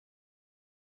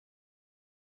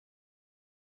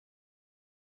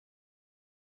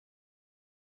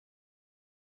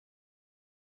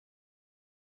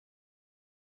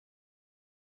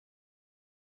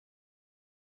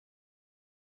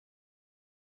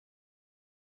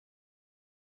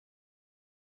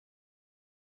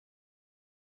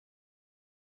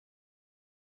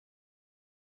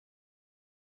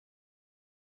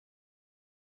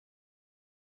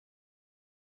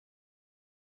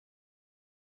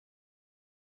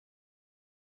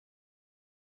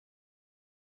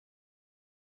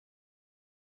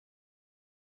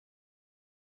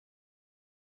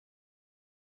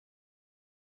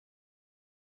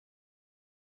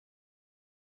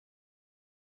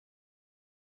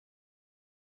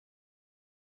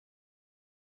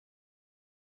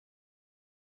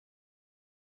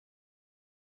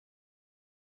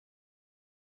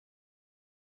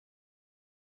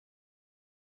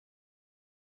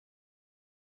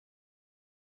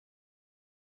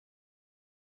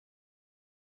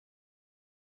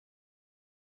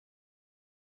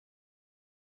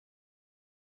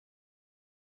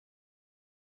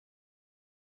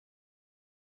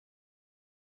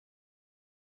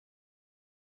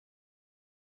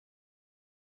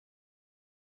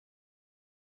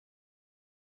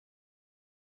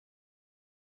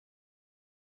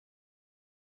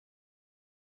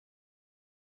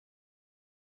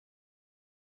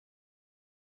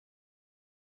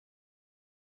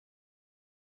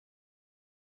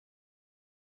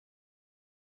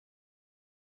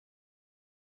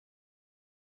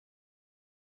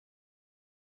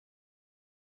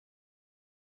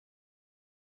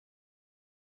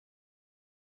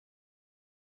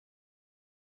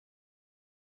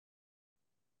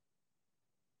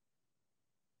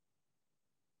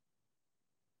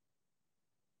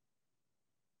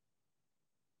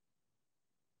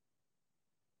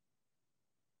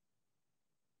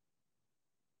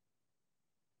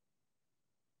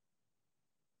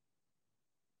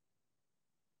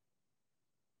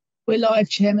We're live,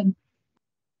 Chairman.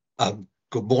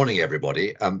 Good morning,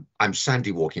 everybody. I'm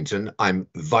Sandy Walkington. I'm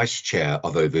Vice Chair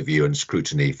of Overview and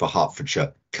Scrutiny for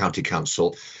Hertfordshire County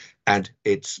Council, and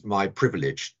it's my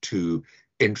privilege to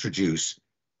introduce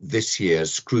this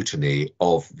year's scrutiny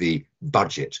of the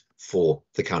budget for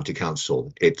the County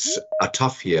Council. It's a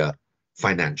tough year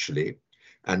financially,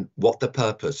 and what the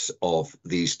purpose of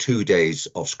these 2 days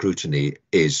of scrutiny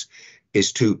is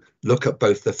to look at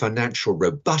both the financial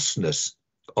robustness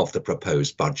of the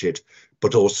proposed budget,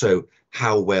 but also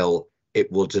how well it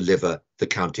will deliver the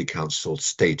County Council's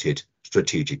stated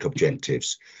strategic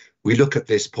objectives. We look at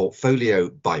this portfolio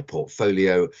by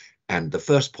portfolio, and the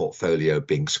first portfolio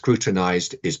being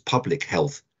scrutinised is public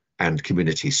health and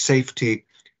community safety.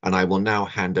 And I will now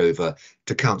hand over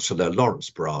to Councillor Lawrence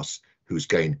Brass, who's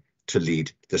going to lead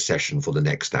the session for the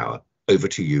next hour. Over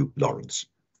to you, Lawrence.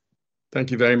 Thank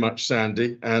you very much,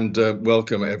 Sandy, and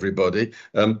welcome everybody.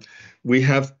 We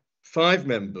have 5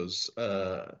 members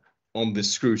on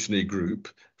this scrutiny group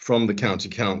from the County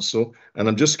Council, and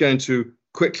I'm just going to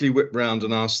quickly whip round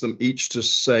and ask them each to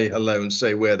say hello and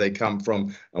say where they come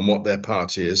from and what their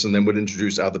party is, and then we'll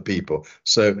introduce other people.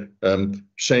 So,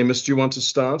 Seamus, do you want to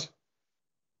start?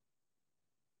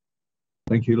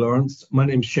 Thank you, Lawrence. My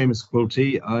name is Seamus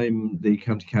Quilty. I'm the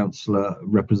County Councillor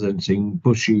representing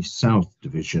Bushey South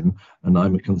Division, and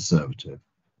I'm a Conservative.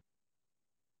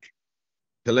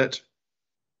 Colette?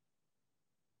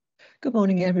 Good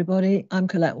morning, everybody. I'm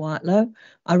Colette Whitelow.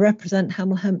 I represent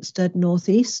Hemel Hempstead North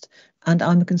East, and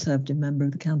I'm a Conservative member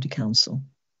of the County Council.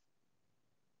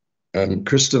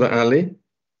 Christopher Alley,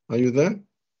 are you there?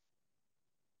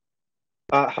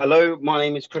 Hello, my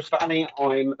name is Christopher Alley.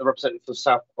 I'm a representative for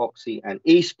South Oxley and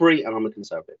Eastbury, and I'm a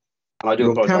Conservative. And I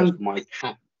do apologise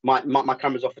for my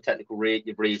camera's off for technical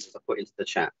reasons I put into the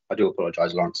chat. I do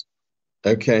apologise, Lawrence.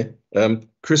 Okay.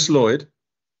 Chris Lloyd.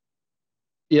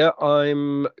 Yeah,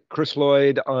 I'm Chris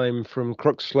Lloyd. I'm from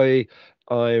Croxley.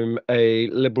 I'm a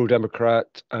Liberal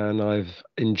Democrat, and I've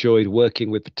enjoyed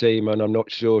working with the team. And I'm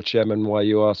not sure, Chairman, why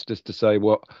you asked us to say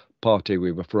what party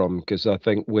we were from, because I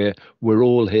think we're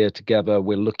all here together.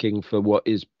 We're looking for what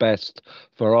is best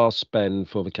for our spend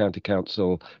for the County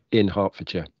Council in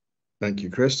Hertfordshire. Thank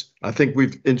you, Chris. I think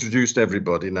we've introduced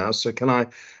everybody now, so can I...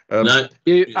 No,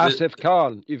 Asif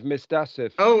Khan, you've missed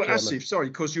Asif. Oh, Chairman. Asif, sorry,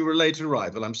 because you were a late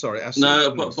arrival. I'm sorry, Asif.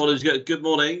 No, apologies. Good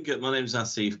morning. My name's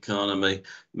Asif Khan. I'm a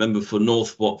member for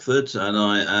North Watford, and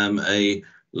I am a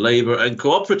Labour and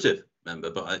Cooperative member,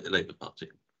 but a Labour Party.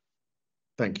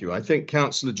 Thank you. I think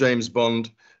Councillor James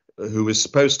Bond, who is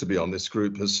supposed to be on this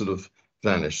group, has sort of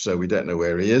vanished, so we don't know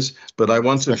where he is. But I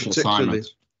want to particularly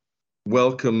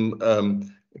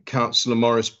welcome Councillor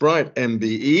Maurice Bright,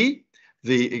 MBE,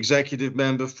 the Executive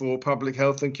Member for Public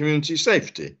Health and Community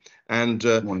Safety, and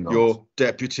your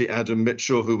Deputy Adam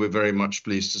Mitchell, who we're very much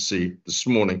pleased to see this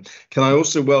morning. Can I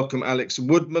also welcome Alex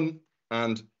Woodman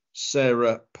and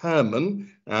Sarah Perman,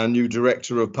 our new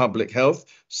Director of Public Health,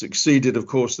 succeeded, of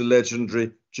course, the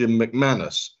legendary Jim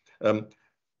McManus.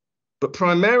 But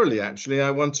primarily, actually,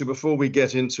 I want to, before we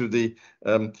get into the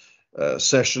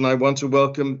session, I want to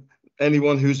welcome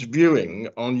anyone who's viewing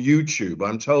on YouTube.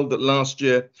 I'm told that last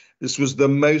year this was the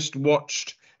most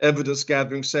watched evidence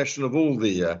gathering session of all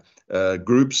the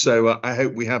groups, so I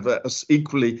hope we have an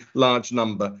equally large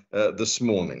number this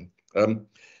morning.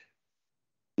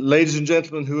 Ladies and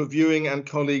gentlemen who are viewing, and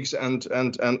colleagues and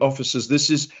officers, this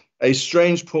is a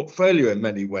strange portfolio in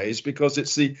many ways, because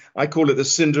it's I call it the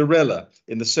Cinderella,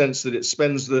 in the sense that it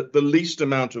spends the least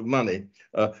amount of money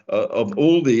of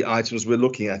all the items we're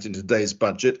looking at in today's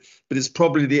budget, but it's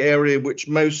probably the area which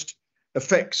most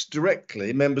affects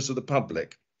directly members of the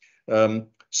public.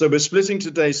 So we're splitting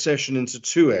today's session into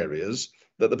 2 areas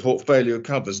that the portfolio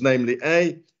covers, namely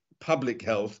A, public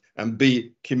health, and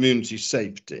B, community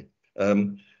safety.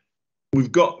 We've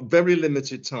got very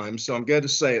limited time, so I'm going to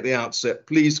say at the outset,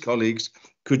 please, colleagues,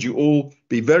 could you all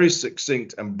be very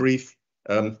succinct and brief,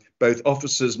 both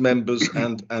officers, members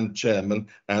and chairman,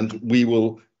 and we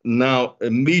will now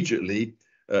immediately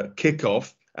kick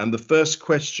off. And the first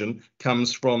question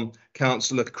comes from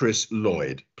Councillor Chris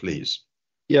Lloyd, please.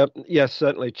 Yes,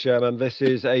 certainly, Chairman. This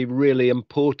is a really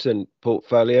important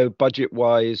portfolio.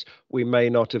 Budget-wise, we may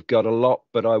not have got a lot,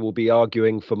 but I will be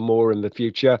arguing for more in the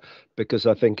future because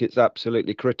I think it's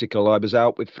absolutely critical. I was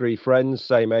out with 3 friends,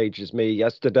 same age as me,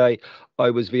 yesterday. I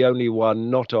was the only one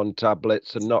not on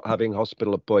tablets and not having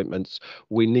hospital appointments.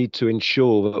 We need to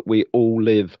ensure that we all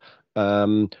live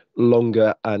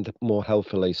longer and more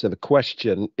healthily. So the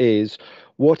question is,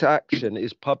 what action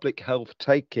is public health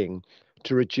taking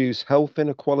to reduce health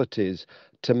inequalities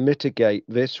to mitigate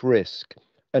this risk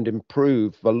and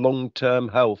improve the long-term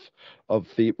health of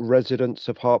the residents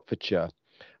of Hertfordshire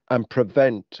and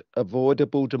prevent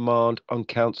avoidable demand on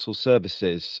council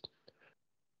services.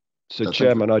 So,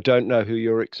 Chairman, I don't know who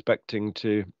you're expecting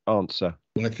to answer.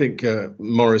 I think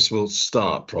Maurice will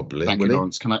start probably. Thank you,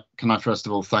 Lawrence. Can I first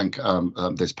of all thank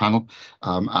this panel.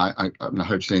 I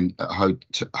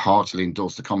heartily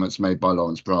endorse the comments made by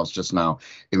Lawrence Brass just now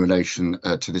in relation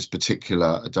to this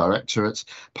particular directorate.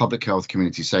 Public health,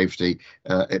 community safety,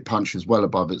 it punches well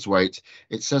above its weight.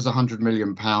 It says £100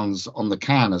 million on the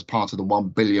can as part of the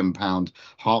 £1 billion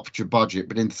Hertfordshire budget,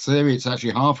 but in theory it's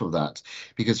actually half of that,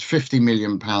 because £50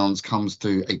 million comes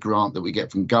through a grant that we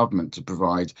get from government to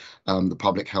provide the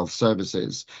public health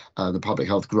services, the public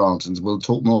health grant, and we'll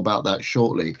talk more about that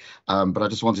shortly. But I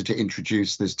just wanted to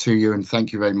introduce this to you, and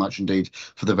thank you very much indeed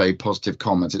for the very positive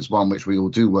comments. It's one which we all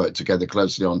do work together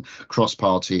closely on,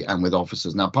 cross-party and with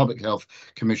officers. Now, Public Health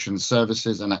commissions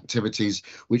services and activities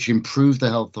which improve the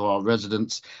health of our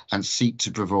residents and seek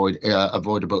to provide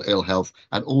avoidable ill health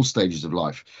at all stages of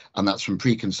life, and that's from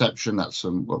preconception, that's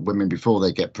from women before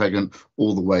they get pregnant,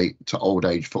 all the way to old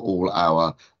age for all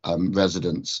our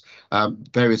residents.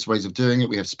 Various ways of doing it.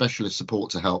 We have specialist support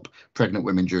to help pregnant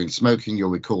women during smoking. You'll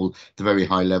recall the very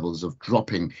high levels of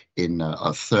dropping in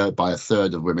by a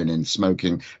third of women in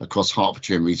smoking across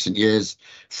Hertfordshire in recent years.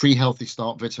 Free Healthy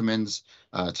Start vitamins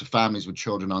to families with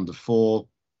children under 4,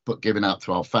 but given out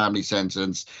through our family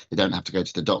centres. They don't have to go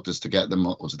to the doctors to get them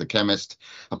or to the chemist.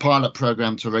 A pilot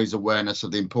programme to raise awareness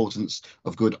of the importance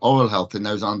of good oral health in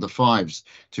those under 5s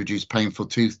to reduce painful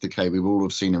tooth decay. We've all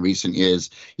have seen in recent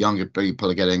years younger people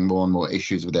are getting more and more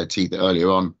issues with their teeth earlier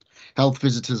on. Health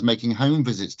visitors making home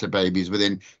visits to babies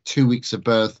within 2 weeks of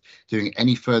birth, doing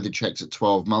any further checks at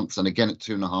 12 months and again at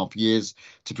 2.5 years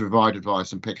to provide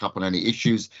advice and pick up on any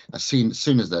issues as soon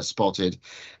as they're spotted.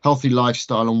 Healthy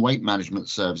lifestyle and weight management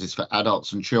services for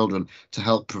adults and children to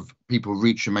help people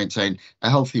reach and maintain a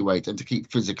healthy weight and to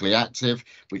keep physically active,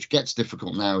 which gets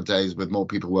difficult nowadays with more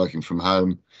people working from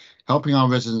home. Helping our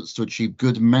residents to achieve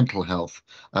good mental health.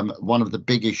 One of the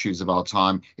big issues of our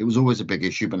time. It was always a big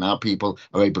issue, but now people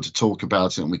are able to talk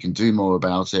about it and we can do more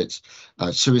about it.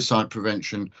 Suicide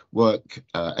prevention work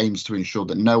aims to ensure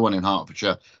that no one in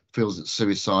Hertfordshire feels that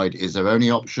suicide is their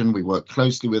only option. We work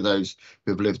closely with those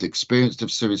who have lived experience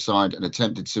of suicide and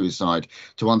attempted suicide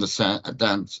to understand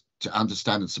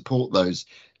and support those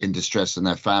in distress and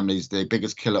their families. The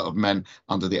biggest killer of men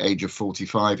under the age of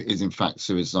 45 is in fact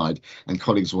suicide, and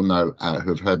colleagues will know who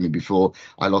have heard me before.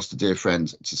 I lost a dear friend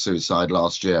to suicide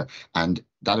last year, and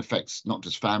that affects not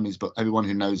just families but everyone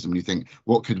who knows them. You think,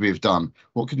 what could we have done?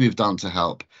 What could we have done to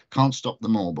help? Can't stop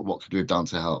them all, but what could we have done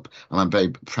to help? And I'm very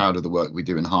proud of the work we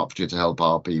do in Hertfordshire to help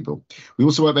our people. We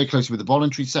also work very closely with the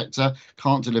voluntary sector.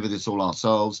 Can't deliver this all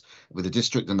ourselves. With the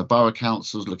district and the borough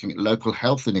councils looking at local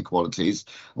health inequalities.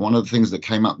 One of the things that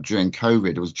came up during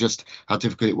COVID was just how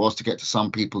difficult it was to get to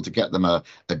some people, to get them a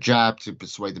jab, to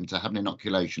persuade them to have an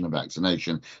inoculation or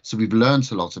vaccination. So we've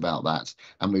learned a lot about that,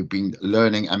 and we've been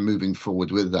learning and moving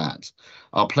forward with that.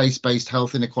 Our place-based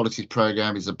health inequalities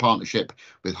programme is a partnership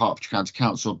with Hertfordshire County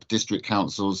Council, district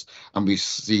councils, and we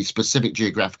see specific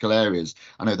geographical areas.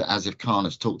 I know that Asif Khan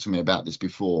has talked to me about this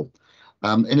before.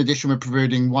 In addition, we're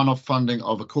providing one-off funding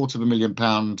of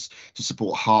 £250,000 to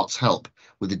support Hearts Help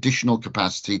with additional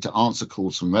capacity to answer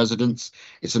calls from residents.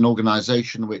 It's an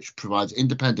organisation which provides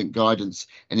independent guidance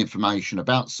and information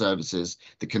about services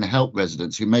that can help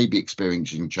residents who may be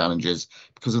experiencing challenges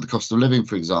because of the cost of living,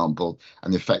 for example,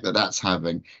 and the effect that that's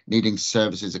having, needing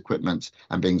services, equipment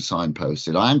and being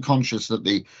signposted. I am conscious that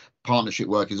the partnership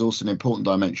work is also an important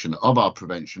dimension of our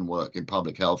prevention work in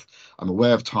public health. I'm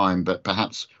aware of time, but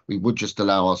perhaps we would just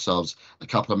allow ourselves a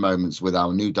couple of moments with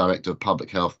our new Director of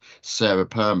Public Health, Sarah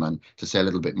Perman, to say a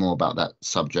little bit more about that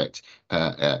subject,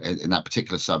 in that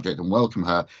particular subject, and welcome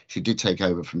her. She did take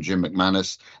over from Jim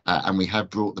McManus, and we have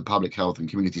brought the Public Health and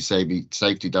Community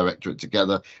Safety Directorate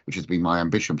together, which has been my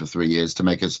ambition for 3 years, to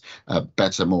make us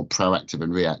better, more proactive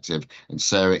and reactive. And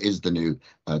Sarah is the new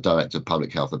Director of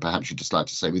Public Health, and perhaps you'd just like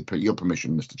to say, with your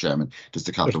permission, Mr. Chairman, just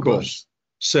a couple of words.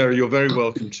 Sarah, you're very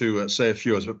welcome to say a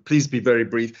few words, but please be very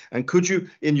brief. And could you,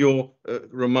 in your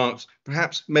remarks,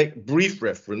 perhaps make brief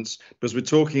reference, because we're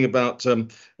talking about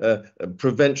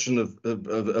prevention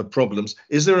of problems.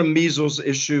 Is there a measles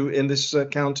issue in this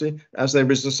county, as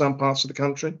there is in some parts of the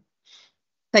country?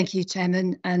 Thank you,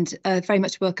 Chairman, and very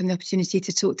much welcome the opportunity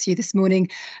to talk to you this morning.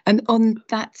 On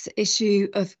that issue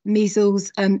of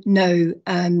measles, no,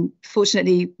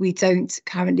 fortunately, we don't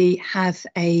currently have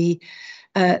a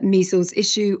measles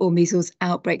issue or measles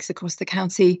outbreaks across the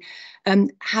county.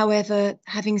 However,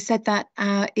 having said that,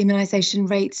 our immunisation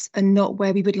rates are not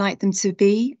where we would like them to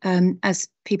be. As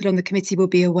people on the committee will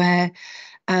be aware,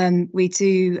 we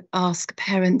do ask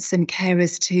parents and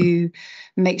carers to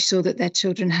make sure that their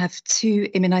children have 2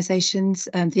 immunisations,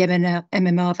 the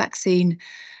MMR vaccine.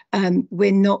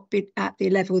 We're not at the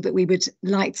level that we would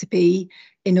like to be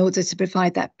in order to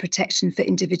provide that protection for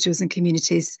individuals and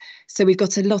communities. So we've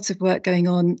got a lot of work going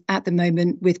on at the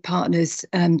moment with partners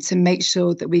to make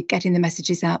sure that we're getting the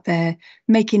messages out there,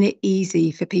 making it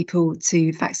easy for people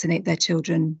to vaccinate their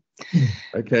children.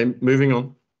 Okay, moving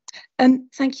on.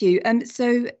 Thank you.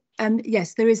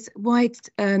 Yes, there is wide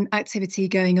activity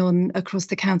going on across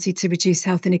the county to reduce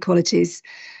health inequalities.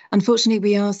 Unfortunately,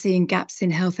 we are seeing gaps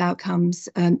in health outcomes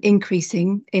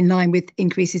increasing in line with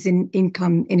increases in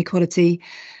income inequality.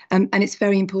 And it's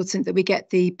very important that we get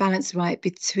the balance right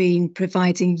between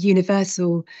providing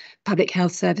universal public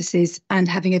health services and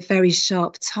having a very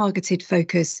sharp, targeted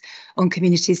focus on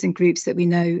communities and groups that we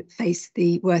know face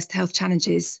the worst health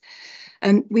challenges.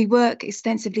 We work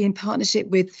extensively in partnership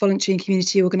with voluntary and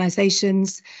community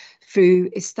organisations through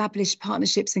established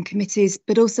partnerships and committees,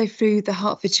 but also through the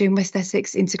Hertfordshire and West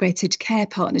Essex Integrated Care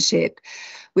Partnership,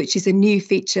 which is a new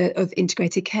feature of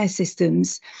integrated care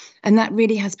systems. And that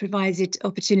really has provided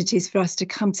opportunities for us to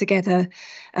come together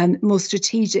more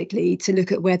strategically to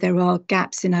look at where there are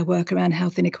gaps in our work around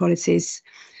health inequalities.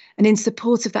 And in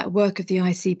support of that work of the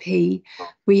ICP,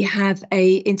 we have an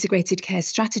integrated care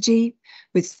strategy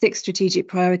with 6 strategic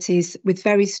priorities with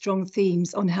very strong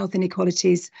themes on health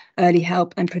inequalities, early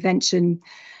help and prevention.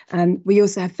 We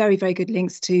also have very, very good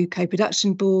links to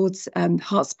co-production boards,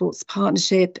 Heart Sports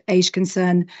Partnership, Age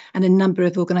Concern, and a number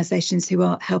of organisations who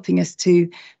are helping us to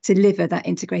deliver that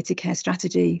integrated care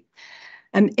strategy.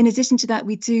 In addition to that,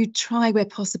 we do try where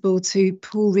possible to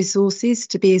pool resources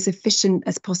to be as efficient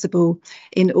as possible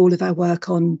in all of our work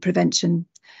on prevention.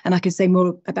 And I can say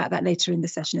more about that later in the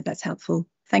session if that's helpful.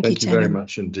 Thank you, Chairman. Very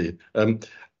much indeed.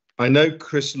 I know,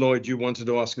 Chris Lloyd, you wanted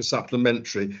to ask a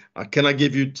supplementary. Can I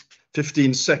give you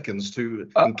 15 seconds to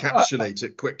encapsulate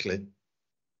it quickly?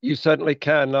 You certainly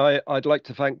can. I'd like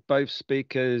to thank both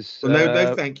speakers. Well,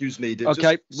 no thank yous needed.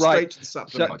 Okay, just right. Straight to the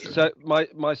supplementary. So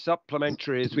my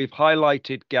supplementary is we've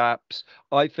highlighted gaps.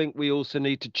 I think we also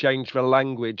need to change the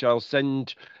language. I'll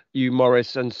send you,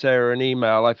 Maurice and Sarah, an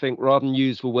email. I think rather than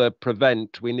use the word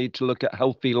prevent, we need to look at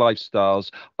healthy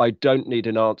lifestyles. I don't need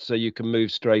an answer. You can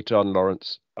move straight on,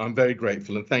 Lawrence. I'm very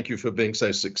grateful, and thank you for being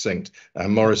so succinct.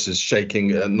 Maurice is shaking,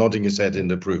 nodding his head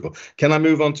in approval. Can I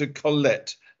move on to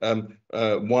Colette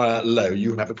Wire-Low?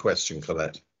 You have a question,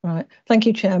 Colette. Right. Thank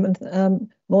you, Chairman.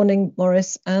 Morning,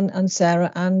 Maurice and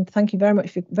Sarah, and thank you very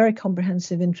much for your very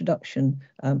comprehensive introduction,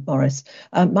 Maurice.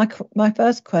 My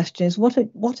first question is, what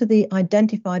are the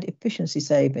identified efficiency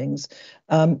savings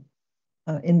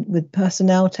with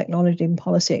personnel, technology and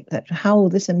policy, etc.? How will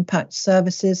this impact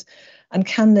services, and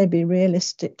can they be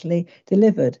realistically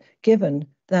delivered, given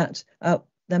that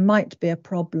there might be a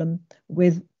problem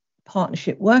with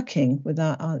partnership working with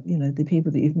our the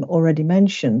people that you've already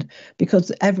mentioned,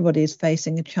 because everybody is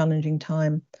facing a challenging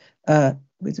time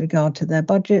with regard to their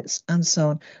budgets and so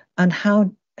on. And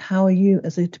how are you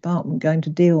as a department going to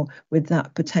deal with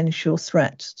that potential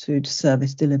threat to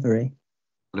service delivery?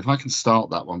 Well, if I can start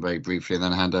that one very briefly and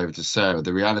then hand over to Sarah.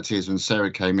 The reality is, when Sarah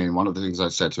came in, one of the things I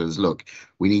said to her is, look,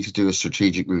 we need to do a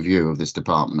strategic review of this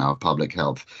department now of public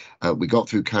health. We got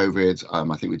through COVID.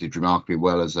 I think we did remarkably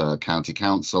well as a county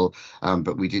council,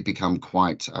 but we did become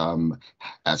quite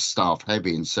staff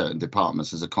heavy in certain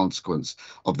departments as a consequence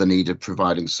of the need of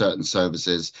providing certain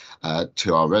services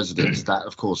to our residents. That,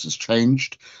 of course, has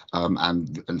changed,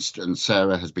 and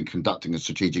Sarah has been conducting a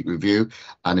strategic review.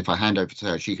 And if I hand over to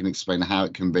her, she can explain how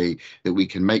it can be that we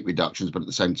can make reductions, but at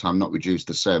the same time not reduce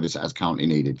the service as currently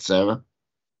needed. Sarah?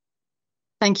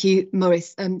 Thank you,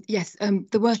 Maurice. Yes,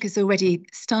 the work has already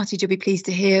started. You'll be pleased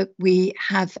to hear we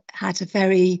have had a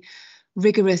very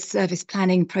rigorous service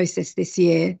planning process this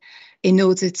year in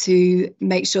order to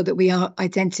make sure that we are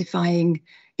identifying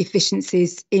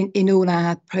efficiencies in all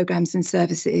our programmes and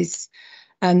services.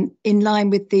 In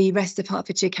line with the rest of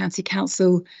Hertfordshire County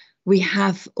Council, we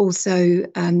have also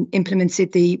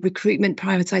implemented the recruitment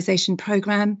prioritisation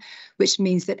programme, which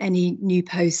means that any new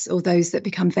posts or those that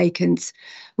become vacant,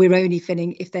 we're only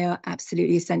filling if they are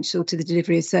absolutely essential to the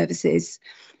delivery of services.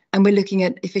 And we're looking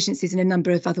at efficiencies in a number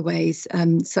of other ways,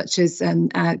 such as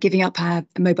giving up our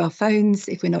mobile phones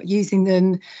if we're not using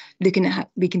them, looking at how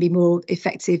we can be more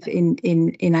effective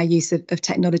in our use of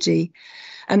technology.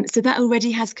 So that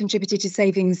already has contributed to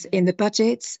savings in the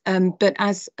budget. But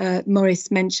as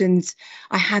Maurice mentioned,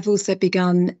 I have also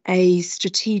begun a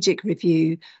strategic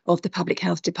review of the Public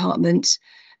Health Department.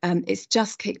 It's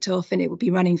just kicked off and it will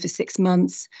be running for 6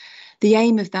 months. The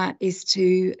aim of that is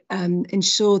to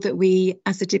ensure that we,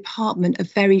 as a department, are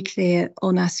very clear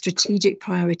on our strategic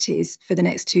priorities for the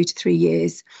next 2 to 3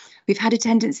 years. We've had a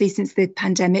tendency since the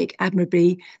pandemic,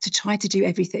 admirably, to try to do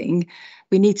everything.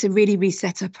 We need to really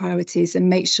reset our priorities and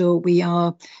make sure we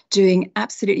are doing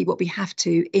absolutely what we have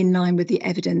to in line with the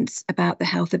evidence about the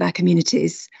health of our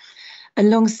communities.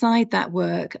 Alongside that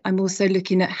work, I'm also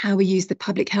looking at how we use the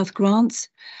public health grants.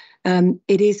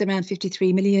 It is around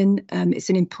 53 million. It's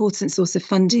an important source of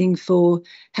funding for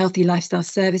healthy lifestyle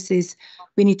services.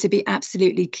 We need to be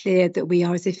absolutely clear that we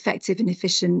are as effective and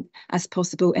efficient as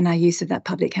possible in our use of that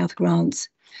public health grant.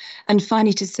 And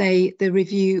finally, to say the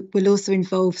review will also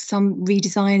involve some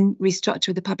redesign, restructure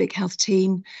of the public health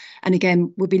team. And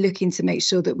again, we'll be looking to make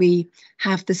sure that we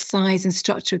have the size and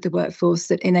structure of the workforce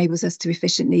that enables us to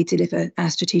efficiently deliver our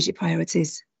strategic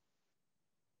priorities.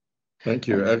 Thank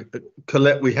you.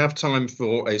 Colette, we have time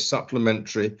for a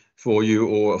supplementary for you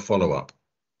or a follow-up.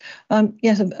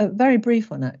 Yes, a very brief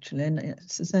one, actually. And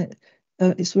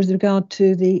it's with regard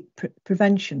to the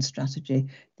prevention strategy.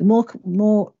 The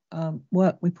more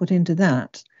work we put into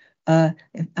that,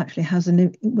 it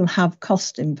actually will have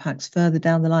cost impacts further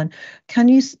down the line. Can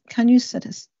you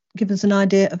give us an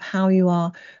idea of how you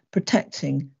are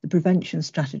protecting the prevention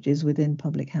strategies within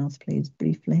public health, please,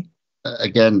 briefly?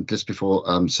 Again, just before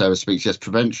Sarah speaks, yes,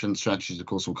 prevention strategies, of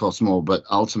course, will cost more, but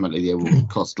ultimately they will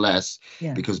cost less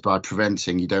because by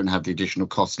preventing, you don't have the additional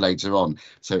costs later on.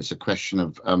 So it's a question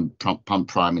of pump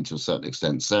priming to a certain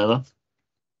extent. Sarah?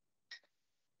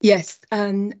 Yes,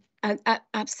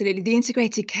 absolutely. The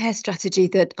integrated care strategy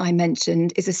that I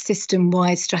mentioned is a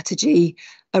system-wide strategy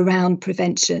around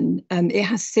prevention. It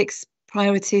has 6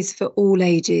 priorities for all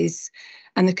ages.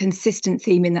 And the consistent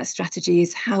theme in that strategy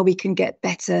is how we can get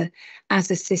better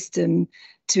as a system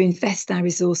to invest our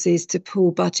resources, to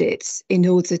pool budgets in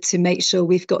order to make sure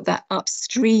we've got that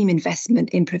upstream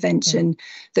investment in prevention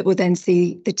that will then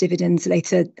see the dividends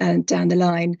later down the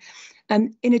line.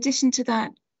 In addition to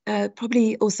that,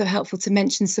 probably also helpful to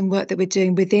mention some work that we're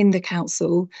doing within the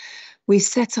council. We've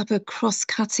set up a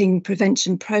cross-cutting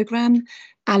prevention programme.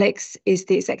 Alex is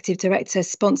the executive director,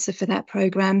 sponsor for that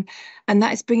programme, and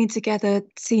that is bringing together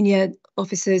senior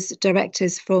officers,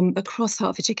 directors from across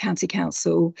Hertfordshire County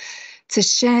Council to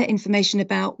share information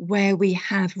about where we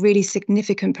have really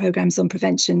significant programmes on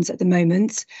preventions at the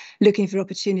moment, looking for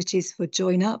opportunities for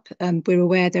join up. We're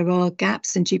aware there are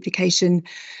gaps and duplication,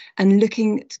 and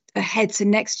looking ahead to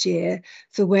next year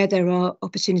for where there are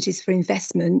opportunities for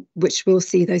investment, which will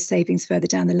see those savings further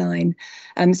down the line.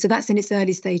 So that's in its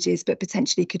early stages, but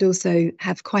potentially could also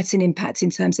have quite an impact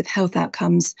in terms of health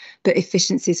outcomes, but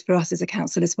efficiencies for us as a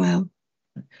council as well.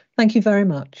 Thank you very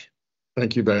much.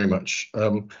 Thank you very much.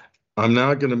 I'm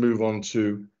now going to move on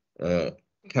to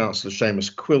Councillor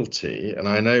Seamus Quilty, and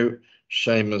I know,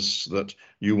 Seamus, that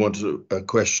you want a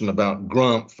question about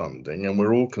grant funding, and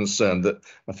we're all concerned that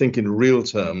I think in real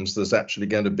terms there's actually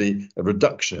going to be a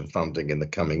reduction in funding in the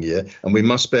coming year, and we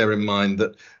must bear in mind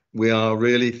that we are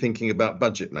really thinking about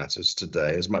budget matters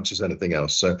today as much as anything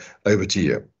else. So over to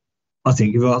you. I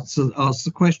think you've asked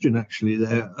the question actually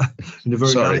there in a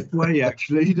very nice way,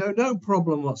 actually. No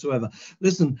problem whatsoever.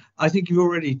 Listen, I think you've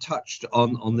already touched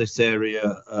on this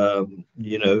area,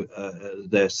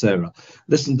 there, Sarah.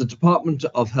 Listen, the Department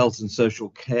of Health and Social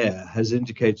Care has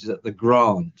indicated that the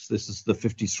grants, this is the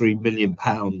 £53 million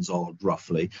odd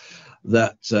roughly,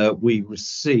 that we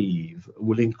receive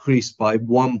will increase by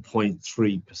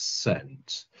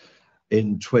 1.3%.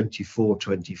 in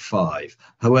 24-25.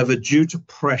 However, due to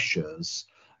pressures,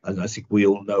 and I think we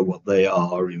all know what they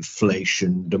are,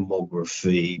 inflation,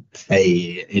 demography,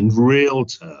 pay, in real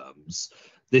terms,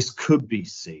 this could be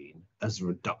seen as a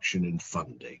reduction in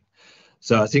funding.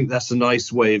 So I think that's a nice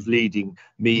way of leading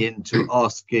me into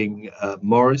asking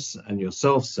Maurice and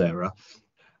yourself, Sarah,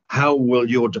 how will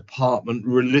your department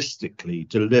realistically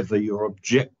deliver your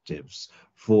objectives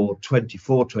for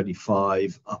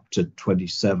 24-25 up to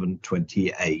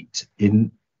 27-28?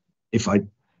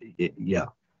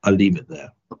 I'll leave it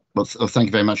there. Well, thank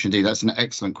you very much indeed. That's an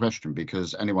excellent question,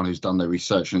 because anyone who's done their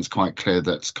research, and it's quite clear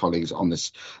that colleagues on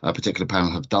this particular panel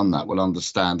have done that, will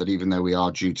understand that even though we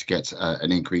are due to get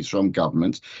an increase from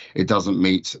government, it doesn't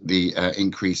meet the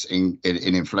increase in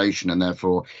inflation, and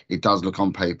therefore it does look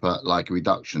on paper like a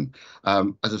reduction.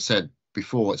 As I've said,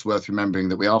 before, it's worth remembering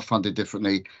that we are funded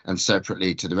differently and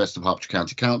separately to the rest of Hertfordshire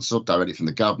County Council, directly from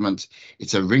the government.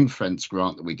 It's a ring-fence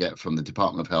grant that we get from the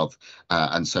Department of Health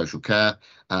and Social Care.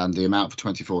 The amount for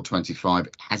 24-25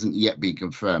 hasn't yet been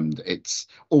confirmed. It's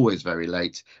always very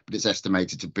late, but it's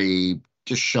estimated to be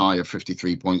just shy of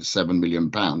 £53.7 million.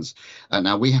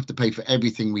 Now we have to pay for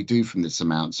everything we do from this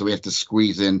amount, so we have to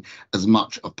squeeze in as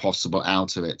much as possible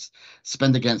out of it.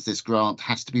 Spend against this grant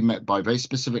has to be met by very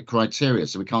specific criteria,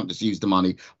 so we can't just use the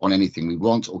money on anything we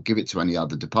want or give it to any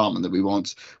other department that we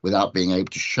want without being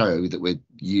able to show that we're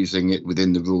using it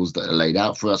within the rules that are laid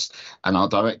out for us. And our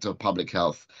Director of Public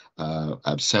Health,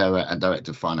 Sarah, and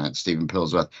Director of Finance, Stephen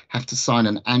Pillsworth, have to sign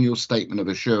an annual statement of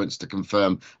assurance to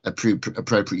confirm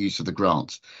appropriate use of the grant.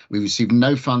 We receive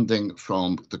no funding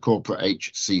from the corporate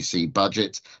HCC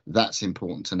budget. That's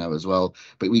important to know as well.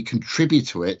 But we contribute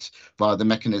to it via the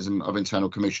mechanism of internal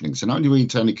commissioning. So not only are we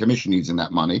internally commission using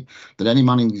that money, but any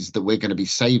monies that we're going to be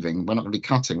saving, we're not going to be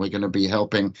cutting. We're going to be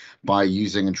helping by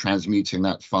using and transmuting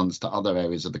that funds to other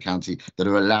areas of the county that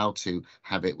are allowed to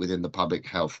have it within the public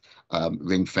health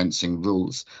ring fencing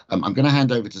rules. I'm going to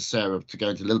hand over to Sarah to go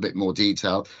into a little bit more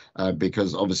detail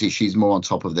because obviously she's more on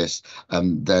top of this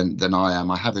than I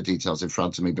am. I have the details in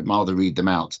front of me, but rather read them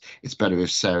out, it's better if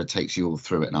Sarah takes you all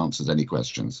through it and answers any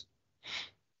questions.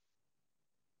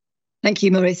 Thank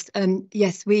you, Maurice.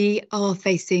 Yes, we are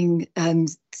facing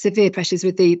severe pressures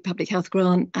with the public health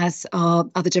grant, as are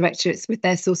other directorates with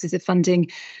their sources of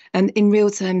funding. In real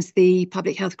terms, the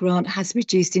public health grant has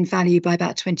reduced in value by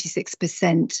about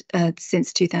 26%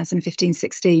 since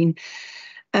 2015-16.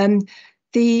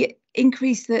 The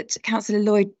increase that Councillor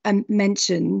Lloyd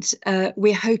mentioned,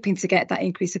 we're hoping to get that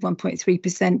increase of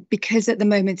 1.3% because at the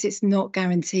moment it's not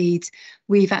guaranteed.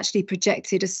 We've actually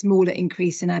projected a smaller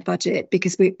increase in our budget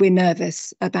because we're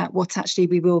nervous about what actually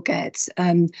we will get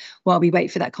while we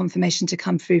wait for that confirmation to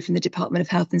come through from the Department of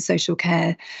Health and Social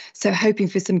Care. So hoping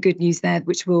for some good news there,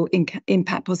 which will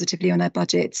impact positively on our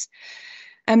budgets.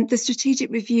 The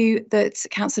strategic review that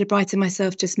Councillor Bright and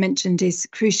myself just mentioned is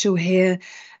crucial here.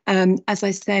 As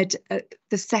I said,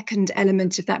 the second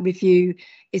element of that review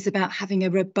is about having a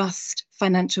robust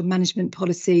financial management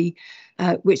policy,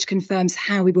 which confirms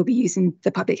how we will be using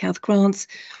the public health grants.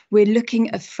 We're looking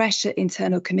at fresher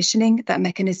internal commissioning, that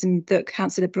mechanism that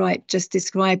Councillor Bright just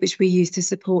described, which we use to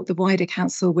support the wider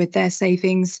council with their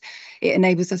savings. It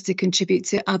enables us to contribute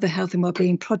to other health and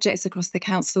wellbeing projects across the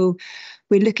council.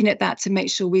 We're looking at that to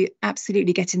make sure we're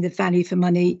absolutely getting the value for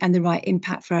money and the right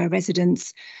impact for our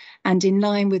residents. And in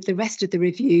line with the rest of the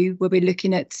review, where we're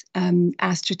looking at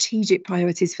our strategic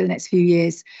priorities for the next few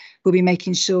years, we'll be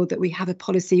making sure that we have a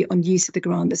policy on use of the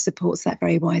grant that supports that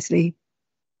very wisely.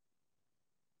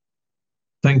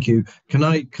 Thank you. Can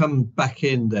I come back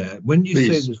in there? When you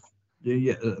Please. say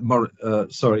this,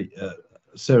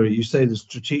 Sarah, you say the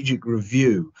strategic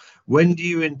review. When do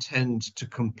you intend to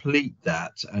complete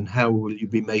that, and how will you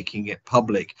be making it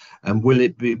public? And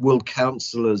will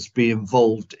councillors be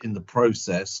involved in the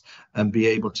process and be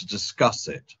able to discuss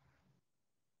it?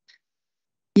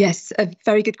 Yes, a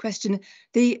very good question.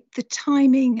 The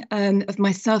timing of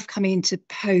myself coming into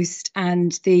post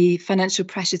and the financial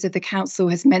pressures of the council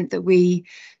has meant that we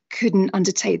couldn't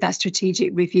undertake that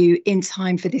strategic review in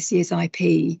time for this year's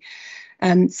IP.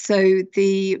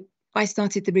 I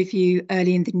started the review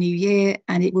early in the new year,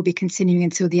 and it will be continuing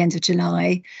until the end of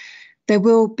July. There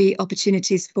will be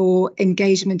opportunities for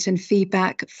engagement and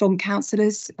feedback from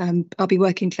councillors. I'll be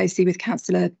working closely with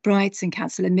Councillor Bright and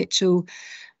Councillor Mitchell,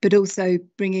 but also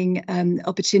bringing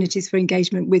opportunities for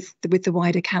engagement with the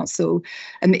wider council.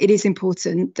 It is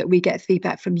important that we get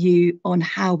feedback from you on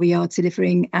how we are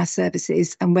delivering our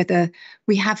services and whether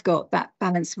we have got that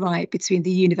balance right between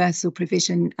the universal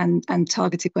provision and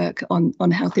targeted work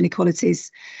on health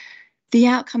inequalities. The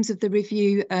outcomes of the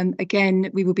review, again,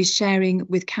 we will be sharing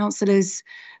with councillors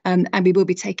and we will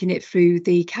be taking it through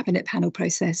the Cabinet panel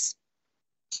process.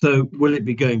 So will it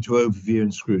be going to overview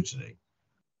and scrutiny?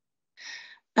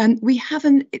 We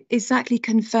haven't exactly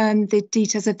confirmed the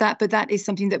details of that, but that is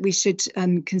something that we should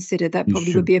consider. That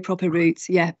probably would be a proper route.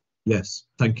 Yeah. Yes.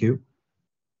 Thank you.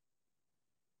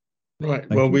 Right.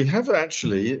 Well, we have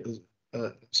actually,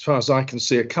 as far as I can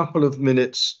see, a couple of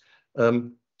minutes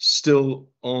still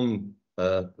on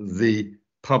the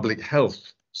public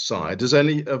health side. Does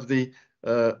any of the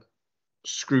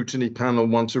scrutiny panel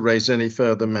want to raise any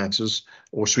further matters,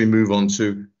 or should we move on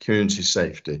to community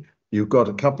safety? You've got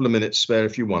a couple of minutes spare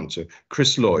if you want to.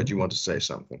 Chris Lloyd, you want to say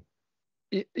something?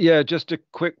 Yeah, just a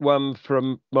quick one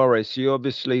from Maurice. You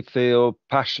obviously feel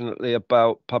passionately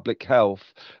about public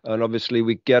health, and obviously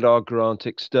we get our grant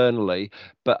externally,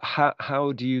 but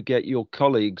how do you get your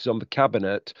colleagues on the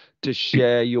cabinet to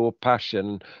share your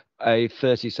passion? A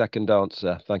 30-second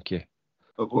answer. Thank you.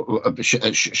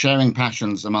 Sharing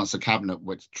passions amongst the cabinet,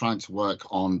 which trying to work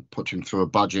on putting through a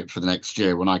budget for the next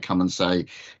year. When I come and say,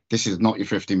 this is not your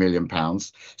 £50 million,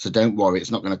 so don't worry,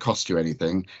 it's not going to cost you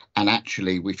anything. And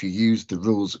actually, if you use the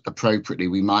rules appropriately,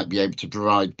 we might be able to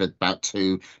provide about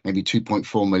maybe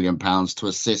 £2.4 million to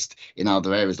assist in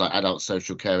other areas like adult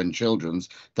social care and children's.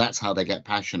 That's how they get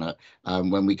passionate,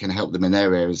 when we can help them in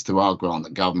their areas through our grant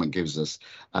that government gives us.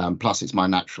 Plus, it's my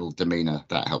natural demeanour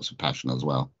that helps with passion as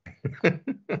well.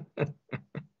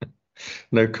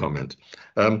 No comment.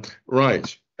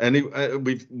 Right.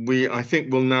 I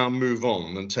think we'll now move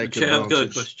on and take Chair, advantage. I've got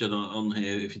a question on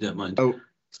here, if you don't mind. Oh,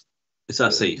 it's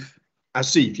Asif.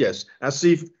 Asif, yes.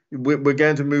 Asif, we're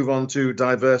going to move on to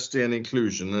diversity and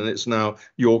inclusion, and it's now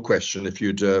your question if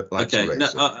you'd like to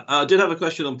raise it. I did have a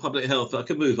question on public health, but I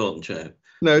can move on, Chair.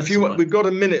 No, if you want, we've got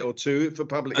a minute or two for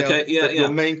public health. Your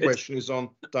main question is on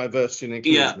diversity and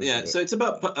inclusion. Yeah. So it's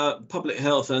about public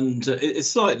health, and it's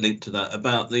slightly linked to that,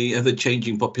 about the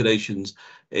ever-changing populations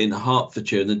in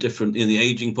Hertfordshire and the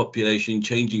ageing population,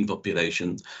 changing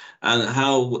population, and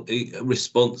how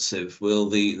responsive will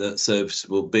that service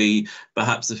will be.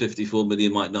 Perhaps the 54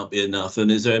 million might not be enough,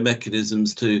 and is there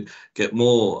mechanisms to get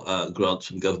more grants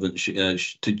from government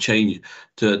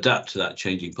to adapt to that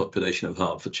changing population of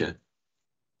Hertfordshire?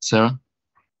 Sarah?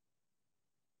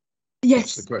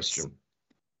 Yes. That's the question.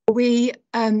 We,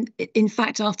 in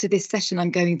fact, after this session,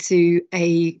 I'm going to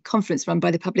a conference run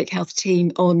by the public health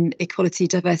team on equality,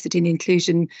 diversity and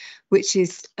inclusion, which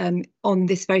is on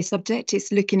this very subject.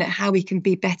 It's looking at how we can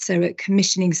be better at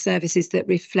commissioning services that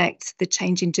reflect the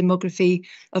changing demography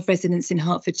of residents in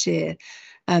Hertfordshire.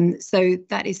 So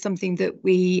that is something that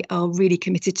we are really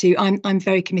committed to. I'm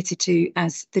very committed to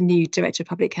as the new Director of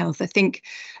Public Health. I think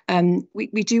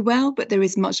we do well, but there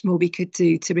is much more we could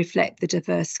do to reflect the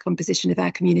diverse composition of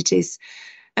our communities.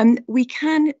 We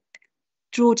can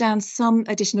draw down some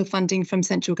additional funding from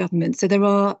central government. So there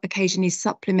are occasionally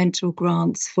supplemental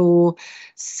grants for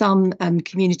some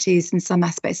communities and some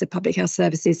aspects of public health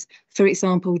services, for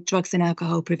example, drugs and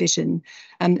alcohol provision.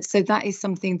 So that is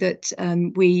something that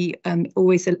we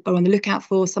always are on the lookout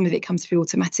for. Some of it comes through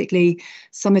automatically.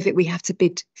 Some of it we have to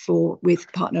bid for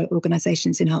with partner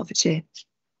organisations in Hertfordshire.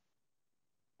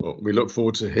 Well, we look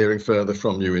forward to hearing further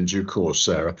from you in due course,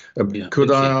 Sarah. Could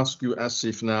I ask you,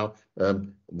 Asif, now,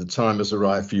 the time has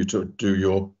arrived for you to do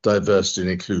your diversity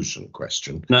and inclusion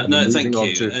question. No, thank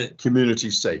you. To community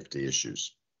safety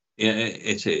issues. Yeah,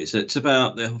 it is. It's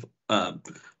about the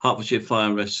Hertfordshire Fire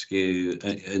and Rescue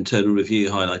internal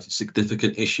review highlighted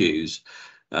significant issues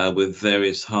with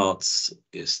various Herts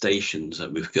stations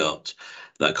that we've got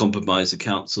that compromise the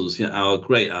council's, our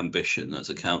great ambition as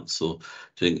a council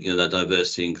to, that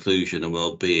diversity, inclusion and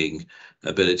well-being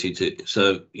ability to.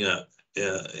 So,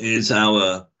 is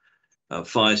our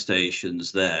fire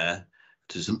stations there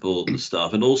to support the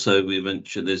staff? And also we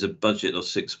mentioned there's a budget of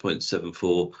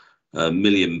 £6.74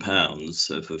 million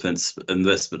for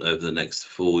investment over the next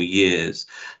 4 years.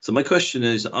 So my question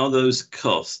is, are those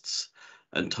costs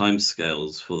and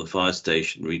timescales for the fire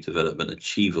station redevelopment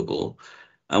achievable?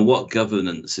 And what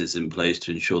governance is in place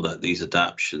to ensure that these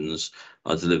adaptations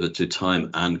are delivered to time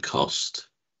and cost?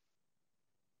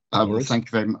 Thank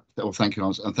you very much. Well, thank you,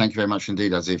 and thank you very much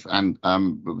indeed, Asif. And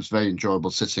it was very enjoyable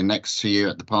sitting next to you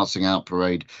at the passing out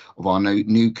parade of our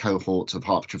new cohort of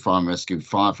Hertfordshire Fire and Rescue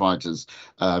firefighters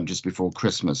just before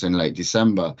Christmas in late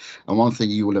December. And one thing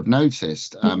you will have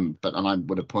noticed, and I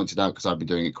would have pointed out because I've been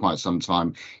doing it quite some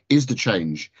time, is the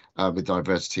change with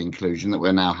diversity inclusion that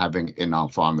we're now having in our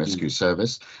fire and rescue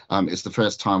service. It's the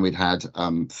first time we'd had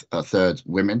a third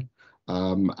women.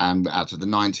 And out of the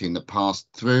 19 that passed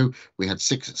through, we had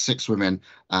six women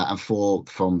and 4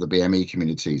 from the BME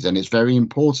communities. And it's very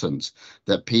important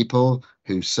that people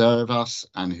who serve us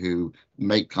and who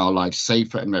make our lives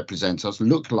safer and represent us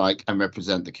look like and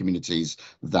represent the communities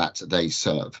that they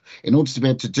serve. In order to be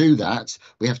able to do that,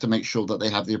 we have to make sure that they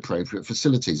have the appropriate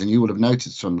facilities. And you will have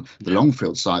noticed from the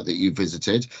Longfield site that you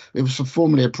visited, it was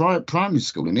formerly a primary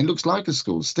school, and it looks like a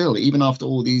school still, even after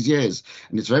all these years.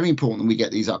 And it's very important that we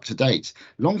get these up to date.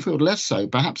 Longfield less so,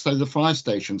 perhaps though the fire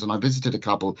stations, and I visited a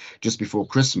couple just before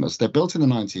Christmas, they're built in the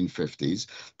 1950s.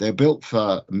 They're built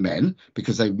for men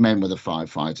because men were the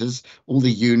firefighters. All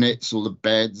the units, all the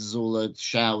beds, all the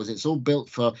showers, it's all built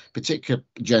for particular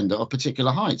gender or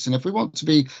particular heights. And if we want to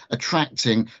be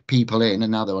attracting people in,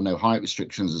 and now there are no height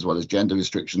restrictions as well as gender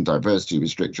restrictions, diversity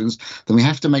restrictions, then we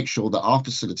have to make sure that our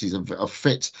facilities are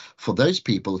fit for those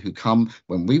people who come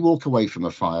when we walk away from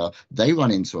a fire, they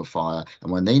run into a fire,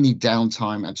 and when they need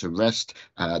downtime and to rest,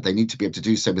 they need to be able to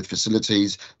do so with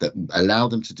facilities that allow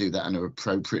them to do that and are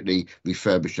appropriately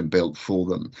refurbished and built for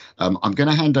them. I'm going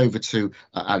to hand over to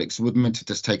Alex Woodman to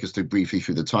just take us through briefly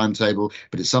through the timetable,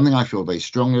 but it's something I feel very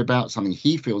strongly about, something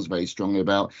he feels very strongly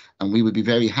about, and we would be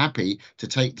very happy to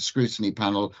take the scrutiny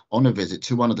panel on a visit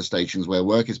to one of the stations where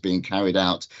work is being carried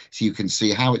out so you can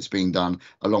see how it's being done,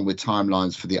 along with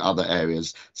timelines for the other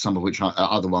areas, some of which are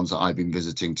other ones that I've been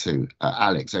visiting too.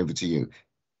 Alex, over to you.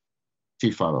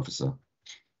 Chief Fire Officer.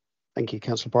 Thank you,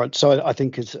 Councillor Bright. So I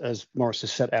think as Maurice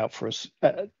has set out for us,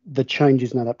 the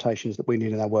changes and adaptations that we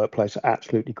need in our workplace are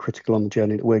absolutely critical on the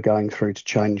journey that we're going through to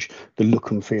change the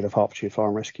look and feel of Hertfordshire Fire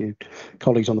and Rescue.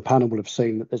 Colleagues on the panel will have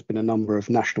seen that there's been a number of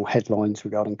national headlines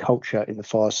regarding culture in the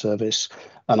fire service,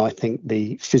 and I think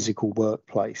the physical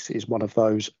workplace is one of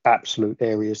those absolute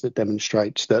areas that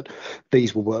demonstrates that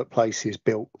these were workplaces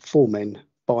built for men,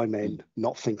 by men,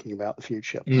 not thinking about the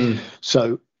future.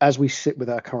 So as we sit with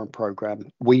our current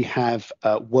programme, we have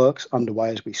works underway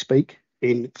as we speak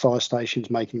in fire stations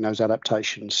making those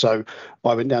adaptations. So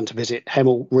I went down to visit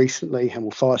Hemel recently.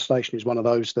 Hemel Fire Station is one of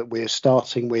those that we're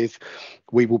starting with.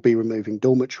 We will be removing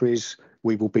dormitories.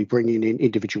 We will be bringing in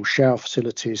individual shower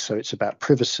facilities. So it's about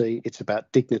privacy, it's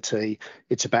about dignity,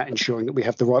 it's about ensuring that we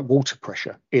have the right water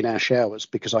pressure in our showers,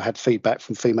 because I had feedback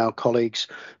from female colleagues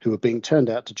who were being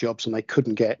turned out to jobs and they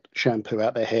couldn't get shampoo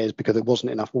out their hairs because there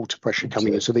wasn't enough water pressure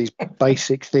coming in. So these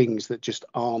basic things that just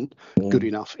aren't good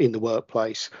enough in the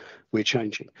workplace, we're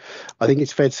changing. I think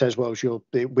it's fair to say as well as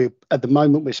we're at the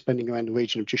moment we're spending around the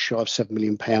region of just shy of £7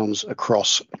 million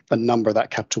across a number of that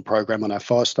capital programme on our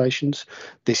fire stations.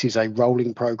 This is a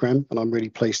rolling programme, and I'm really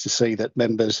pleased to see that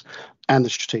members and the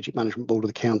Strategic Management Board of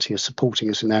the county are supporting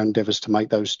us in our endeavours to make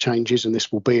those changes, and this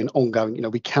will be an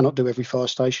ongoing, we cannot do every fire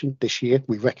station this year,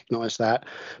 we recognise that,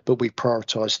 but we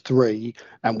prioritise 3,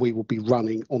 and we will be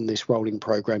running on this rolling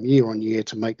programme year on year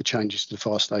to make the changes to the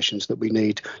fire stations that we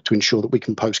need to ensure that we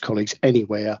can post colleagues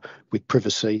anywhere with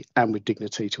privacy and with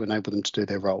dignity to enable them to do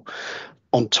their role.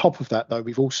 On top of that, though,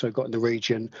 we've also got in the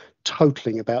region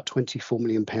totalling about £24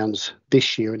 million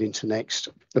this year and into next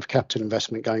of capital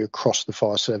investment going across the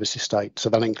fire service estate. So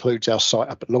that includes our site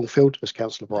up at Longfield, as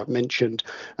Councillor Bright mentioned,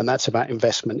 and that's about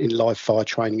investment in live fire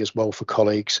training as well for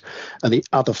colleagues. And the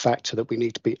other factor that we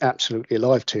need to be absolutely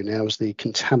alive to now is the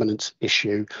contaminants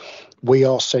issue. We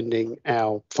are sending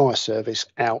our fire service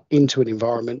out into an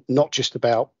environment, not just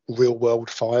about real world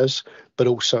fires, but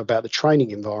also about the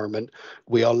training environment.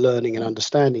 We are learning and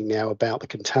understanding now about the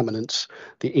contaminants,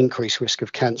 the increased risk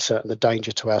of cancer and the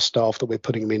danger to our staff that we're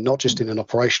putting them in, not just in an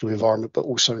operational environment, but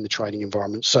also in the training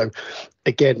environment. So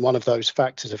again, one of those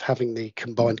factors of having the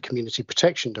combined Community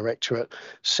Protection Directorate,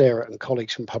 Sarah and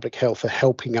colleagues from Public Health are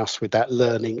helping us with that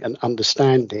learning and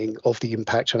understanding of the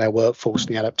impact on our workforce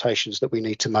and the adaptations that we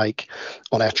need to make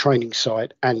on our training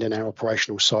site and in our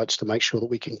operational sites to make sure that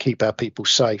we can keep our people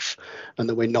safe and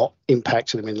that we're not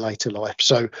impacting them in later life.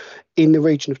 So in the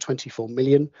region of 24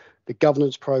 million, the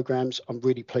governance programmes, I'm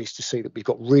really pleased to see that we've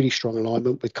got really strong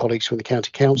alignment with colleagues from the County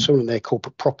Council and their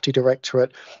Corporate Property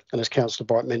Directorate. And as Councillor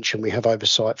Bright mentioned, we have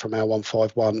oversight from our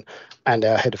 151 and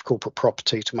our Head of Corporate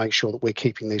Property to make sure that we're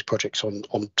keeping these projects on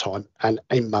time and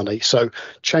in money. So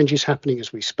changes happening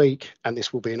as we speak, and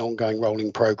this will be an ongoing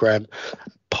rolling programme.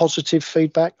 Positive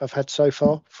feedback I've had so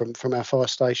far from our fire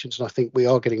stations, and I think we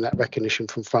are getting that recognition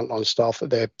from frontline staff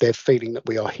that they're feeling that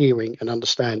we are hearing and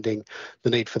understanding the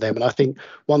need for them. And I think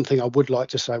one thing I would like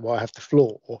to say while I have the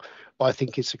floor, I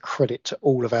think it's a credit to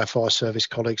all of our fire service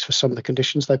colleagues for some of the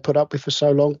conditions they put up with for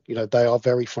so long. They are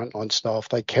very frontline staff.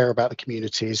 They care about the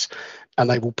communities and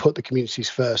they will put the communities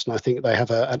first. And I think they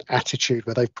have an attitude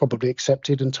where they've probably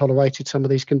accepted and tolerated some of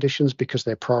these conditions because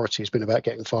their priority has been about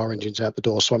getting fire engines out the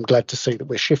door. So I'm glad to see that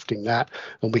we're shifting that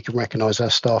and we can recognise our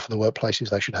staff and the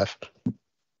workplaces they should have.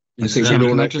 I think we'd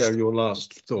all echo your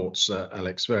last thoughts,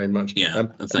 Alex, very much. Yeah,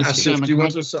 Asif, do you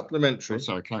want a supplementary?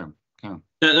 Sorry, carry on.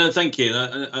 No, thank you.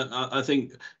 I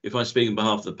think if I speak on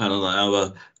behalf of the panel,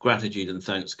 our gratitude and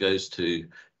thanks goes to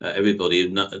everybody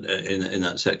in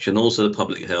that section, also the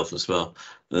public health as well.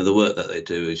 The work that they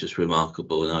do is just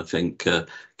remarkable, and I think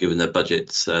given their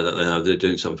budgets that they have, they're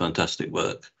doing some fantastic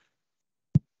work.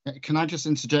 Can I just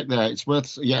interject there? It's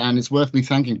worth, and it's worth me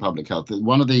thanking Public Health.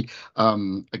 One of the,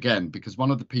 again, because one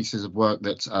of the pieces of work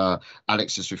that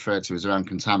Alex just referred to is around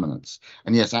contaminants.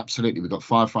 And yes, absolutely, we've got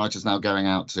firefighters now going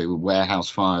out to warehouse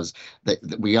fires that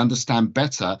we understand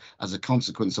better as a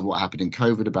consequence of what happened in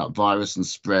COVID about virus and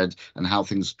spread and how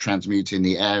things transmute in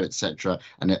the air, etc.,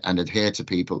 and adhere to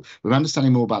people. We're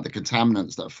understanding more about the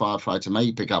contaminants that a firefighter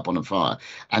may pick up on a fire,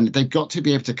 and they've got to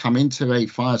be able to come into a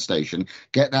fire station,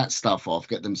 get that stuff off,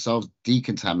 get themselves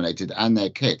decontaminated and their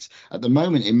kit. At the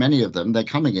moment, in many of them, they're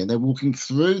coming in, they're walking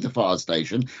through the fire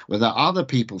station where there are other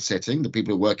people sitting, the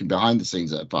people who are working behind the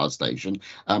scenes at a fire station,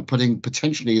 putting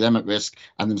potentially them at risk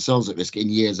and themselves at risk in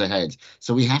years ahead.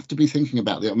 So we have to be thinking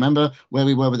about that. Remember where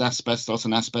we were with asbestos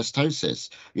and asbestosis?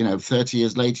 30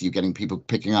 years later, you're getting people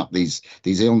picking up these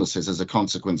illnesses as a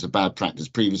consequence of bad practice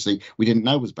previously we didn't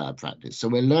know was bad practice. So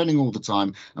we're learning all the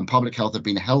time, and Public Health have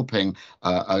been helping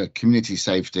community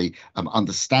safety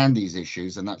understand these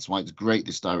issues, and that's why it's great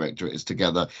this directorate is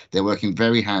together. They're working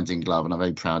very hand in glove, and I'm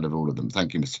very proud of all of them.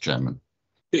 Thank you, Mr. Chairman.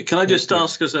 Can I just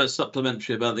ask as a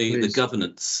supplementary about the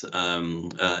governance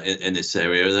in this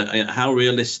area? How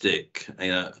realistic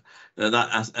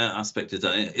that aspect is?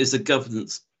 Is the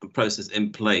governance process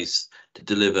in place to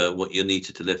deliver what you need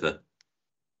to deliver?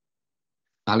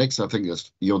 Alex, I think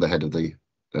you're the head of the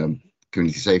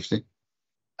community safety.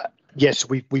 Yes,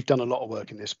 we've done a lot of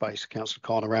work in this space, Councillor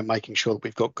Khan, around making sure that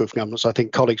we've got good governance. I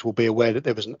think colleagues will be aware that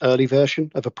there was an early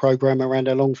version of a programme around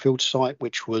our Longfield site,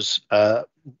 which was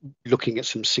looking at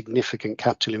some significant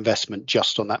capital investment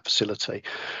just on that facility.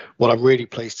 What I'm really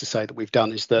pleased to say that we've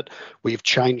done is that we've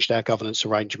changed our governance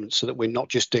arrangements so that we're not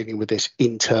just dealing with this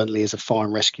internally as a fire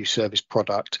and rescue service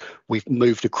product. We've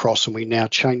moved across and we now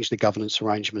change the governance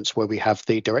arrangements where we have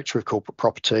the Director of Corporate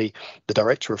Property, the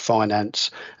Director of Finance,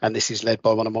 and this is led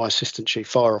by one of my Assistant Chief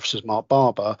Fire Officers, Mark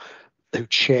Barber, who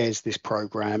chairs this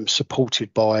programme,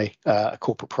 supported by a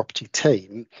corporate property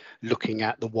team looking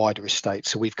at the wider estate.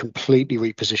 So we've completely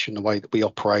repositioned the way that we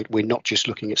operate. We're not just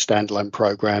looking at standalone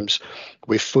programmes.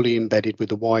 We're fully embedded with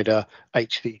the wider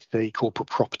HCC corporate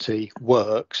property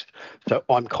works. So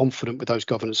I'm confident with those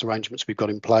governance arrangements we've got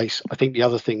in place. I think the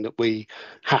other thing that we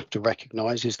have to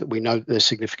recognise is that we know that there's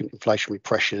significant inflationary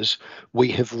pressures.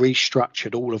 We have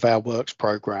restructured all of our works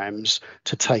programmes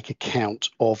to take account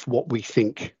of what we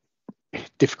think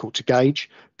difficult to gauge,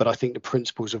 but I think the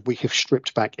principles of we have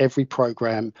stripped back every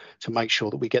programme to make sure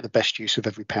that we get the best use of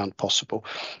every pound possible.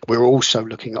 We're also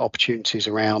looking at opportunities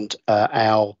around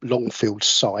our Longfield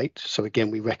site. So again,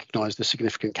 we recognise the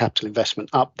significant capital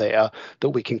investment up there, that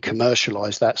we can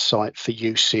commercialise that site for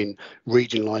use in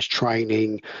regionalised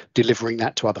training, delivering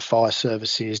that to other fire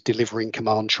services, delivering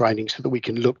command training, so that we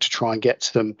can look to try and get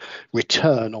some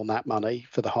return on that money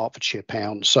for the Hertfordshire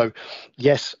pound. So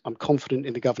yes, I'm confident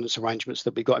in the governance arrangements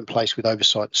that we've got in place with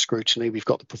oversight and scrutiny. We've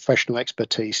got the professional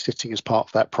expertise sitting as part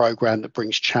of that programme that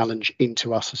brings challenge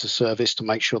into us as a service to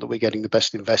make sure that we're getting the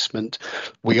best investment.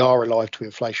 We are alive to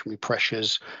inflationary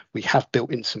pressures. We have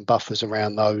built in some buffers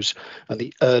around those, and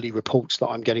the early reports that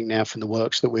I'm getting now from the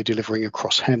works that we're delivering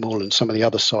across Hemel and some of the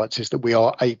other sites is that we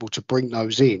are able to bring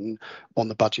those in on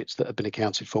the budgets that have been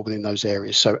accounted for within those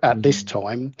areas. So at this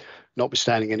time,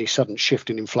 notwithstanding any sudden shift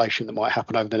in inflation that might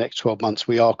happen over the next 12 months,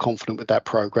 we are confident with that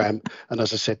programme. And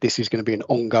as I said, this is going to be an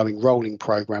ongoing rolling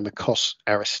programme across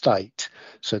our estate.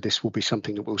 So this will be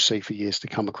something that we'll see for years to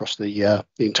come across the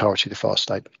entirety of the fire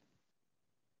estate.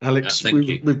 Alex,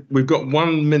 we've got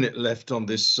 1 minute left on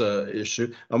this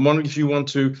issue. I'm wondering if you want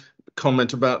to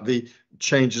comment about the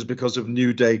changes because of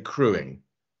new day crewing.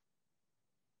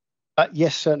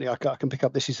 Yes, certainly. I can pick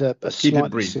up. This is a keep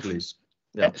it brief, please.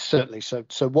 Yeah, certainly. So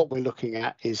what we're looking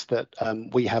at is that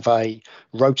we have a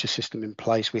rota system in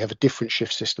place. We have a different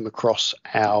shift system across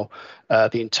our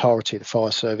the entirety of the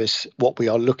fire service. What we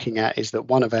are looking at is that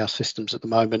one of our systems at the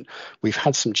moment, we've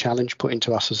had some challenge put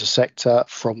into us as a sector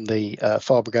from the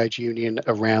Fire Brigade Union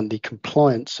around the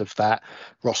compliance of that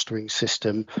rostering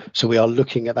system. So we are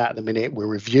looking at that at the minute. We're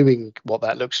reviewing what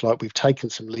that looks like. We've taken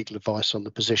some legal advice on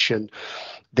the position.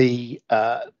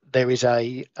 There is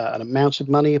an amount of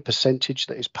money, a percentage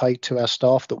that is paid to our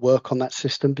staff that work on that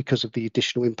system because of the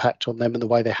additional impact on them and the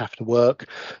way they have to work.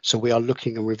 So we are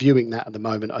looking and reviewing that at the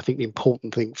moment. I think the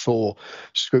important thing for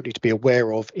scrutiny to be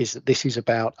aware of is that this is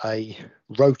about a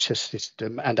rota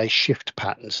system and a shift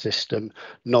pattern system,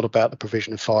 not about the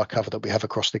provision of fire cover that we have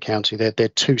across the county. They're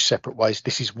two separate ways.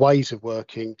 This is ways of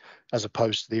working as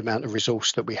opposed to the amount of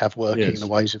resource that we have working and the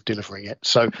ways of delivering it.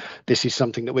 So this is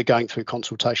something that we're going through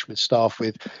consultation with staff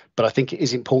with, but I think it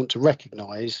is important to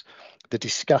recognise the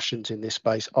discussions in this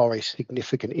space are a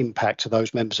significant impact to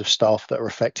those members of staff that are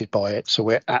affected by it. So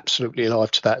we're absolutely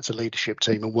alive to that as a leadership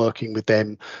team and working with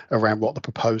them around what the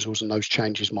proposals and those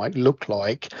changes might look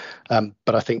like.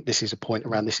 But I think this is a point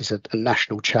around this is a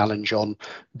national challenge on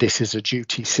this is a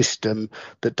duty system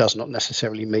that does not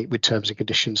necessarily meet with terms and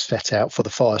conditions set out for the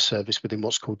fire service within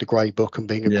what's called the Grey Book and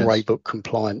being a Grey Book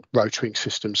compliant rotoring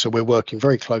system. So we're working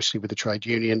very closely with the trade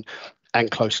union and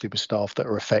closely with staff that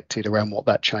are affected around what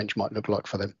that change might look like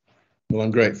for them. Well,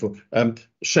 I'm grateful.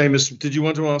 Seamus, did you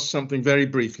want to ask something very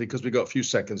briefly, because we've got a few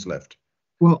seconds left?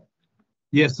 Well,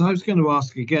 yes, I was going to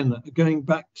ask again, going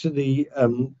back to the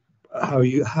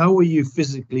how are you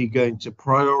physically going to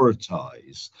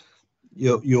prioritise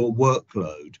your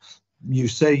workload? You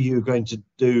say you're going to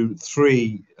do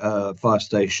 3 fire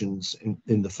stations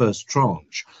in the first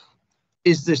tranche.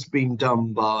 Is this being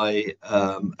done by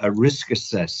a risk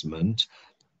assessment,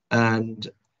 and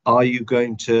are you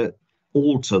going to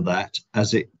alter that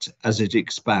as it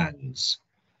expands?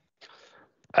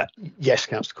 Yes,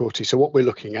 Councillor Courty. So what we're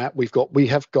looking at, we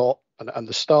have got, and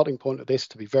the starting point of this,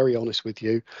 to be very honest with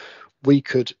you,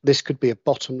 this could be a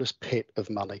bottomless pit of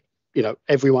money. You know,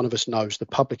 every one of us knows the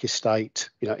public estate,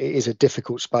 you know, it is a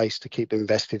difficult space to keep them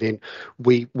invested in.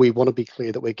 We want to be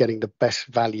clear that we're getting the best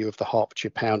value of the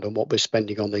Hertfordshire pound on what we're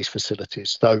spending on these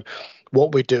facilities. So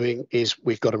what we're doing is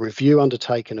we've got a review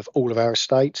undertaken of all of our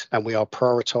estate, and we are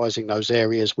prioritising those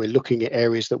areas. We're looking at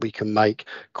areas that we can make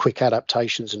quick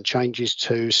adaptations and changes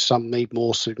to. Some need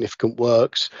more significant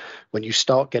works. When you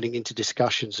start getting into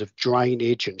discussions of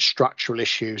drainage and structural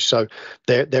issues, so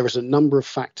there is a number of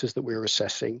factors that we're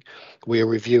assessing. We are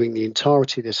reviewing the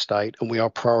entirety of the estate, and we are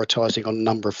prioritising on a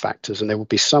number of factors. And there will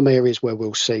be some areas where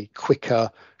we'll see quicker,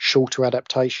 shorter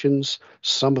adaptations.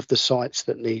 Some of the sites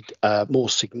that need more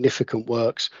significant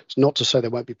works. It's not to say they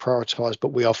won't be prioritised, but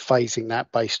we are phasing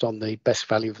that based on the best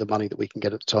value of the money that we can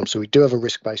get at the time. So we do have a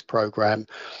risk-based programme,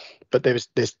 but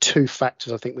there's 2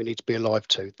 factors I think we need to be alive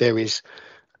to. There is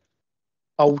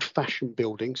old-fashioned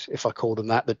buildings, if I call them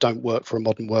that don't work for a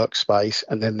modern workspace,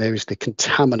 and then there is the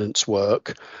contaminants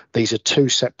work. These are 2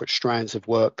 separate strands of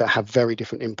work that have very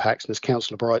different impacts. And as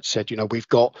Councillor Bright said, you know, we've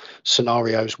got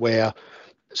scenarios where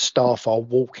staff are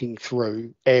walking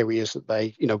through areas that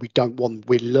they, you know, we don't want.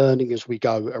 We're learning as we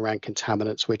go around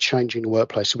contaminants. We're changing the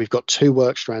workplace. So we've got 2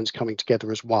 work strands coming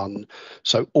together as one.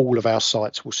 So all of our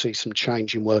sites will see some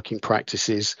change in working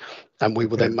practices, and we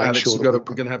will then make Alex, sure that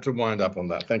we're going to have to wind up on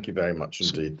that. Thank you very much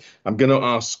indeed. I'm going to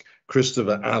ask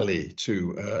Christopher Ali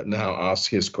to now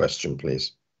ask his question,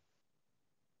 please.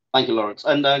 Thank you, Lawrence.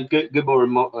 And good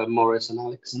morning, Maurice and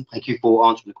Alex, and thank you for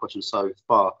answering the question so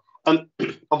far.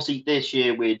 Obviously, this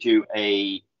year we're due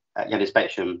an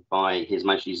inspection by His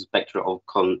Majesty's Inspectorate of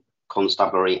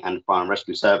Constabulary and Fire and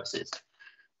Rescue Services.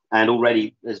 And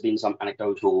already there's been some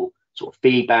anecdotal sort of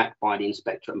feedback by the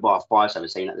Inspectorate and by our fire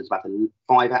service saying that there's about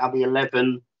 5 out of the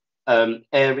 11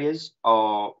 areas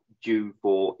are due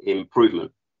for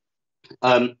improvement.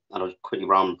 And I'll just quickly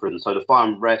run through them. So the Fire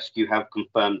and Rescue have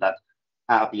confirmed that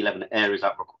out of the 11 areas,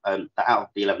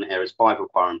 5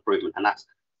 require improvement, and that's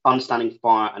understanding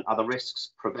fire and other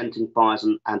risks, preventing fires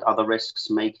and other risks,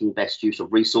 making best use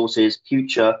of resources,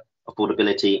 future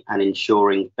affordability, and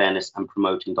ensuring fairness and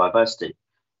promoting diversity.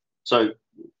 So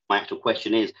my actual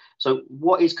question is, so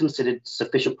what is considered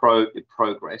sufficient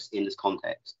progress in this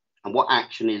context? And what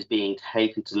action is being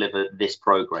taken to deliver this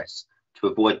progress to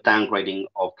avoid downgrading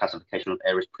of classification of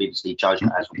areas previously judged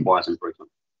as requires improvement?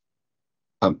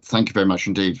 Thank you very much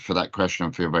indeed for that question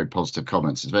and for your very positive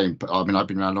comments. It's very, I mean, I've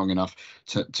been around long enough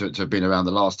to have been around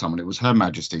the last time when it was Her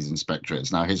Majesty's Inspectorate.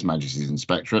 It's now His Majesty's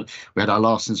Inspectorate. We had our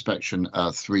last inspection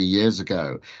 3 years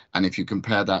ago. And if you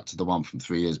compare that to the one from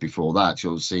 3 years before that,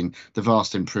 you'll have seen the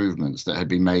vast improvements that had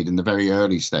been made in the very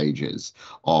early stages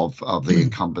of the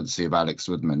incumbency of Alex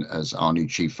Woodman as our new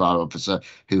Chief Fire Officer,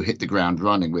 who hit the ground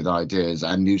running with ideas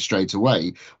and knew straight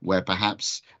away where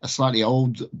perhaps a slightly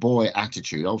old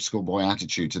school boy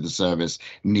attitude to the service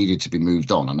needed to be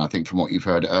moved on. And I think from what you've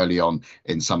heard early on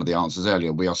in some of the answers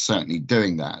earlier, we are certainly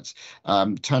doing that.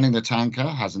 Turning the tanker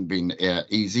hasn't been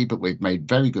easy, but we've made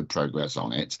very good progress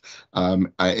on it.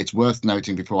 It's worth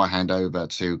noting before I hand over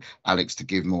to Alex to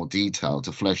give more detail,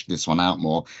 to flesh this one out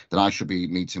more, that I shall be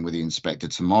meeting with the inspector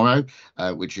tomorrow,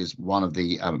 which is one of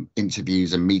the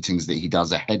interviews and meetings that he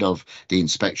does ahead of the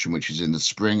inspection, which is in the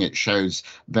spring. It shows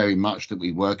very much that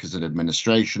we work as an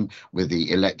administration with the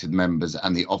elected members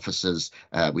and the officers,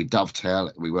 we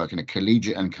dovetail, we work in a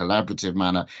collegiate and collaborative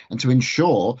manner, and to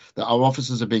ensure that our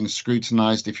officers are being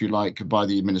scrutinised, if you like, by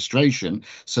the administration,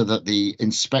 so that the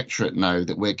inspectorate know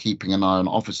that we're keeping an eye on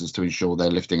officers to ensure they're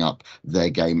lifting up their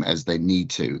game as they need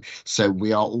to. So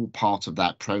we are all part of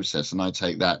that process, and I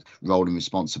take that role and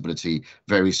responsibility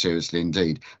very seriously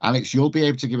indeed. Alex, you'll be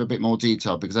able to give a bit more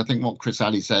detail, because I think what Chris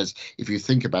Alley says, if you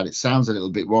think about it, sounds a little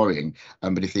bit worrying,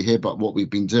 but if you hear about what we've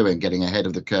been doing, getting ahead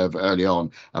of the curve early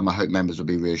on, I hope members will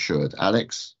be reassured.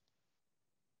 Alex?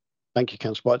 Thank you,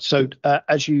 Councillor White. So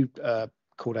as you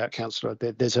called out, Councillor,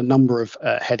 there's a number of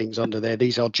headings under there.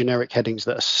 These are generic headings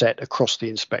that are set across the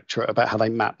inspectorate about how they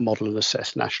map, model and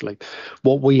assess nationally.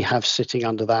 What we have sitting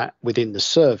under that within the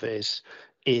service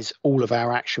is all of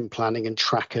our action planning and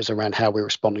trackers around how we're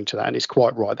responding to that. And it's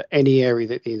quite right that any area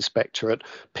that the inspectorate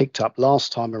picked up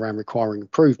last time around requiring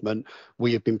improvement,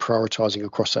 we have been prioritising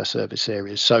across our service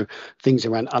areas. So things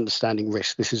around understanding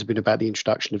risk. This has been about the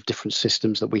introduction of different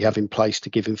systems that we have in place to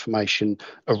give information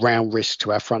around risk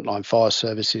to our frontline fire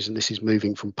services. And this is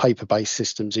moving from paper-based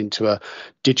systems into a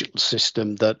digital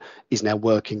system that is now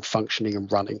working, functioning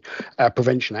and running. Our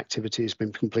prevention activity has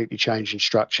been completely changed and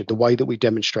structured. The way that we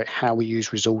demonstrate how we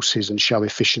use resources and show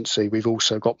efficiency, we've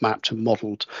also got mapped and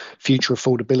modelled. Future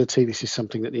affordability, this is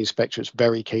something that the inspectorate's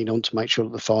very keen on, to make sure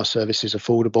that the fire service is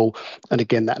affordable. And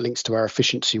again, that links to our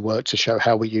efficiency work to show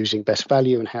how we're using best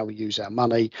value and how we use our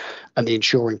money, and the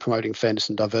ensuring, promoting fairness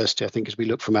and diversity. I think as we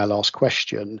look from our last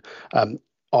question,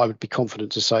 I would be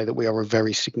confident to say that we are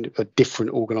a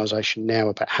different organisation now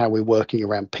about how we're working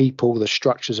around people. The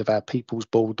structures of our people's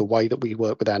board, the way that we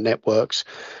work with our networks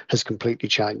has completely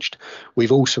changed.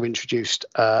 We've also introduced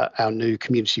our new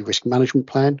community risk management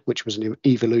plan, which was an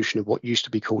evolution of what used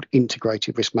to be called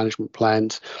integrated risk management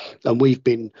plans. And we've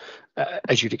been,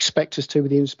 as you'd expect us to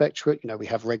with the inspectorate, we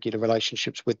have regular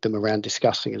relationships with them around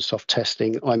discussing and soft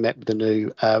testing. I met with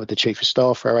the chief of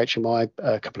staff for our HMI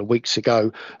a couple of weeks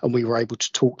ago, and we were able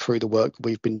to talk through the work that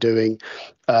we've been doing.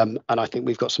 And I think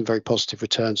we've got some very positive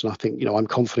returns. And I think, I'm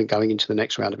confident going into the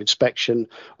next round of inspection.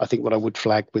 I think what I would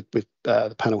flag with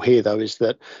the panel here, though, is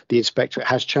that the inspectorate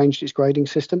has changed its grading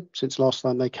system since last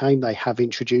time they came. They have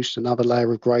introduced another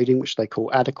layer of grading, which they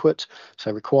call adequate.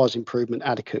 So requires improvement,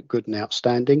 adequate, good and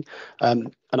outstanding.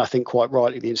 And I think quite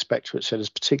rightly, the inspectorate said,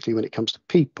 particularly when it comes to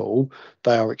people,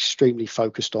 they are extremely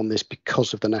focused on this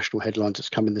because of the national headlines that's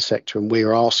come in the sector. And we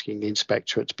are asking the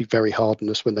inspectorate to be very hard on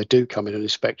us when they do come in an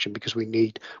inspection, because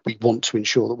we want to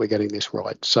ensure that we're getting this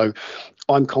right. So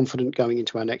I'm confident going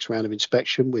into our next round of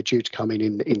inspection. We're due to come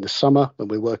in the summer,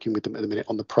 and we're working with them at the minute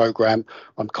on the programme.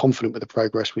 I'm confident with the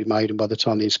progress we've made, and by the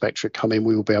time the inspectorate come in,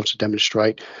 we will be able to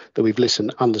demonstrate that we've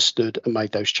listened, understood and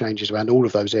made those changes around all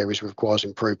of those areas that requires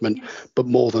improvement. But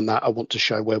more than that, I want to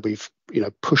show where we've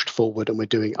pushed forward and we're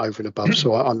doing over and above.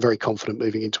 So I'm very confident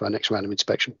moving into our next round of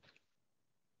inspection.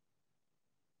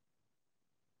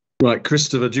 Right,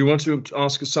 Christopher, do you want to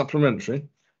ask a supplementary?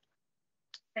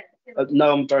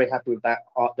 No, I'm very happy with that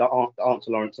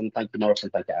answer, Lawrence, and thank you, Morris,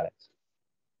 and thank you, Alex.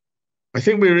 I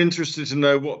think we're interested to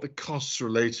know what the costs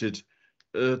related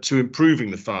to improving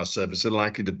the fire service are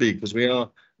likely to be, because we are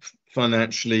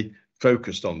financially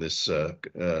focused on this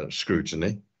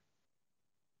scrutiny.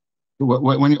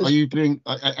 When are you doing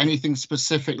anything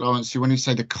specific, Lawrence, when you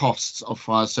say the costs of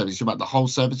fire service, about the whole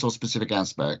service or specific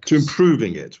aspects? To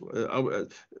improving it.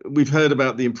 We've heard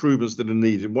about the improvements that are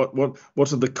needed. What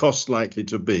are the costs likely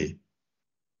to be?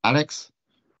 Alex?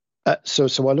 So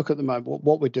I look at the moment,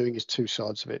 what we're doing is two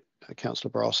sides of it,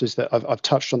 Councillor Brass, is that I've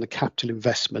touched on the capital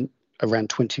investment, around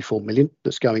 24 million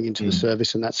that's going into the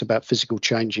service, and that's about physical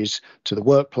changes to the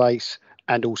workplace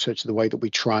and also to the way that we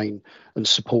train and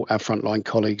support our frontline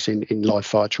colleagues in live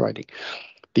fire training.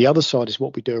 The other side is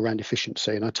what we do around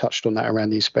efficiency, and I touched on that around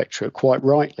the inspectorate. Quite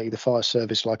rightly, the fire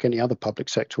service, like any other public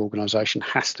sector organisation,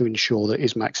 has to ensure that it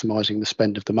is maximising the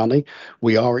spend of the money.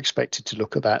 We are expected to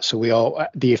look at that. So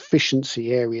the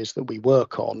efficiency areas that we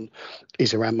work on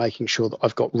is around making sure that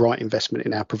I've got right investment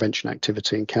in our prevention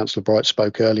activity. And Councillor Bright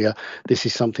spoke earlier. This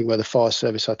is something where the fire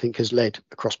service, I think, has led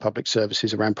across public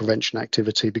services around prevention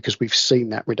activity, because we've seen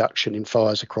that reduction in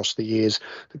fires across the years.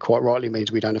 That quite rightly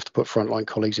means we don't have to put frontline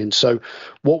colleagues in. So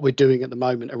what we're doing at the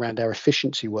moment around our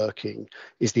efficiency working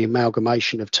is the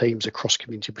amalgamation of teams across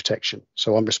community protection.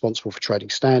 So I'm responsible for trading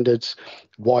standards,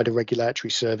 wider regulatory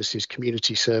services,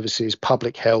 community services,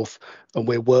 public health, and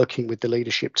we're working with the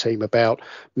leadership team about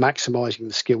maximising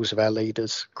the skills of our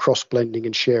leaders, cross-blending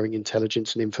and sharing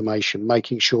intelligence and information,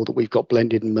 making sure that we've got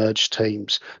blended and merged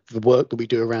teams, the work that we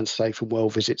do around safe and well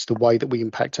visits, the way that we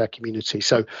impact our community.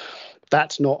 So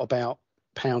that's not about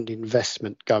pound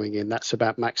investment going in, that's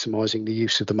about maximising the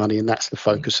use of the money, and that's the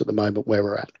focus at the moment where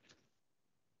we're at.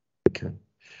 Okay.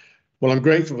 Well, I'm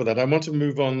grateful for that. I want to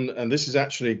move on, and this is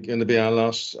actually going to be our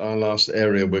last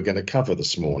area we're going to cover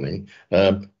this morning,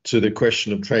 to the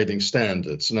question of trading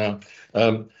standards. Now,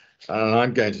 and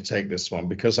I'm going to take this one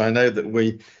because I know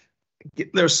that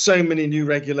there are so many new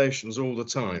regulations all the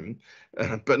time,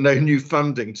 but no new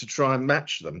funding to try and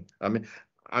match them. I mean,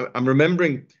 I'm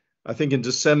remembering, I think in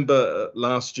December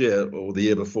last year or the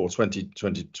year before,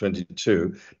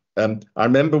 2022, I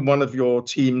remember one of your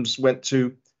teams went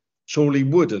to Chorley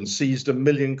Wood and seized £1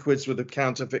 million worth of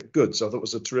counterfeit goods. I thought it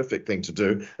was a terrific thing to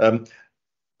do.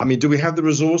 I mean, do we have the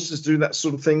resources to do that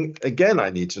sort of thing again? I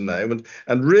need to know.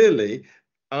 And really,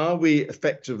 are we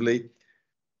effectively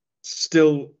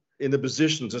still in a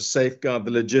position to safeguard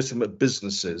the legitimate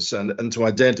businesses and to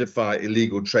identify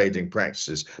illegal trading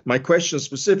practices? My question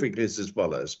specifically is as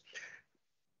follows.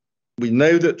 We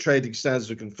know that trading standards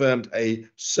have confirmed a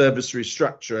service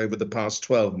restructure over the past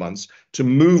 12 months to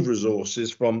move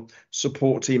resources from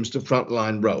support teams to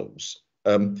frontline roles.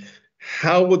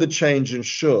 How will the change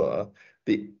ensure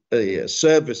the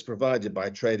service provided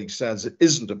by trading standards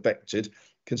isn't affected,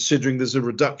 considering there's a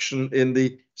reduction in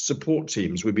the support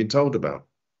teams we've been told about?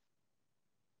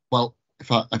 Well,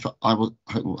 if I will,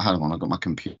 hang on, I've got my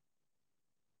computer.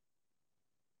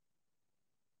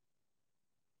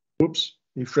 Whoops,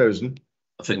 you've frozen.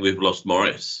 I think we've lost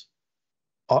Maurice.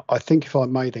 I think if I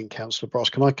may then, Councillor Bros,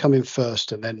 can I come in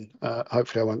first and then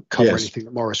hopefully I won't cover anything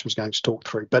that Maurice was going to talk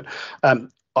through. But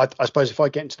I suppose if I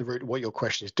get into the root of what your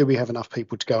question is, do we have enough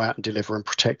people to go out and deliver and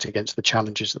protect against the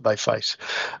challenges that they face?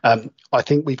 I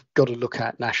think we've got to look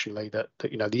at nationally that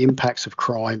you know, the impacts of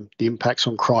crime, the impacts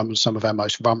on crime on some of our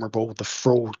most vulnerable, the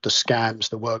fraud, the scams,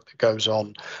 the work that goes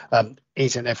on,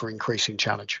 is an ever-increasing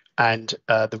challenge. And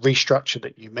the restructure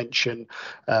that you mentioned,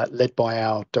 led by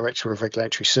our Director of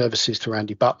Regulatory Services through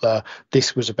Andy Butler,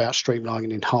 this was about streamlining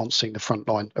and enhancing the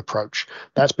frontline approach.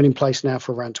 That's been in place now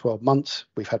for around 12 months.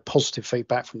 We've had positive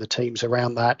feedback from the teams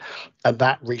around that, and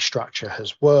that restructure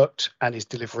has worked and is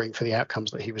delivering for the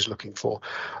outcomes that he was looking for.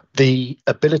 The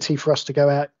ability for us to go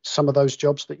out, some of those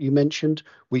jobs that you mentioned,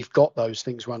 we've got those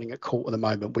things running at court at the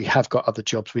moment. We have got other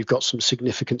jobs. We've got some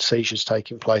significant seizures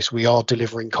taking place. We are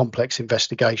delivering complex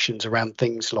investigations around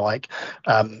things like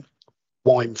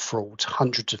wine frauds,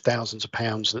 hundreds of thousands of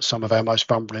pounds that some of our most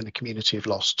vulnerable in the community have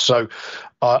lost. So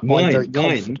I'm very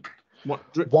confident.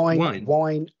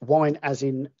 Wine as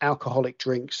in alcoholic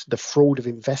drinks, the fraud of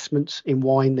investments in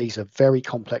wine. These are very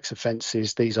complex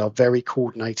offences. These are very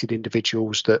coordinated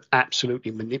individuals that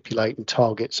absolutely manipulate and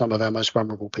target some of our most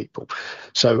vulnerable people.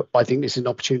 So I think this is an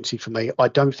opportunity for me. I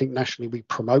don't think nationally we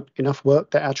promote enough work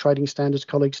that our trading standards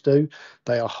colleagues do.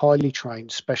 They are highly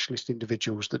trained specialist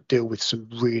individuals that deal with some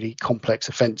really complex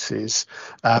offences.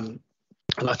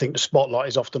 And I think the spotlight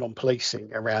is often on policing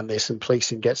around this, and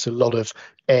policing gets a lot of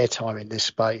airtime in this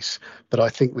space. But I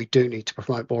think we do need to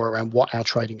promote more around what our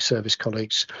trading standards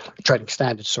colleagues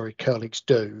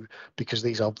do, because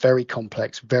these are very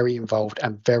complex, very involved,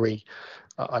 and very,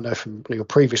 I know from your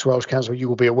previous roles, Councillor, you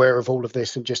will be aware of all of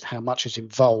this and just how much is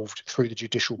involved through the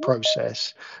judicial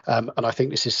process. And I think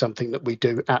this is something that we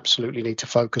do absolutely need to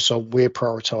focus on. We're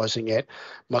prioritising it.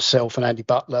 Myself and Andy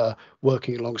Butler,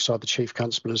 working alongside the Chief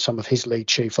Constable and some of his lead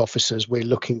chief officers, we're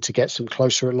looking to get some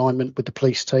closer alignment with the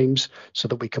police teams so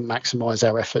that we can maximise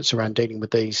our efforts around dealing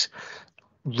with these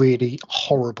really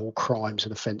horrible crimes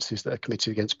and offences that are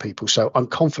committed against people. So I'm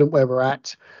confident where we're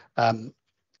at.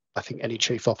 I think any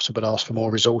chief officer would ask for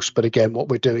more resource. But again, what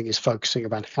we're doing is focusing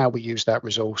around how we use that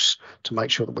resource to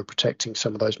make sure that we're protecting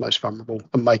some of those most vulnerable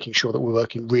and making sure that we're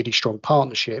working really strong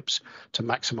partnerships to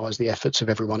maximise the efforts of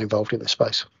everyone involved in this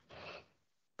space.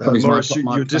 Maurice,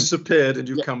 you disappeared and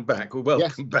you've come back. Well,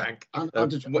 welcome back.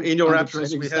 In your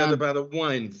absence, we heard about a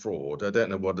wine fraud. I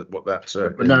don't know what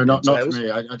that. No, not for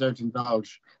me. I don't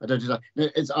indulge.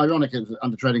 It's ironic.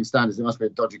 Under trading standards, it must be a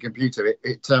dodgy computer.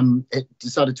 It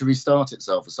decided to restart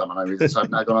itself for some unknown reason. So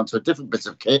I've now gone on to a different bit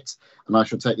of kit, and I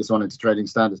shall take this one into trading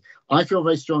standards. I feel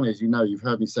very strongly, as you know, you've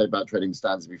heard me say about trading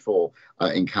standards before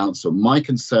in council. My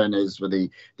concern is with the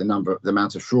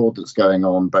amount of fraud that's going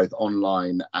on, both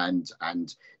online and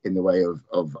in the way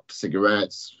of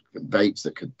cigarettes, vapes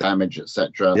that could damage,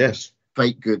 etc. Yes.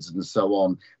 Fake goods and so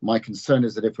on. My concern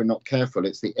is that if we're not careful,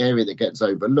 it's the area that gets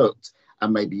overlooked,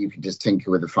 and maybe you can just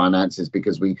tinker with the finances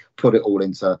because we put it all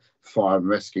into fire and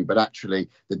rescue. But actually,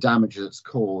 the damage that's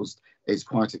caused is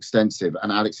quite extensive.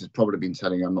 And Alex has probably been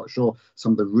telling you, I'm not sure,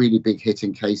 some of the really big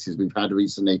hitting cases we've had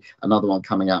recently, another one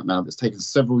coming out now that's taken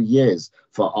several years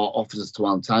for our officers to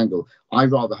untangle. I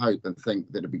rather hope and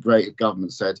think that it'd be great if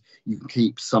government said you can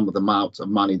keep some of the amount of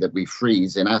money that we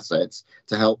freeze in assets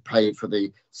to help pay for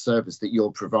the service that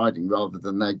you're providing, rather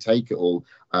than they take it all.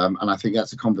 And I think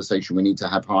that's a conversation we need to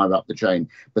have higher up the chain.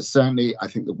 But certainly, I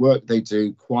think the work they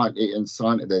do quietly and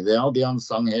silently, they are the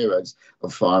unsung heroes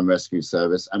of fire and rescue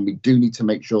service. And we do need to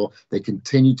make sure they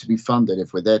continue to be funded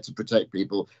if we're there to protect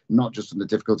people, not just from the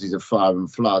difficulties of fire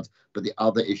and flood, but the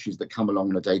other issues that come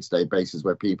along on a day-to-day basis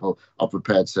where people are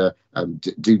prepared to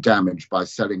do damage by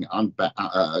selling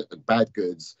bad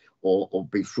goods or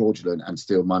be fraudulent and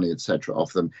steal money, etc.,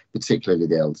 off them, particularly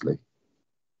the elderly.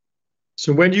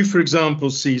 So when you, for example,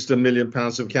 seized £1 million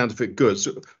of counterfeit goods,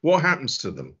 what happens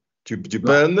to them? Do you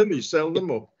burn them? You sell them?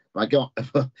 Or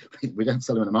we don't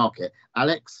sell them in the market.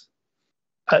 Alex?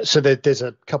 So there's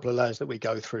a couple of layers that we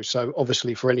go through. So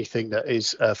obviously for anything that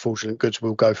is fraudulent goods,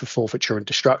 we'll go for forfeiture and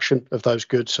destruction of those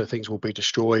goods. So things will be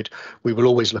destroyed. We will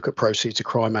always look at Proceeds of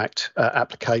Crime Act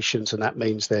applications, and that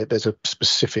means there's a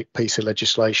specific piece of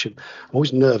legislation. I'm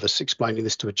always nervous explaining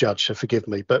this to a judge, so forgive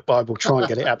me, but I will try and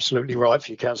get it absolutely right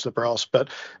for you, Councillor Brass.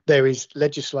 But there is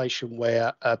legislation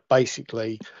where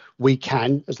basically we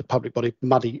can, as the public body,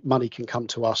 money can come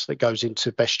to us that goes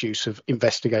into best use of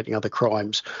investigating other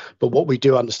crimes. But what we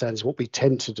do understand is what we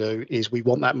tend to do is we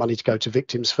want that money to go to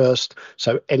victims first.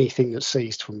 So anything that's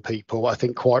seized from people, I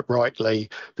think quite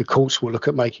rightly, the courts will look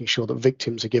at making sure that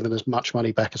victims are given as much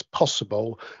money back as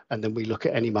possible. And then we look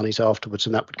at any monies afterwards,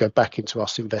 and that would go back into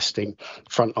us investing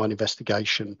frontline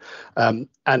investigation. And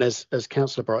as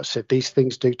Councillor Bright said, these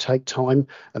things do take time.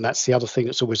 And that's the other thing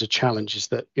that's always a challenge, is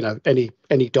that, you know, any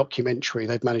documentary,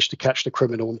 they've managed to catch the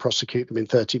criminal and prosecute them in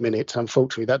 30 minutes.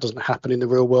 Unfortunately, that doesn't happen in the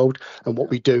real world. And what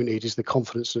we do need is the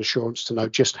confidence and assurance to know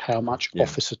just how much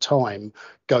officer time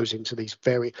goes into these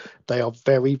very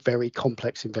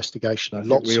complex investigations,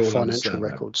 lots of financial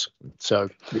records. So,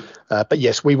 but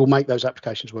yes, we will make those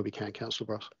applications where we can,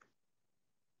 Councillor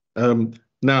Brass.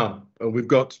 Now, we've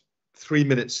got 3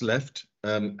 minutes left,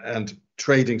 and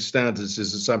trading standards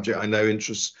is a subject I know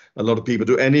interests a lot of people.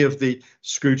 Do any of the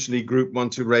scrutiny group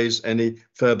want to raise any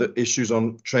further issues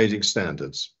on trading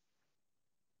standards?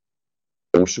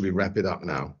 Or should we wrap it up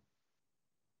now?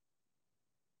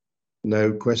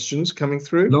 No questions coming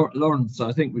through? Lawrence,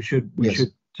 I think we should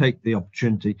take the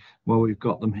opportunity while we've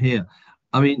got them here.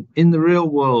 I mean, in the real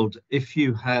world, if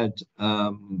you had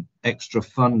extra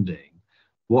funding,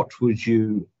 what would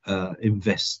you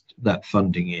invest that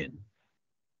funding in?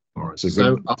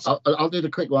 So I'll do the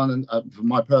quick one, and from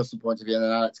my personal point of view, and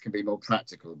then Alex can be more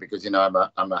practical, because, you know,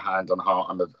 I'm a hand on heart,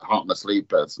 I'm a heart on my sleeve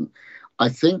person. I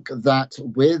think that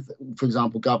with, for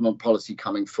example, government policy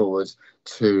coming forward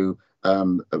to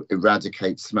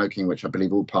eradicate smoking, which I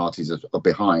believe all parties are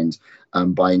behind,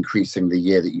 by increasing the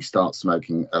year that you start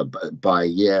smoking by a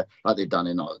year, like they've done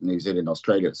in New Zealand,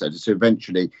 Australia, etc. So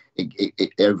eventually,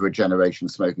 over a generation,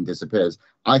 smoking disappears.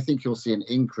 I think you'll see an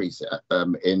increase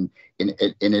in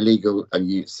illegal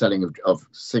selling of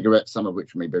cigarettes, some of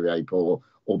which may be very poor,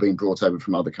 or being brought over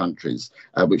from other countries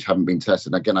which haven't been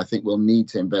tested. And again, I think we'll need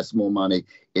to invest more money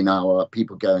in our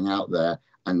people going out there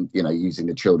and, you know, using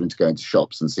the children to go into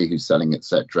shops and see who's selling,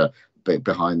 etc.,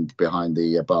 behind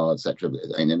the bar, etc.,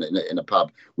 in a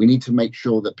pub. We need to make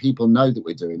sure that people know that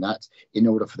we're doing that in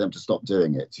order for them to stop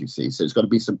doing it, you see. So it's got to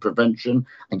be some prevention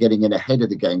and getting in ahead of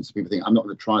the game, so people think, I'm not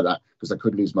going to try that because I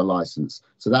could lose my license.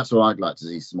 So that's where I'd like to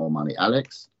see some more money.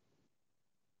 Alex?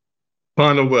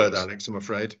 Final word, Alex, I'm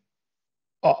afraid.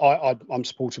 I'm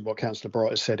supporting what Councillor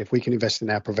Bright has said. If we can invest in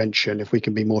our prevention, if we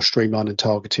can be more streamlined and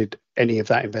targeted, any of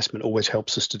that investment always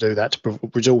helps us to do that, to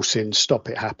resource in, stop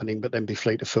it happening, but then be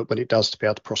fleet of foot when it does, to be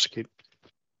able to prosecute.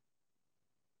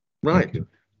 Right.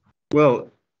 Well,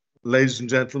 ladies and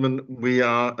gentlemen, we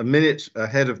are a minute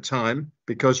ahead of time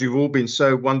because you've all been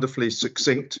so wonderfully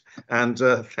succinct. And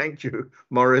thank you,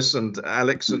 Maurice and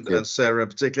Alex and Sarah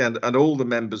particularly, and all the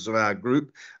members of our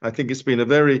group. I think it's been a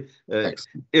very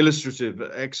illustrative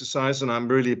exercise, and I'm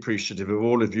really appreciative of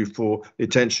all of you for the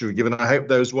attention you've given. I hope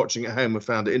those watching at home have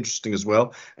found it interesting as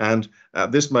well. And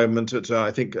at this moment, at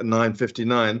I think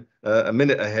 9:59, a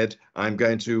minute ahead, I'm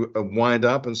going to wind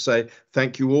up and say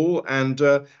thank you all, and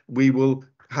we will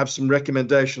have some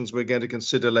recommendations we're going to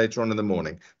consider later on in the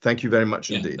morning. Thank you very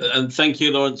much indeed. And thank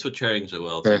you, Lawrence, for chairing so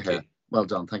well. Thank you. Well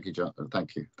done. Thank you, John.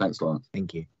 Thank you. Thanks, Lawrence.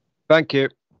 Thank you. Thank you.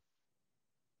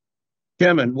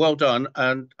 Chairman, well done,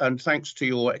 and thanks to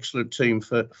your excellent team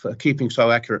for keeping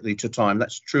so accurately to time.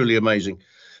 That's truly amazing.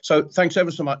 So thanks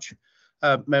ever so much,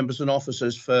 members and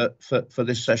officers, for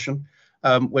this session.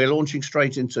 We're launching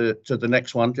straight into the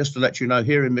next one. Just to let you know,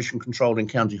 here in Mission Control in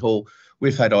County Hall,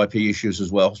 we've had IP issues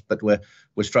as well, but we're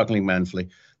struggling manfully.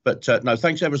 But no,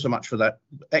 thanks ever so much for that.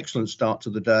 Excellent start to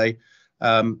the day.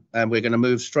 And we're going to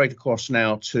move straight across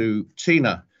now to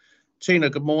Tina. Tina,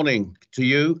 good morning to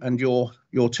you and your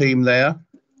team there.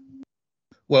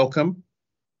 Welcome.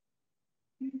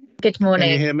 Good morning.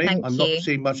 Can you hear me? Thank I'm you. not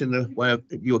seeing much in the way of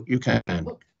you can.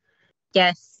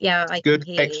 Yes, yeah, I Good,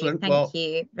 can hear excellent. you. Thank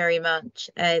you very much.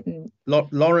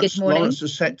 Lawrence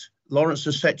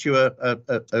has set you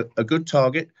a good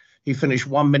target. He finished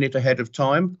 1 minute ahead of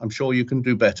time. I'm sure you can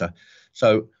do better.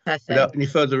 So perfect. Without any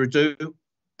further ado,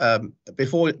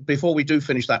 before we do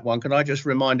finish that one, can I just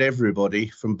remind everybody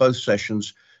from both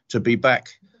sessions to be back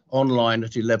online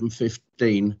at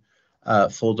 11:15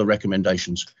 for the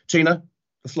recommendations. Tina,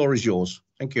 the floor is yours.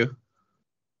 Thank you.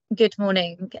 Good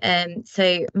morning.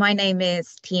 So my name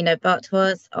is Tina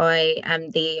Bartwas. I am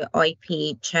the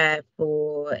IP chair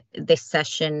for this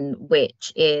session,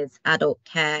 which is Adult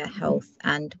Care, Health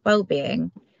and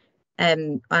Wellbeing.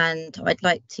 And I'd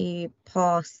like to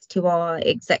pass to our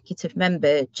executive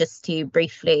member just to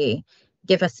briefly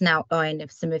give us an outline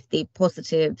of some of the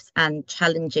positives and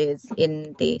challenges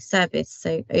in the service.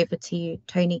 So over to you,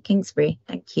 Tony Kingsbury.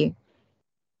 Thank you.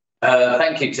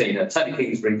 Thank you, Tina. Tony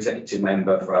Kingsbury, Executive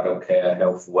Member for Adult Care,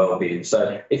 Health and Wellbeing.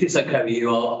 So if it's okay with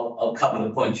you, I'll cover the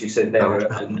points you said there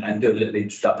and do a little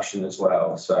introduction as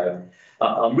well. So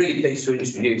I'm really pleased to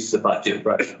introduce the budget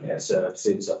for adult care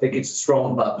services. I think it's a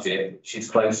strong budget, which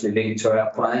is closely linked to our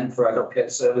plan for adult care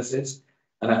services,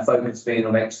 and our focus being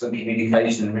on excellent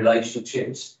communication and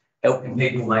relationships, helping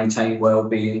people maintain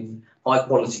wellbeing, high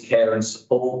quality care and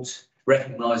support,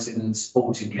 recognising and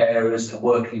supporting carers and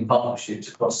working in partnerships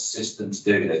across the system to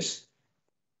do this.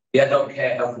 The Adult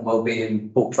Care, Health and Wellbeing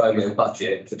portfolio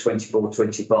budget for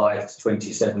 24-25 to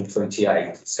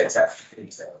 27-28 sets out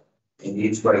detail in the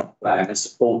integrated plan and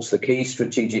supports the key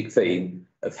strategic theme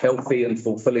of healthy and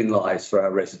fulfilling lives for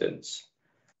our residents.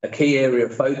 A key area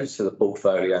of focus for the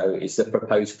portfolio is the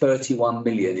proposed 31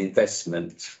 million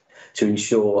investment to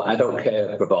ensure adult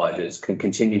care providers can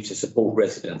continue to support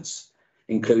residents,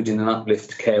 including an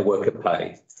uplift to care worker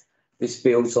pay. This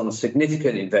builds on a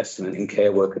significant investment in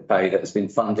care worker pay that has been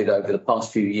funded over the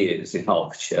past few years in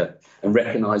Hertfordshire and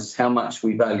recognises how much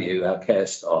we value our care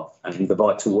staff and the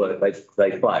vital work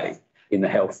they play in the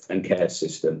health and care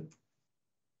system.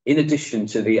 In addition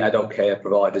to the adult care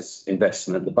providers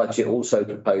investment, the budget also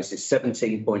proposes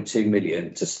 17.2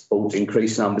 million to support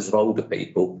increased numbers of older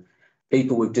people,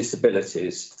 people with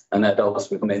disabilities and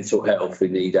adults with mental health who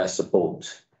need our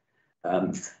support.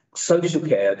 Social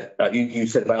care, you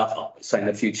said about saying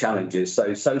a few challenges.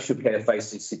 So social care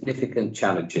faces significant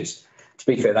challenges. To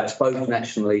be fair, that's both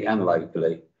nationally and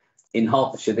locally. In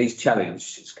Hertfordshire, these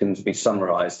challenges can be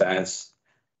summarised as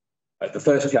the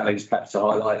first challenge perhaps to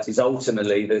highlight is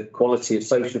ultimately the quality of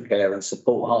social care and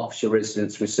support Hertfordshire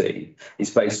residents receive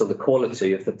is based on the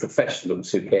quality of the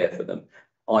professionals who care for them,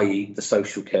 i.e. the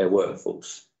social care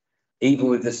workforce. Even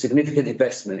with the significant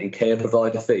investment in care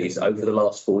provider fees over the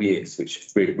last 4 years,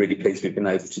 which really pleased we've been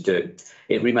able to do,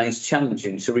 it remains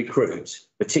challenging to recruit,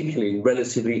 particularly in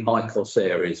relatively high cost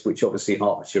areas, which obviously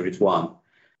Hertfordshire is one,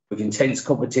 with intense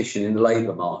competition in the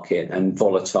labour market and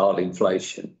volatile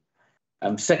inflation.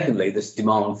 Secondly, there's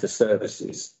demand for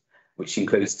services, which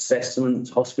includes assessment,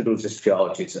 hospital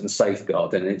discharges and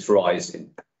safeguarding, and it's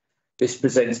rising. This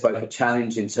presents both a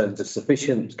challenge in terms of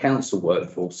sufficient council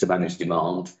workforce to manage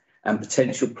demand and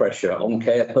potential pressure on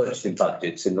care purchasing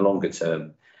budgets in the longer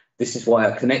term. This is why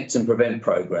our Connect and Prevent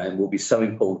programme will be so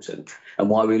important and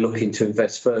why we're looking to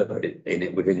invest further in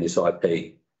it within this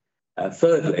IP.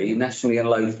 Thirdly, nationally and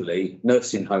locally,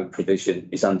 nursing home provision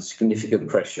is under significant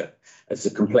pressure as the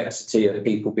complexity of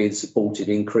people being supported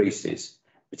increases,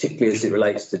 particularly as it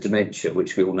relates to dementia,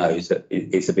 which we all know is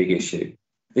a big issue.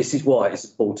 This is why it's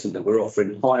important that we're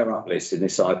offering higher uplifts in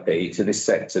this IP to this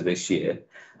sector this year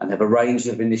and have a range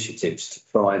of initiatives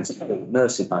to try and support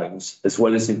nursing homes as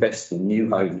well as invest in new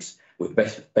homes with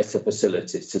better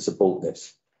facilities to support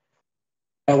this.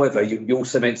 However, you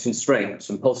also mentioned strengths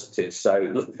and positives. So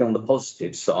looking on the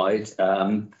positive side,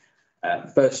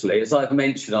 firstly, as I've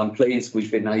mentioned, I'm pleased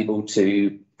we've been able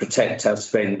to protect our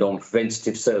spend on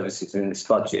preventative services in this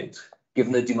budget.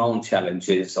 Given the demand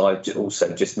challenges I've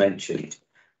also just mentioned,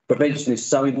 prevention is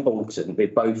so important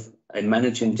with both in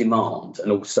managing demand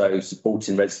and also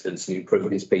supporting residents and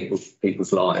improving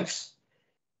people's lives.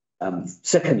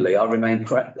 Secondly, I remain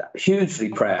hugely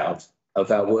proud of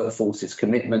our workforce's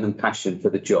commitment and passion for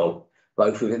the job,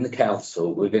 both within the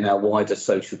council, within our wider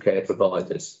social care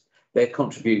providers. Their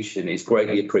contribution is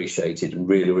greatly appreciated and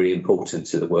really, really important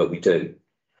to the work we do.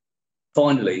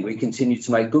 Finally, we continue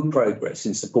to make good progress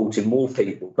in supporting more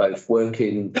people, both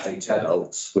working age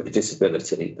adults with a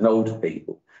disability and older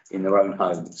people in their own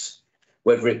homes,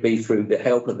 whether it be through the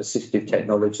help of assistive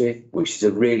technology, which is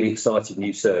a really exciting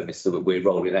new service that we're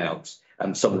rolling out.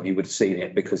 And some of you would have seen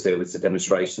it because there was a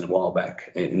demonstration a while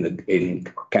back in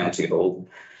County Hall.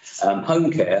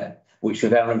 Home care, which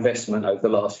with our investment over the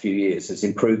last few years has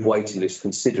improved waiting lists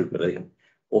considerably,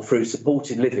 or through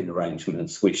supported living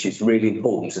arrangements, which is really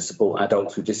important to support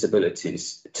adults with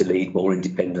disabilities to lead more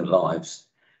independent lives.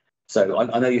 So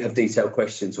I know you have detailed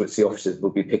questions which the officers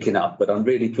will be picking up, but I'm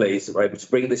really pleased that we're able to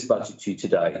bring this budget to you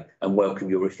today and welcome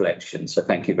your reflections. So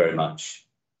thank you very much.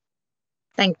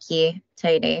 Thank you,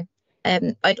 Tony.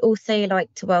 I'd also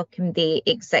like to welcome the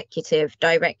Executive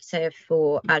Director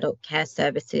for Adult Care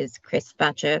Services, Chris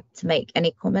Badger, to make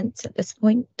any comments at this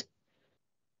point.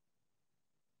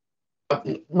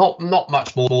 Not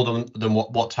much more than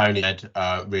what Tony said,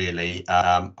 really.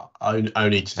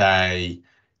 Only to say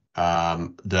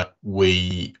that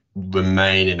we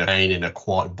remain in a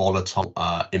quite volatile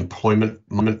employment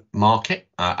market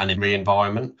and in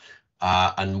re-environment,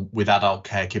 and with adult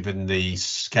care, given the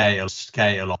scale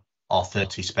of our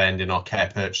 30 spend in our care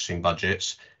purchasing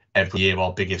budgets every year,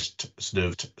 our biggest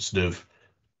sort of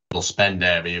spend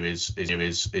area is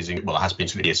well, it has been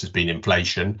for years, has been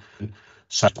inflation.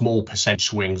 So small percentage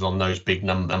swings on those big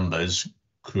numbers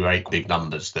create big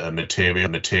numbers that are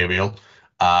material.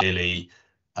 Really,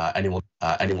 anyone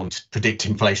predict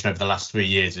inflation over the last 3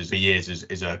 years is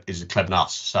a clever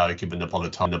nuts. So given the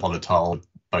volatile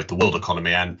both the world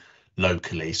economy and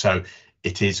locally, so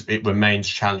it remains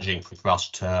challenging for us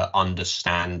to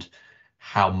understand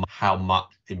how much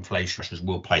inflation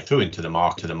will play through into the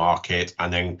market,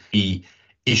 and then the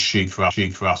issue for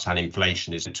us and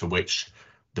inflation is into which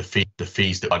the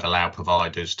fees that would allow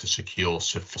providers to secure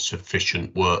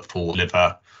sufficient workforce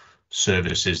deliver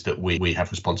services that we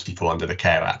have responsibility for under the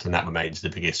Care Act, and that remains the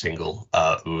biggest single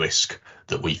risk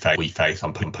that we face.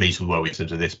 I'm pleased with where we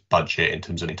into this budget in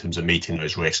terms of meeting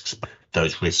those risks.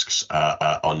 Those risks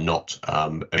are not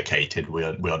allocated. We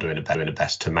are doing the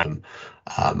best to manage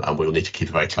them, and we'll need to keep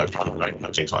a very close eye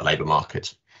on things like labour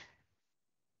markets.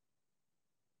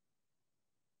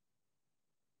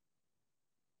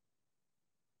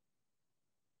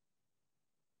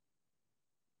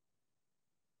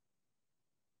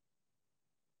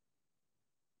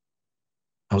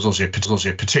 That was also a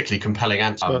particularly compelling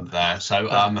answer there. So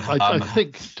I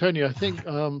think, Tony,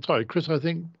 sorry, Chris, I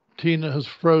think Tina has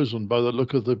frozen by the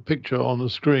look of the picture on the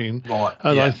screen. Right.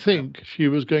 And yeah. I think she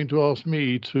was going to ask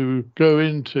me to go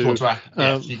into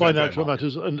financial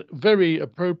matters. And very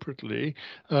appropriately,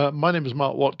 my name is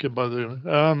Mark Watkin, by the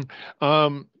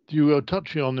way. You were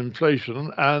touching on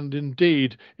inflation, and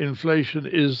indeed, inflation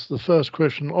is the first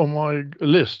question on my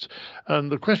list. And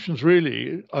the questions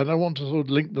really, and I want to sort of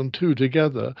link them two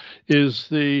together, is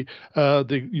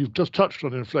you've just touched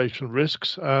on inflation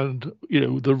risks and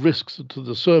the risks to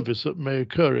the service that may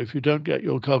occur if you don't get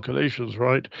your calculations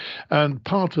right. And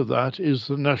part of that is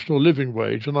the national living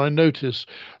wage. And I notice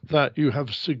that you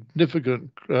have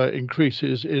significant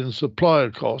increases in supplier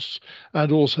costs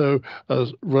and also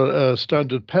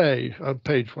standard pay.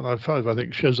 Page 105, I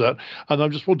think, shows that. And I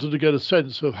just wanted to get a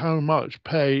sense of how much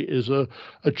pay is a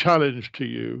challenge to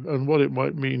you and what it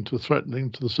might mean to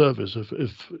threatening to the service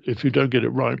if you don't get it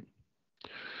right.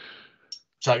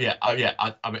 So I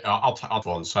mean, I'll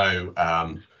go on. So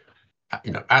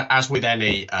as with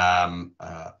any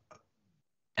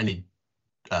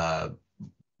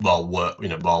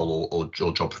role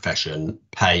or job profession,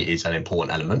 pay is an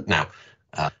important element. Now,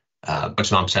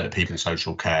 99% of people in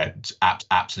social care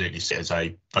absolutely see it as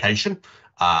a vocation,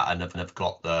 and have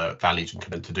got the values and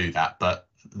commitment to do that. But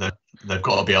they've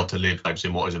got to be able to live lives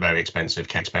in what is a very expensive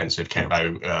care.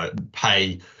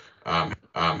 Pay,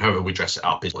 however we dress it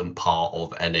up, is one part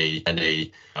of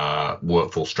any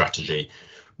workforce strategy.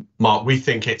 Mark, we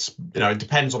think it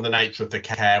depends on the nature of the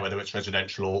care, whether it's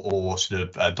residential or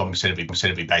sort of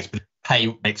domiciliary based. But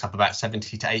pay makes up about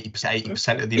 70 to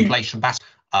 80% of the inflation basket.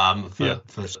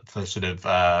 For sort of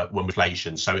when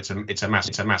inflation, so it's a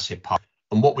massive part.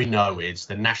 And what we know is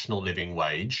the national living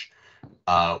wage,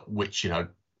 which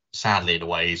sadly in a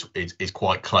way is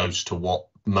quite close to what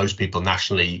most people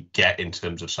nationally get in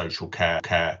terms of social care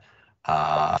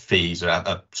fees,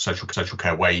 social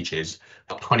care wages,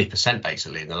 up 20%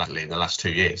 basically in the last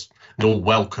 2 years. And all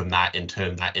welcome that in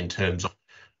terms of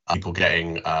people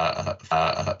getting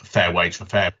a fair wage for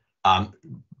fair.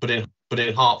 But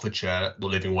in Hertfordshire, the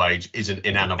living wage isn't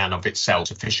in and of itself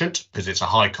sufficient because it's a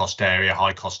high cost area,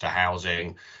 high cost of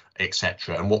housing,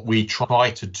 etc. And what we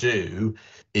try to do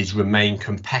is remain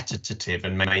competitive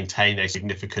and maintain a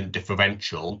significant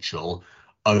differential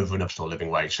over national living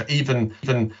wage. So even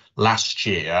last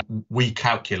year, we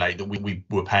calculate that we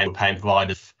were paying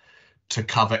providers to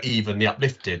cover even the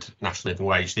uplifted national living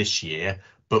wage this year,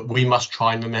 but we must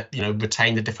try and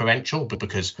retain the differential,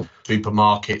 because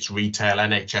supermarkets, retail,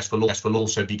 NHS will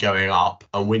also be going up,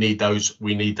 and we need that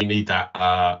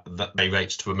pay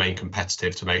rates to remain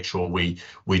competitive to make sure we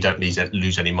don't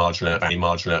lose any marginal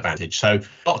advantage. So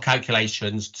a lot of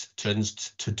calculations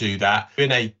to do that. We're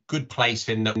in a good place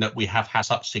in that we have had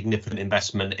such significant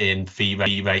investment in fee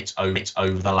rates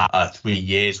over the last 3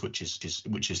 years, which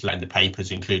is in the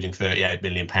papers, including £38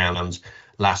 million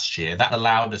last year. That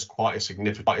allowed us quite a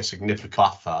significant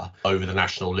buffer over the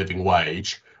national living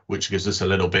wage, which gives us a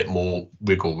little bit more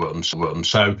wiggle room.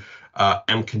 So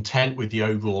I'm content with the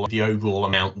overall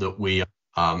amount that we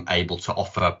are able to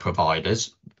offer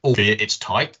providers, albeit it's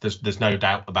tight. There's no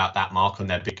doubt about that, Mark, and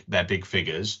they're big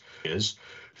figures.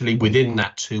 Within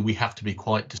that too, we have to be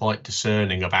quite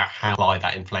discerning about how to apply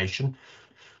that inflation.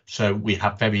 So we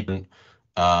have very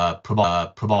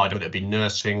provider, whether it be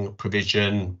nursing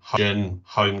provision,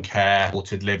 home care,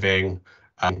 supported living,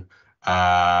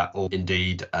 or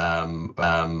indeed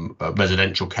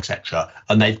residential care, etc.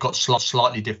 And they've got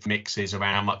slightly different mixes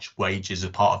around how much wages are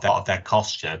part of their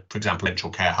costs. For example,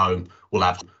 residential care home will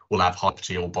have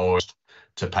property or borrowers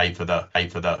to pay for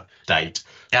the state.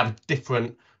 They have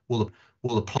different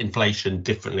will apply inflation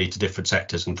differently to different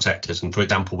sectors. And for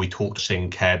example, we talked to seeing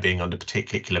care being under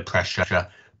particular pressure,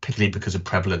 particularly because of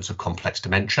prevalence of complex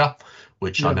dementia,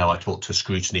 which I know I talked to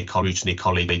scrutiny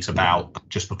colleagues about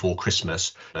just before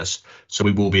Christmas. So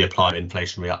we will be applying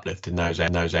inflationary uplift in those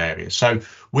areas. So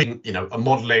we, a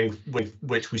modelling with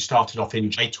which we started off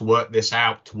in May to work this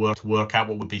out, to work out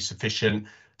what would be sufficient.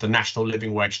 The national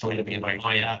living wage started being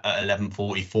higher at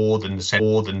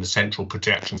 11.44 than the central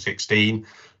projection 16.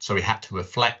 So we had to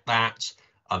reflect that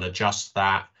and adjust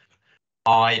that.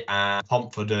 I am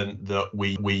confident that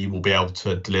we will be able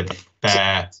to deliver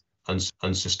fair and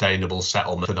sustainable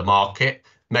settlement to the market.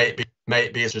 May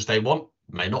it be as they want,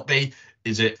 may not be.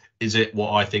 Is it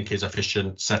what I think is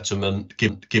efficient settlement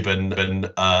given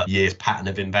year's pattern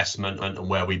of investment and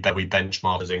where we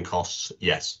benchmark as in costs?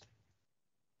 Yes.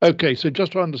 Okay, so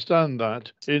just to understand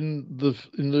that, in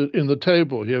the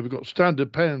table here, we've got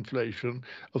standard pay inflation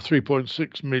of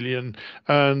 3.6 million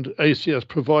and ACS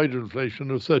provider inflation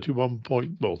of 31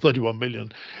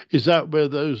 million. Is that where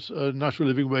those national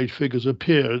living wage figures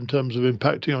appear in terms of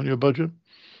impacting on your budget?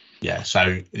 Yeah,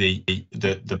 so the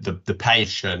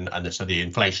pension and the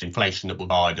inflation that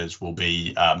providers will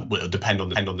be will depend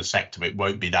on the sector. It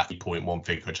won't be that 3.1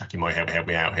 figure. Jackie might help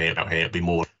me out here. It'll be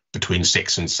more between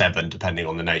 6 and 7, depending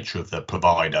on the nature of the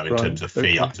provider in terms of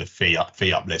fee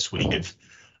uplifts we give,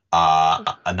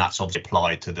 and that's obviously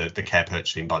applied to the care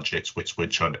purchasing budgets,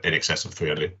 which are in excess of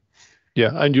 300.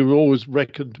 Yeah, and you're always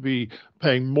reckoned to be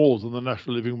paying more than the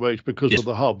national living wage because of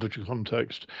the hub, which is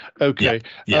context. Okay.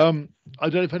 Yeah. I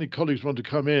don't know if any colleagues want to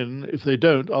come in. If they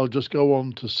don't, I'll just go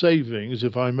on to savings,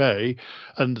 if I may.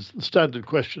 And the standard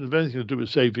question of anything to do with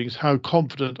savings, how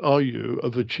confident are you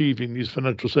of achieving these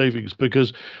financial savings?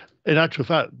 Because in actual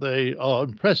fact, they are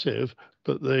impressive,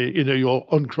 but your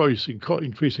increasing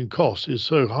costs is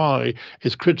so high,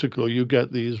 it's critical you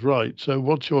get these right. So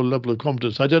what's your level of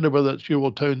confidence? I don't know whether it's you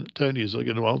or Tony is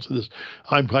going to answer this.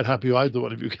 I'm quite happy either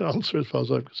one of you can answer as far as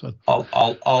I'm concerned.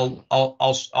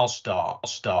 I'll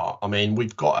start. I mean,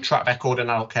 we've got a track record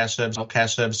in our care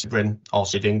service in our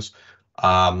savings.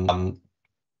 Plans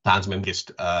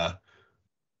biggest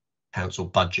council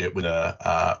budget with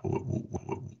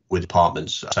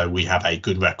departments, so we have a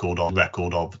good record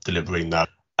of delivering that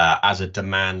as a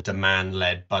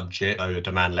demand-led budget. So a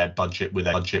demand-led budget with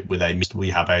a we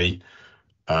have a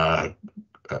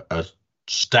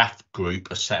staff group,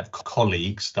 a set of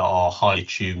colleagues that are highly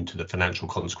tuned to the financial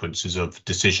consequences of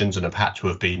decisions and have had to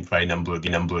have been for a number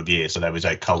of years. So there is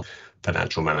a cult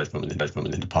financial management within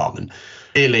the department.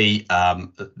 Really,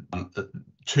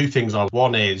 two things.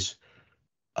 One is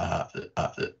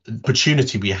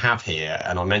opportunity we have here,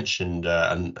 and I mentioned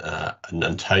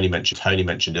and Tony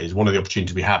mentioned it, is one of the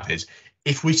opportunities we have is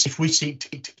if we seek to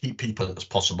keep people as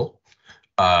possible,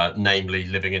 namely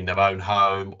living in their own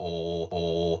home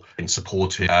or in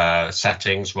supported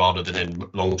settings rather than in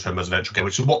long-term residential care,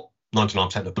 which is what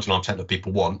 99% of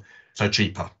people want, so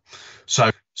cheaper.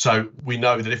 So we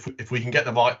know that if we can get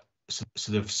the right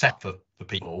sort of set for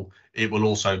people, it will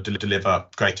also deliver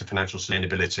greater financial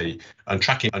sustainability. And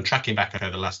tracking back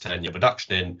over the last 10-year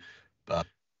reduction in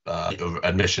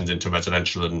admissions into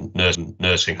residential and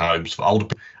nursing homes for older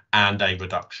people, and a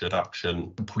reduction,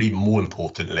 probably even more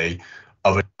importantly,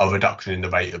 a reduction in the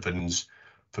rate of admissions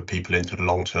for people into the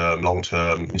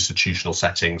long-term institutional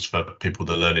settings for people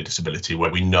with a learning disability,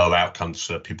 where we know outcomes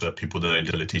for people with learning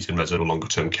disabilities in residential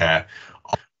longer-term care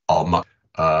are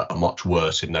much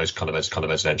worse in those kind of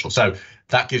residential. So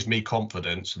that gives me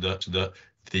confidence that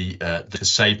the to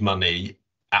save money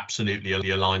absolutely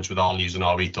aligns with our values and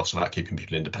our ethos about keeping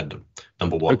people independent.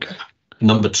 Number one. Okay.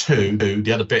 Number two,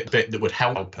 the other bit that would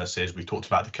help us is we talked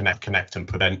about the Connect and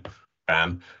Prevent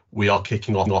program. We are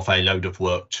kicking off a load of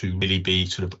work to really be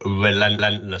sort of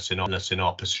relentless in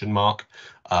our position, Mark.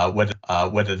 Whether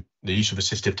the use of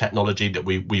assistive technology that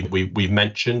we've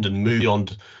mentioned, and move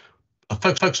beyond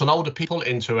focus on older people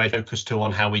into a focus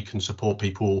on how we can support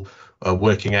people,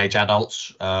 working age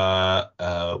adults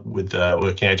with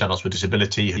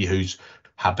disability who's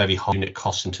have very high unit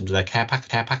costs in terms of their care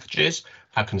packages.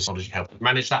 How can technology help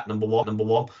manage that? Number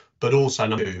one, but also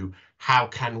number two, how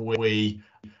can we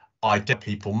identify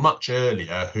people much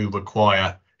earlier who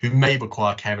may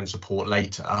require care and support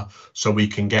later, so we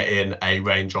can get in a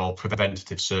range of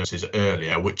preventative services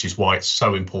earlier, which is why it's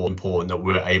so important that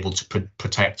we're able to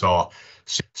protect our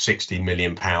 £60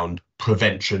 million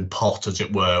prevention pot, as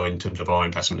it were, in terms of our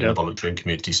investment in the voluntary and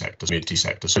community sector.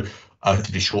 So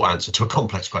the short answer to a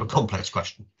complex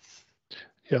question.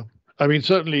 Yeah. I mean,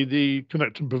 certainly the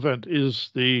Connect and Prevent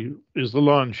is the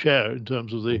lion's share in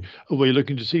terms of the way you're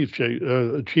looking to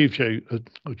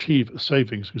achieve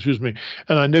savings. Excuse me.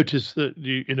 And I noticed that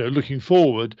looking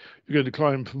forward, you're going to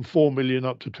climb from 4 million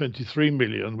up to 23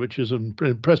 million, which is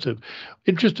impressive.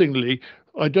 Interestingly,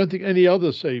 I don't think any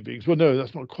other savings, well, no,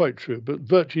 that's not quite true, but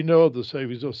virtually no other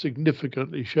savings are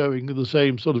significantly showing the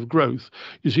same sort of growth.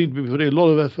 You seem to be putting a lot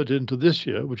of effort into this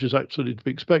year, which is actually to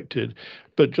be expected.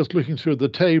 But just looking through the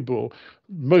table,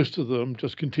 most of them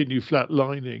just continue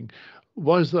flatlining.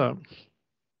 Why is that?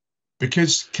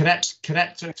 Because Connect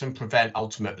and Prevent,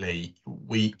 ultimately,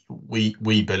 we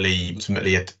believe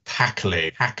ultimately at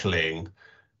tackling.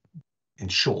 In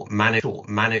short,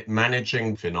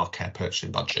 managing within our care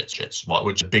purchasing budgets,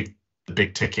 which is the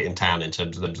big ticket in town in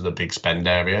terms of the big spend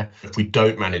area. If we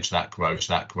don't manage that growth,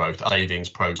 savings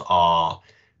programs are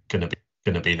going to be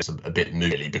a bit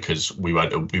moody, because we won't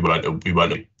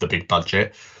the big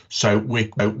budget. So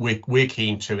we're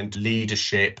keen to, into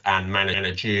leadership and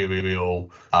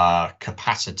managerial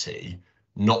capacity,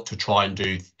 not to try and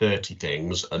do 30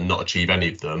 things and not achieve any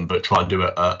of them, but try and do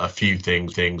a few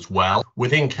things well.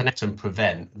 Within Connect and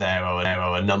Prevent, there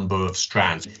are a number of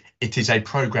strands. It is a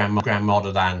program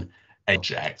rather than a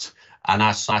project, and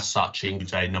as such,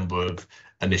 includes a number of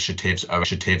initiatives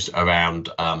around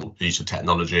use of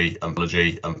technology and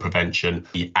prevention,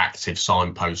 the active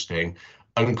signposting,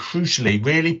 and crucially,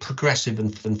 really progressive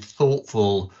and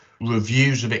thoughtful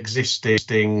reviews of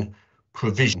existing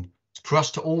provision, for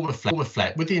us to all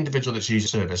reflect with the individual that's using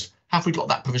service. Have we got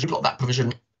that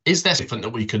provision? Is there something that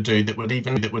we could do that would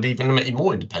even make you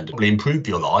more independent, probably improve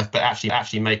your life, but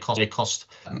actually may cost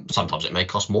sometimes it may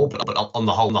cost more, but on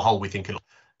the whole we think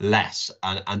less,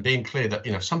 and being clear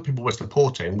that some people we're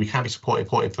supporting, we can be supporting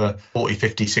for 40,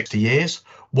 50, 60 years.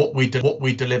 What we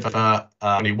deliver for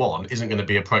anyone isn't going to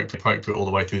be appropriate all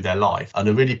the way through their life, and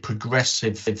a really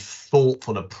progressive,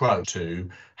 thoughtful approach to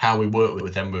how we work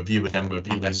with them, review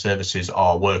their services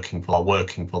are working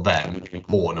for them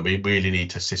more, and we really need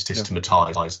to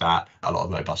systematise that, a lot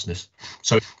of robustness.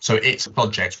 So it's a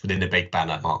project within the big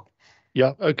banner, Mark.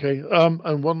 Yeah, okay.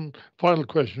 And one final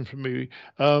question from me.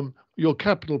 Your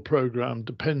capital programme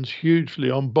depends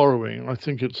hugely on borrowing. I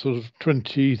think it's sort of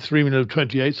 23 million of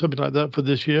 28, something like that for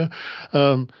this year.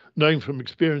 Knowing from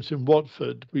experience in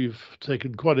Watford, we've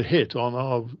taken quite a hit on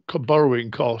our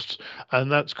borrowing costs,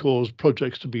 and that's caused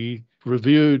projects to be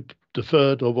reviewed,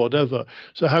 deferred, or whatever.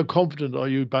 So how confident are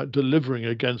you about delivering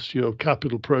against your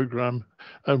capital programme,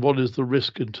 and what is the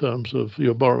risk in terms of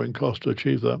your borrowing cost to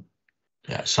achieve that?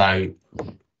 Yeah, so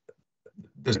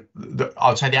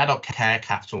I'd say the adult care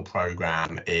capital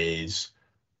programme is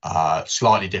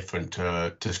slightly different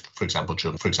to for example,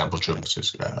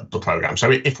 children's programme.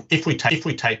 So if we take for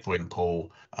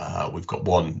example, we've got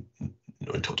one.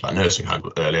 We talked about nursing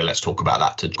home earlier. Let's talk about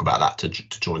that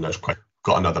to join those questions.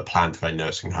 Got another plan for a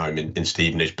nursing home in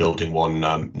Stevenage, building one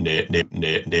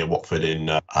near Watford in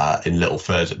Little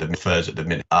Furze at the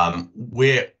minute.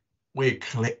 We're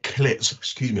clear.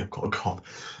 Excuse me, I've got a cough.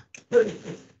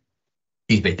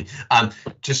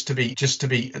 Just to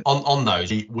be on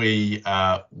those,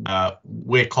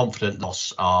 we're confident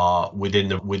loss are within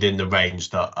the range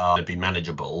that are to be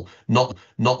manageable. Not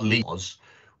least,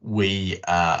 we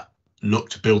look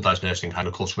to build those nursing homes and,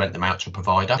 of course, rent them out to a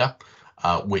provider,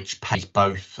 which pays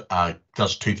both,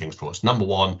 does two things for us. Number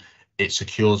one, it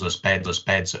secures us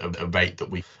beds at a rate that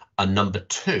we, and number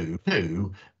two,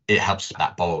 it helps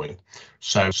that borrowing.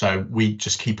 So we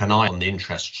just keep an eye on the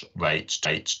interest rates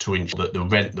to ensure that the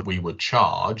rent that we would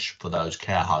charge for those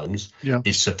care homes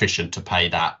is sufficient to pay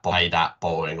that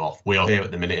borrowing off. We are here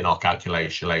at the minute in our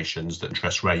calculations that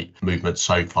interest rate movements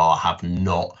so far have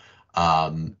not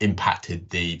impacted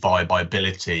the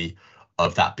viability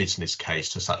of that business case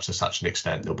to such an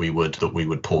extent that we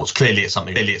would pause. Clearly, it's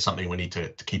something we need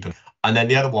to keep an. And then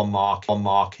the other one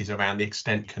mark is around the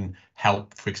extent can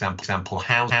help, for example,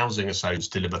 housing associations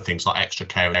deliver things like extra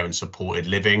care and supported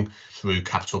living through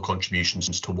capital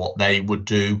contributions to what they would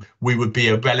do. We would be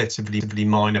a relatively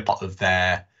minor part of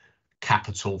their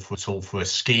capital for a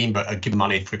scheme, but give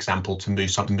money, for example, to move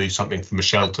something from a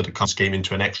shelter to come scheme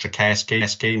into an extra care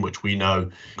scheme, which we know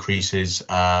increases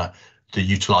the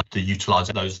utilize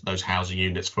those housing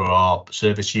units for our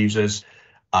service users.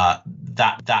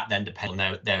 That then depends on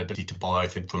their ability to borrow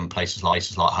from places like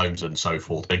homes and so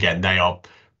forth. Again, they are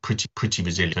pretty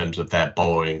resilient in terms of their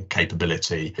borrowing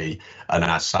capability, and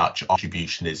as such, our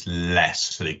contribution is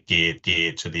less sort of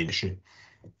geared to the issue.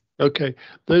 Okay,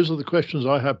 those are the questions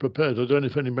I have prepared. I don't know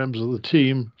if any members of the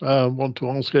team want to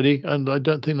ask any, and I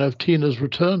don't think Tina's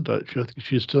returned, actually. I think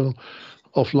she's still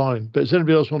offline. But does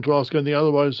anybody else want to ask anything?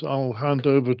 Otherwise, I'll hand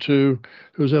over to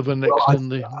who's ever next in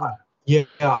the... Yeah,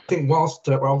 I think whilst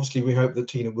obviously we hope that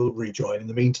Tina will rejoin. In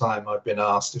the meantime, I've been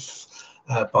asked if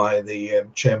by the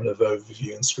chairman of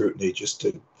Overview and Scrutiny just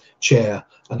to chair,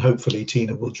 and hopefully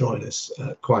Tina will join us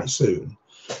quite soon.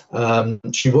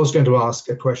 She was going to ask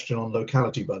a question on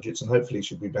locality budgets, and hopefully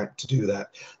she'll be back to do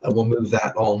that, and we'll move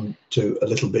that on to a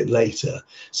little bit later.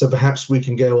 So perhaps we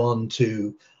can go on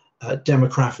to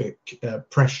demographic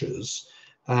pressures.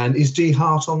 And is Dee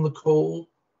Hart on the call?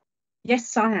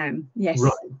 Yes, I am. Yes.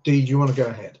 Right. Dee, do you want to go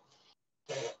ahead?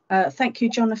 Thank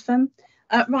you, Jonathan.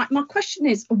 Right. My question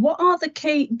is, what are the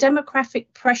key demographic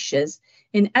pressures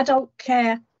in adult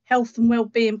care, health and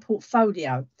wellbeing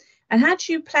portfolio? And how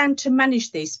do you plan to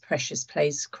manage these pressures,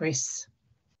 please, Chris?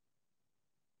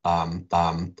 I'm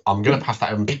going to pass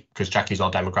that on because Jackie's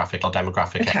our demographic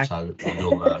okay. So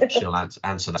she'll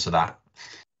answer that.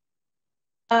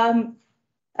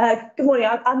 Good morning.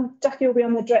 I'm Jackie. Will be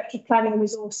on the Director of Planning and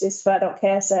Resources for Adult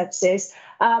Care Services.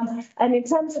 And in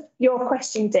terms of your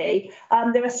question, Dee,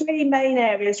 there are three main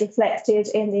areas reflected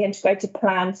in the integrated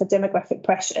plan for demographic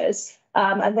pressures,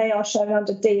 and they are shown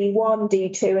under D1,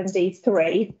 D2, and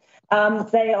D3.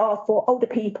 They are for older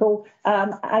people,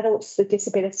 adults with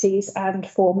disabilities, and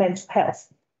for mental health.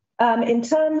 In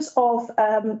terms of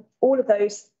all of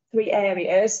those three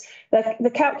areas,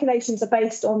 the calculations are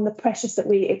based on the pressures that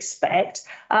we expect.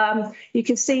 You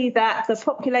can see that the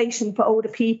population for older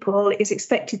people is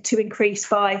expected to increase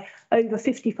by over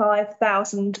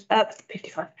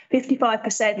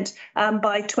 55%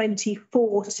 by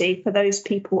 2040 for those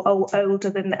people older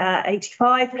than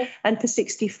 85, and for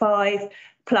 65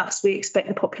 plus, we expect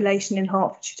the population in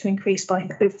Hertfordshire to increase by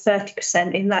over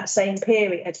 30% in that same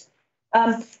period.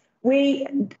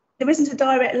 There isn't a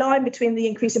direct line between the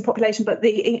increase in population, but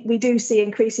we do see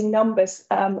increasing numbers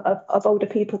of older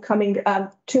people coming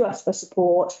to us for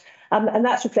support, and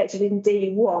that's reflected in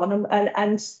D1.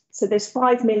 And so there's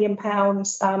 £5 million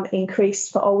increase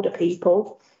for older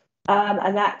people,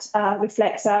 and that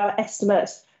reflects our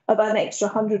estimate of an extra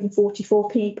 144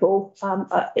 people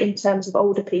in terms of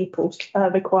older people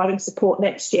requiring support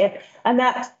next year. And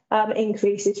that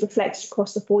increase is reflected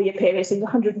across the 4-year period. So there's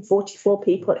 144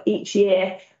 people each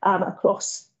year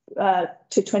across to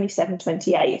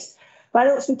 27-28. For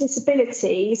adults with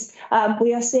disabilities,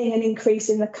 we are seeing an increase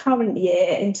in the current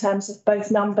year in terms of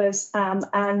both numbers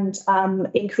and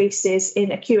increases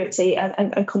in acuity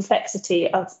and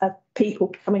complexity of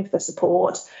people coming for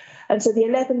support. And so the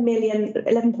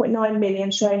 11.9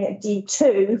 million showing at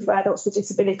D2 for adults with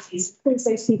disabilities includes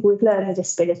those people with learning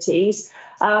disabilities,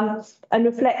 and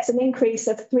reflects an increase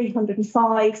of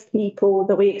 305 people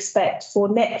that we expect for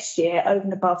next year over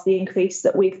and above the increase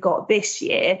that we've got this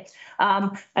year.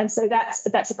 And so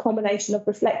that's a combination of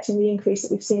reflecting the increase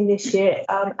that we've seen this year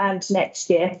and next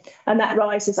year. And that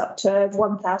rises up to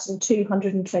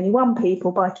 1,221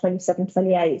 people by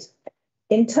 27-28.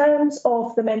 In terms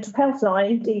of the mental health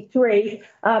line, D3,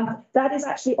 that is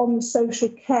actually on the social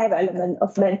care element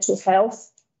of mental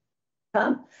health.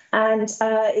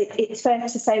 It's fair to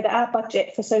say that our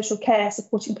budget for social care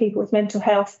supporting people with mental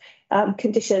health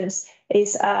conditions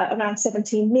is around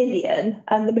 17 million,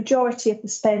 and the majority of the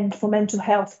spend for mental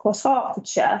health across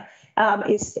Hertfordshire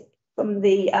is from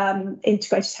the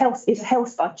integrated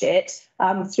health budget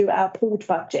through our pooled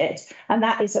budget, and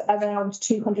that is around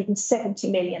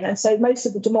 270 million. And so most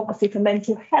of the demography for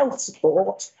mental health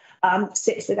support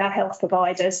sits with our health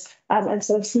providers, and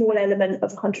so a small element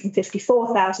of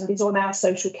 154,000 is on our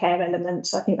social care element.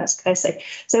 So I think that's fair to say.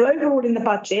 So overall in the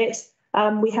budget,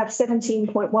 we have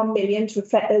 17.1 million to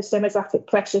reflect those demographic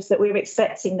pressures that we're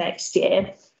expecting next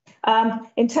year.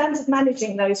 In terms of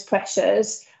managing those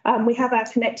pressures, we have our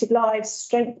Connected Lives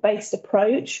strength-based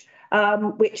approach,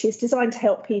 which is designed to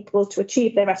help people to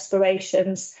achieve their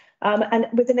aspirations, and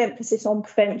with an emphasis on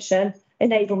prevention,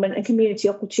 enablement and community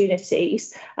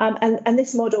opportunities. And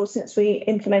this model, since we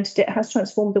implemented it, has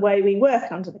transformed the way we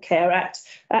work under the Care Act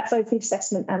at both the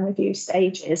assessment and review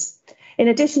stages. In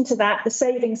addition to that, the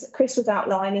savings that Chris was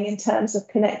outlining in terms of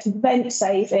Connect and Prevent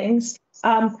savings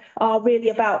are really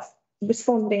about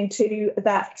responding to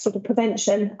that sort of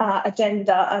prevention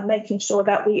agenda and making sure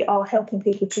that we are helping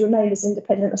people to remain as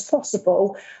independent as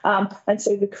possible, and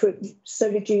so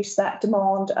reduce that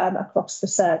demand across the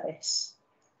service.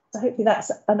 So hopefully that's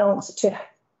an answer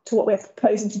to what we're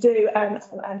proposing to do and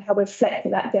how we're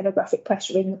reflecting that demographic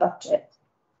pressure in the budget.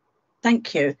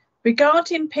 Thank you.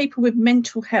 Regarding people with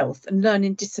mental health and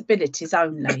learning disabilities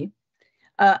only,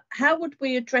 how would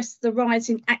we address the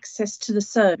rising access to the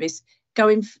service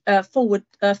going forward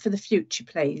for the future,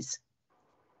 please?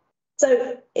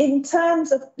 So in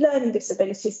terms of learning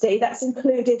disabilities, Dee, that's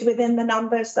included within the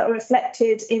numbers that are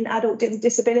reflected in adult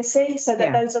disability, so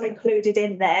that those are included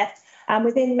in there. And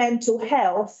within mental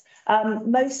health,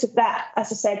 most of that,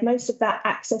 as I said, most of that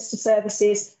access to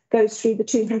services goes through the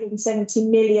 270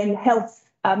 million health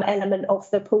element of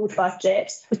the pooled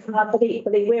budget. But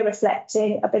equally, we're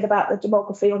reflecting a bit about the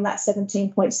demography on that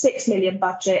 17.6 million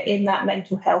budget in that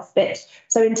mental health bit.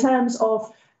 So in terms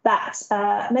of that,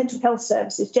 mental health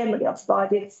services generally are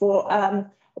provided for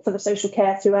the social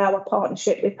care through our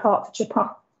partnership with Hertfordshire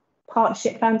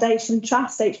Partnership Foundation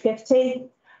Trust, HPFT.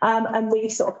 And we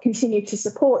sort of continue to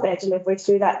support their delivery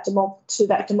through that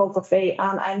demography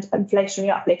and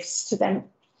inflationary uplifts to them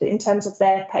in terms of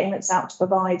their payments out to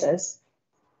providers.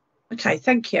 Okay,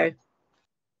 thank you.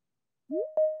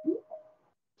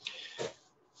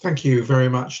 Thank you very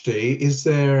much, Dee. Is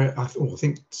there, I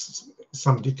think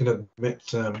somebody can admit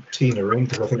Tina in,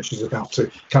 because I think she's about to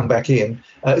come back in.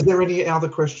 Is there any other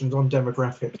questions on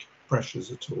demographic pressures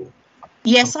at all?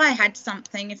 Yes, I had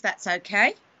something, if that's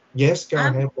okay. Yes, go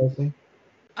ahead, Leslie.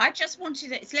 I just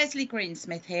wanted, it's Leslie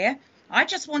Greensmith here. I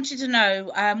just wanted to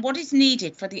know what is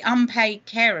needed for the unpaid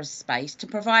carers space to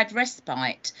provide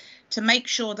respite to make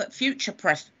sure that future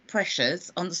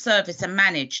pressures on the service are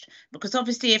managed, because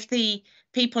obviously if the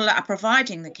people that are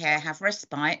providing the care have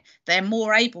respite, they're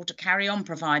more able to carry on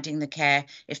providing the care.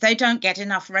 If they don't get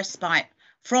enough respite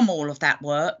from all of that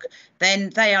work,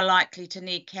 then they are likely to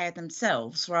need care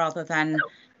themselves rather than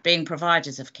being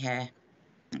providers of care.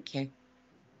 Thank you.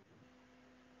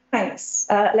 Thanks,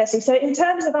 Leslie. So in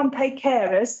terms of unpaid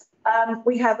carers,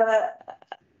 we have a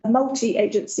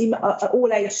multi-agency,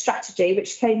 all-age strategy,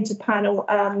 which came to panel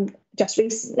just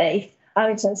recently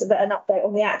in terms of an update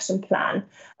on the action plan.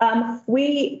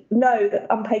 We know that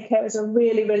unpaid carers are a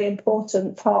really, really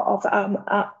important part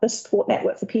of the support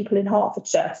network for people in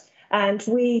Hertfordshire. And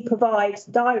we provide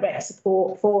direct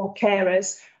support for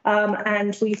carers.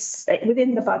 And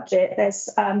within the budget, there's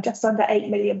just under £8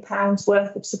 million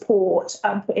worth of support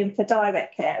put in for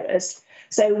direct carers.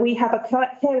 So we have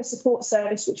a carer support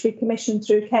service, which we commissioned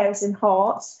through Carers in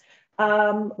Hearts,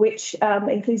 which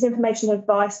includes information,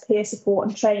 advice, peer support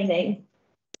and training.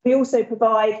 We also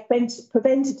provide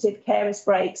preventative carers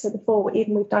breaks. So before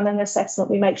we've done an assessment,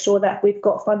 we make sure that we've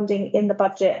got funding in the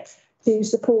budget to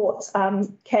support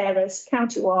carers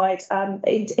countywide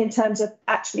in terms of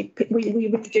actually, we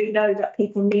really do know that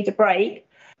people need a break.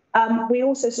 We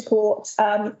also support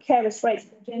carers breaks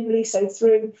generally. So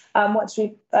through, once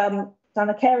we've done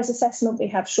a carers assessment, we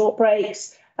have short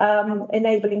breaks,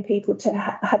 enabling people to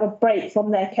have a break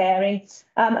from their caring.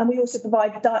 And we also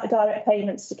provide direct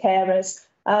payments to carers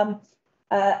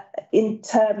in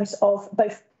terms of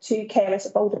both to carers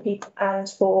of older people and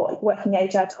for working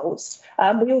age adults.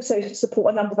 We also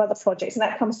support a number of other projects, and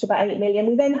that comes to about 8 million.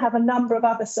 We then have a number of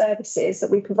other services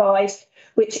that we provide,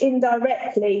 which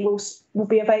indirectly will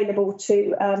be available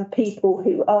to people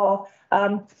who are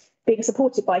being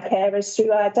supported by carers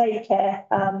through our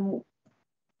daycare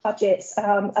budgets,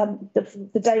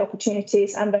 the day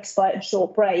opportunities and respite and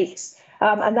short breaks.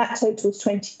 And that totals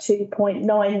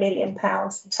 £22.9 million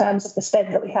in terms of the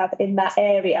spend that we have in that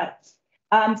area.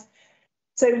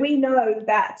 So we know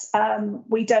that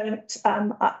we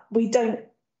don't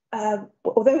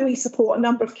although we support a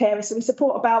number of carers, so we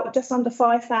support about just under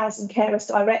 5,000 carers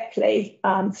directly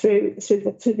through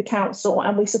the council,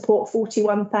 and we support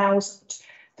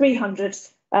 41,300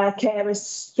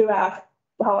 carers through our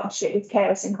partnership with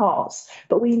Carers in Hearts.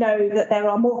 But we know that there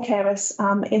are more carers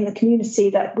in the community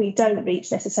that we don't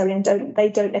reach necessarily, and they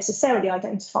don't necessarily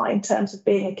identify in terms of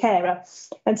being a carer.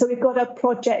 And so we've got a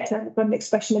project, an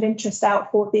expression of interest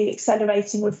out for the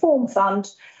Accelerating Reform Fund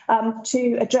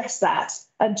to address that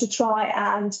and to try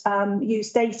and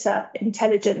use data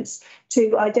intelligence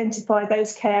to identify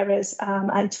those carers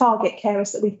and target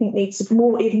carers that we think need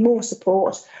even more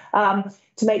support,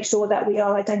 to make sure that we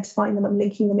are identifying them and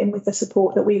linking them in with the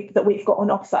support that we've got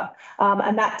on offer.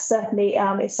 And that certainly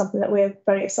is something that we're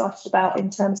very excited about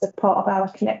in terms of part of our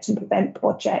Connect and Prevent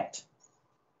project.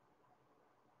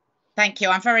 Thank you.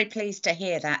 I'm very pleased to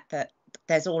hear that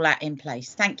there's all that in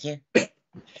place. Thank you.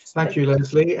 Thank you,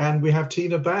 Leslie. And we have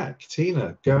Tina back.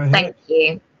 Tina, go ahead. Thank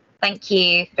you. Thank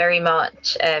you very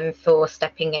much for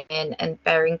stepping in and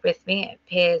bearing with me. It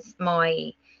appears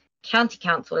my county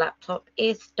council laptop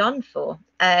is done for.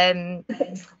 Anyway,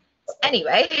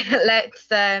 let's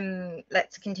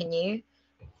continue.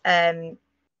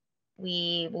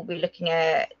 We will be looking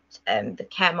at the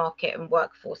care market and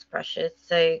workforce pressures.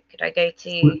 So could I go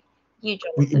to you,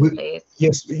 Jonathan, please?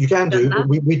 Yes, you can do.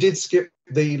 We did skip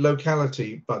the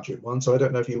locality budget one, so I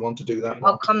don't know if you want to do that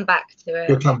one. I'll come back to it.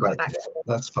 You'll come back.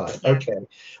 That's fine. Yeah. Okay.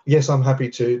 Yes, I'm happy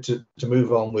to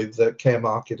move on with the care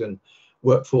market and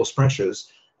workforce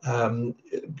pressures.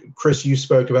 Chris, you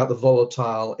spoke about the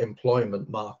volatile employment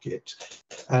market,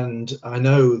 and I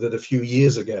know that a few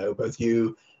years ago, both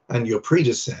you and your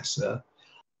predecessor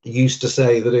used to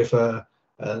say that if an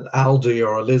Aldi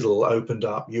or a Lidl opened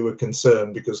up, you were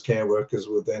concerned because care workers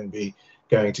would then be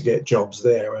going to get jobs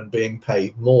there and being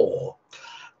paid more.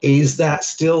 Is that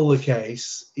still the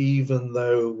case, even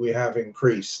though we have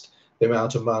increased the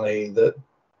amount of money that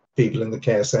people in the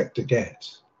care sector get?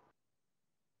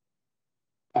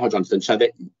 Hi, Jonathan. So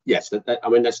yes, I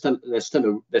mean, there's still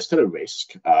a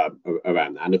risk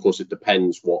around that, and of course it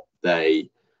depends what they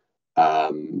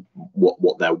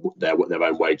what their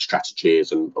own wage strategy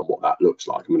is and what that looks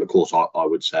like. I mean, of course, I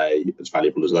would say, as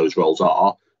valuable as those roles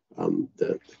are,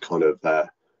 the kind of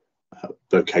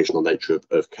vocational nature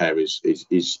of care is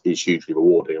hugely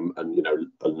rewarding, and you know,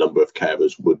 a number of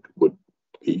carers would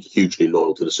be hugely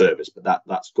loyal to the service, but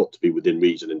that's got to be within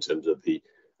reason in terms of the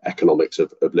economics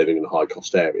of living in a high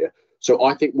cost area. So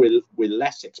I think we're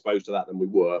less exposed to that than we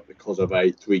were because of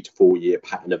a 3 to 4 year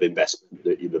pattern of investment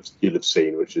that you'll have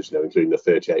seen, which is, you know, including the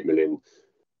 38 million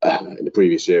in the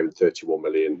previous year and 31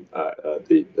 million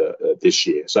this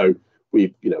year. So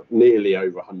we've, you know, nearly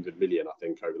over 100 million, I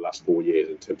think, over the last 4 years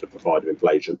in terms of provider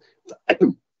inflation. That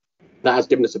has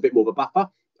given us a bit more of a buffer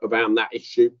around that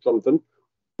issue, Jonathan.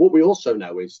 What we also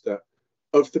know is that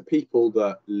of the people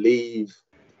that leave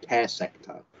care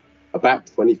sector, about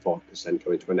 25%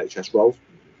 go into NHS roles,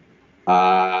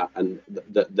 and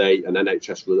that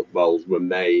NHS roles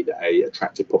remain a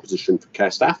attractive proposition for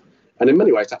care staff. And in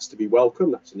many ways, that's to be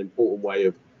welcome. That's an important way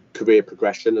of career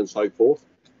progression and so forth.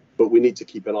 But we need to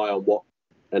keep an eye on what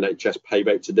NHS pay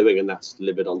rates are doing, and that's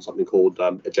delivered on something called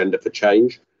Agenda for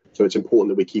Change. So it's important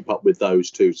that we keep up with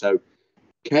those too. So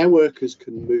care workers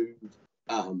can move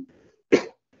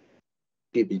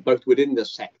both within the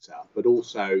sector, but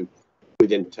also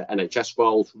within NHS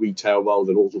roles, retail roles,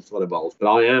 and all sorts of other roles. But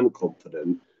I am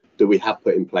confident that we have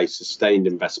put in place sustained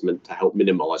investment to help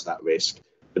minimise that risk.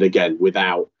 But again,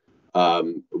 without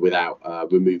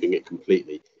removing it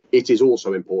completely. It is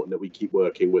also important that we keep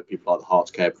working with people like the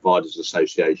Hearts Care Providers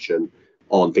Association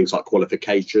on things like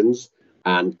qualifications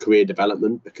and career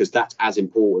development, because that's as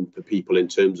important for people in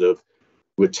terms of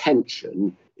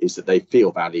retention, is that they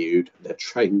feel valued, they're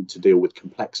trained to deal with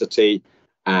complexity,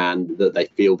 and that they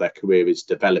feel their career is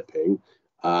developing,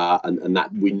 and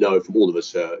that we know from all the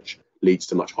research leads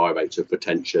to much higher rates of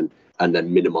retention and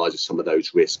then minimises some of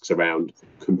those risks around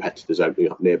competitors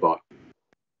opening up nearby.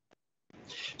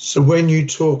 So when you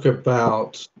talk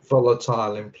about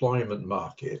volatile employment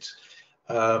market,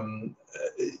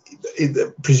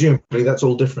 presumably that's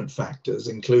all different factors,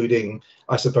 including,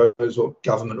 I suppose, what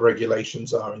government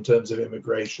regulations are in terms of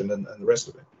immigration and the rest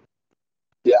of it.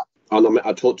 Yeah.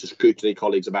 I talked to scrutiny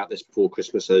colleagues about this before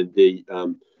Christmas. The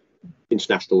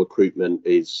international recruitment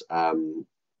is an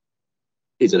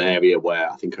area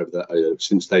where I think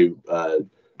since they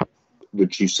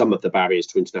reduced some of the barriers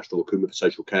to international recruitment for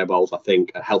social care roles, I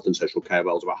think health and social care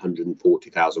roles, about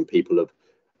 140,000 people have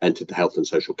entered the health and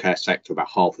social care sector, about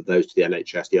half of those to the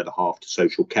NHS, the other half to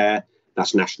social care.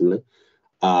 That's nationally.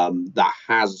 That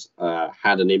has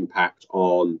had an impact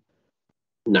on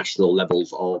national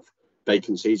levels of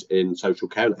vacancies in social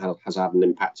care, and it has had an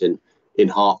impact in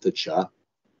Hertfordshire.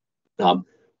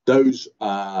 Those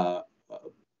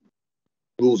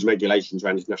rules and regulations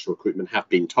around international recruitment have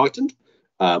been tightened.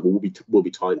 Will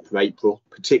be tightened from April,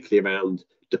 particularly around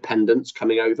dependents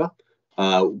coming over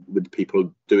with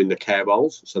people doing the care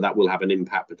roles. So that will have an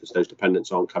impact because those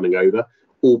dependents aren't coming over,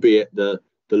 albeit the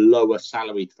lower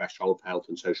salary threshold for health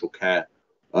and social care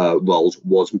roles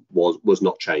was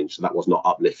not changed. So that was not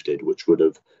uplifted, which would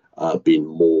have been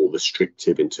more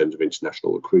restrictive in terms of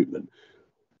international recruitment.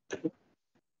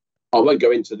 I won't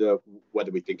go into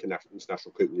whether we think international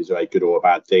recruitment is a good or a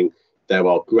bad thing. There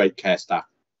are great care staff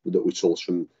that we source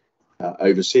from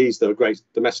overseas. There are great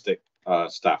domestic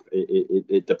staff.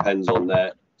 It depends on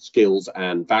their skills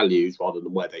and values rather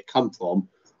than where they come from.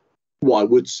 What I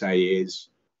would say is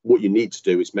what you need to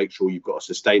do is make sure you've got a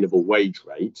sustainable wage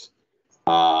rate.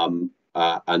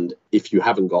 And if you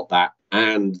haven't got that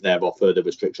and there are further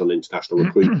restrictions on international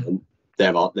recruitment,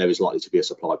 there is likely to be a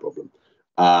supply problem.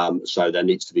 So there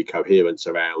needs to be coherence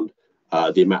around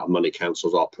the amount of money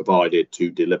councils are provided to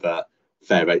deliver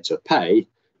fair rates of pay,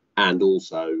 and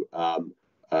also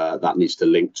that needs to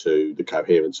link to the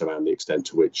coherence around the extent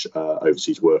to which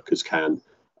overseas workers can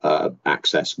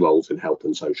access roles in health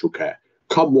and social care.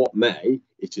 Come what may,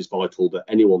 it is vital that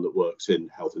anyone that works in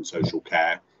health and social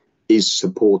care is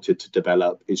supported to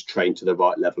develop, is trained to the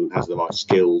right level and has the right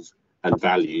skills and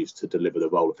values to deliver the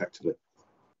role effectively.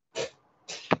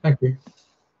 Thank you.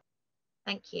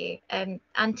 Thank you.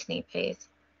 Anthony, please.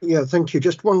 Yeah, thank you.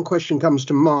 Just one question comes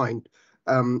to mind,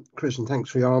 Chris, and thanks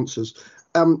for your answers.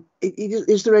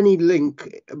 Is there any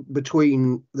link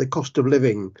between the cost of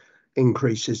living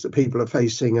increases that people are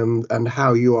facing and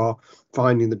how you are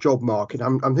finding the job market?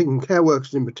 I'm thinking care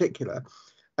workers in particular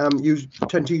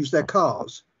tend to use their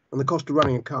cars, and the cost of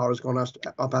running a car has gone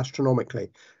up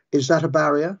astronomically. Is that a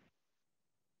barrier?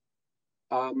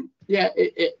 Yeah,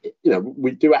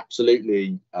 we do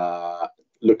absolutely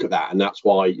look at that, and that's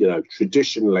why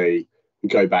traditionally we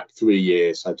go back 3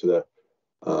 years, so to the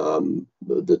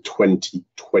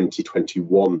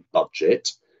 2021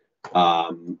 budget.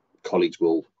 Colleagues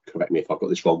will correct me if I've got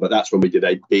this wrong, but that's when we did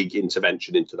a big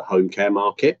intervention into the home care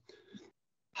market.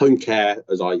 Home care,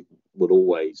 as I would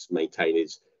always maintain,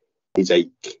 is a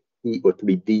key, or to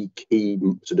be the key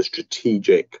sort of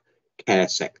strategic care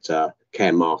sector,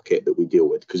 care market that we deal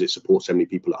with, because it supports so many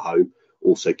people at home,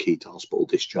 also key to hospital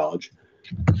discharge.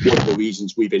 One of the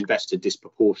reasons we've invested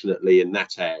disproportionately in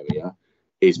that area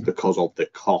is because of the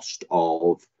cost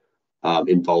of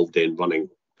involved in running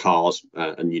cars,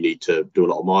 and you need to do a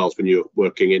lot of miles when you're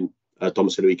working in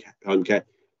domiciliary home care,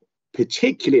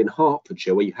 particularly in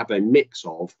Hertfordshire, where you have a mix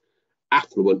of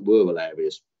affluent rural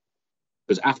areas.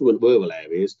 Because affluent rural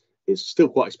areas is still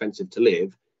quite expensive to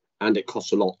live, and it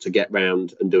costs a lot to get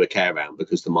round and do a care round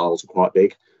because the miles are quite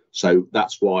big. So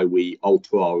that's why we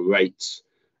alter our rates,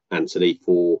 Anthony,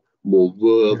 for more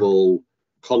rural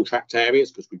contract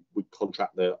areas, because we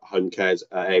contract the home care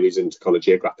areas into kind of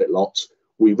geographic lots.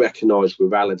 We recognise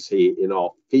rurality in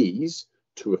our fees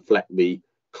to reflect the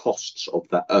costs of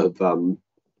that, of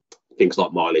things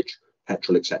like mileage,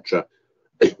 petrol, etc.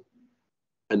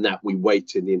 And that we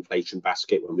weight in the inflation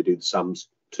basket when we do the sums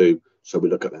too. So we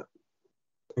look at that.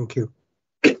 Thank you.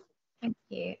 Thank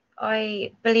you.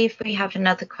 I believe we have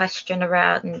another question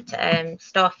around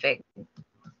staffing.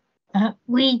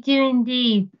 We do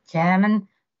indeed, Chairman.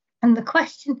 And the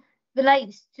question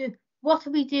relates to what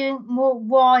are we doing more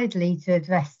widely to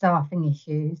address staffing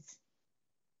issues?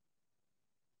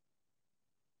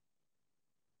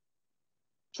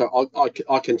 So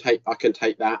I can take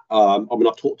that. I mean,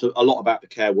 I've talked a lot about the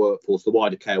care workforce, the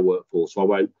wider care workforce, so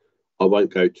I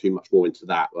won't go too much more into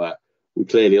that. But we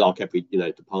clearly, like every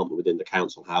department within the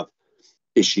council, have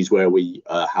issues where we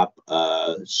have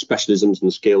specialisms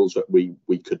and skills that we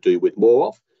could do with more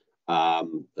of.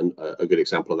 And a good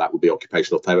example of that would be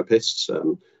occupational therapists.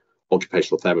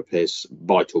 Occupational therapists,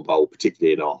 vital role,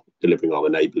 particularly in our delivering our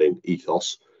enabling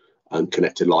ethos and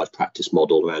connected life practice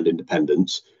model around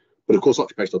independence. But of course,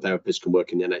 occupational therapists can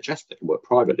work in the NHS, they can work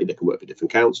privately, they can work for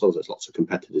different councils, there's lots of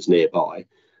competitors nearby.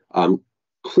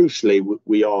 Crucially,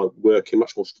 we are working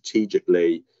much more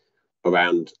strategically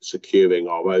around securing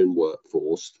our own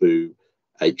workforce through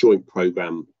a joint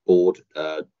programme board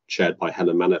chaired by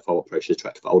Helen Maneth, our Operations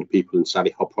Director for Older People, and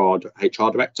Sally Hopper, HR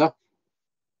Director,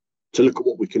 to look at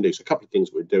what we can do. So a couple of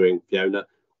things we're doing, Fiona: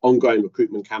 ongoing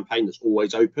recruitment campaign that's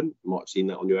always open. You might have seen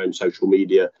that on your own social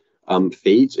media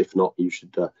feeds. If not, you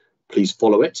should please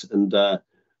follow it and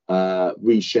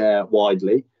reshare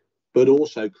widely. But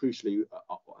also crucially,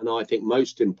 and I think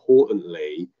most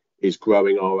importantly, is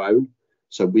growing our own.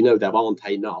 So we know there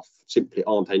simply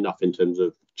aren't enough in terms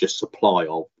of just supply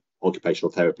of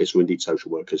occupational therapists or indeed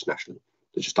social workers nationally.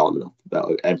 There just aren't enough.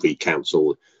 Every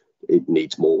council, it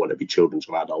needs more, whether it be children's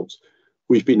or adults.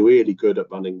 We've been really good at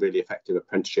running really effective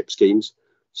apprenticeship schemes.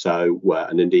 So,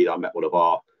 and indeed, I met one of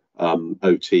our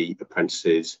OT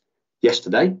apprentices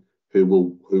yesterday, who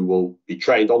will be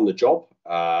trained on the job,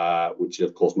 which is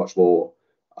of course much more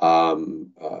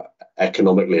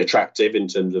economically attractive in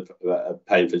terms of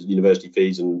paying for university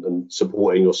fees and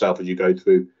supporting yourself as you go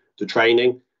through the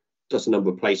training. Does a number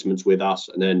of placements with us,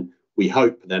 and then we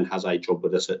hope then has a job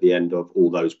with us at the end of all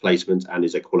those placements and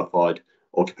is a qualified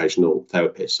occupational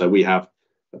therapist. So we have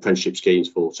apprenticeship schemes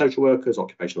for social workers,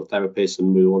 occupational therapists,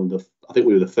 and we were I think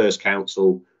we were the first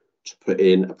council to put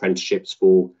in apprenticeships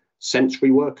for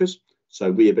sensory workers, so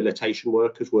rehabilitation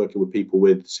workers working with people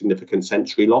with significant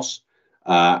sensory loss.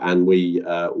 And we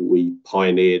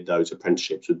pioneered those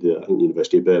apprenticeships with the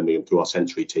University of Birmingham through our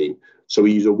sensory team. So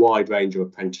we use a wide range of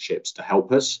apprenticeships to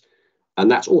help us. And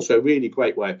that's also a really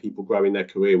great way of people growing their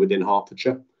career within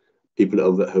Hertfordshire.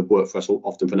 People that have worked for us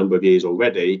often for a number of years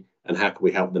already, and how can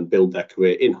we help them build their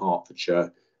career in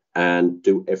Hertfordshire and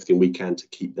do everything we can to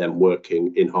keep them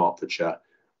working in Hertfordshire.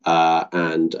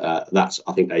 And that's,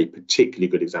 I think, a particularly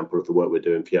good example of the work we're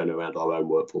doing, Fiona, around our own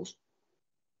workforce.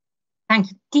 Thank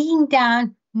you. Digging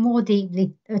down more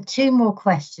deeply, there are two more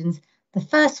questions. The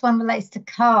first one relates to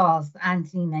cars,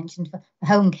 Anthony mentioned, for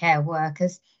home care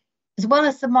workers. As well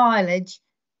as the mileage,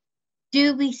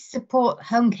 do we support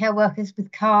home care workers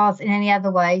with cars in any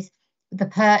other ways, the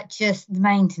purchase, the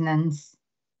maintenance?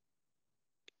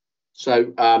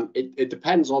 So it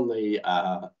depends on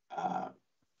the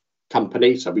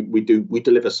company. So we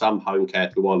deliver some home care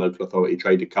through our local authority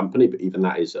traded company, but even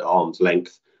that is at arm's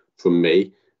length from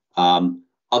me.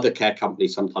 Other care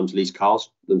companies sometimes lease cars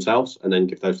themselves and then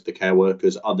give those to the care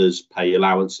workers. Others pay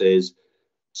allowances.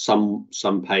 Some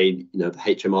pay, the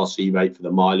HMRC rate for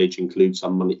the mileage includes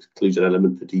some money, includes an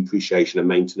element for depreciation and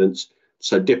maintenance.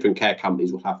 So different care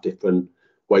companies will have different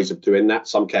ways of doing that.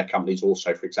 Some care companies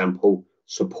also, for example,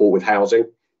 support with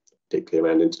housing, particularly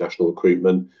around international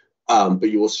recruitment. But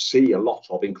you will see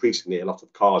increasingly a lot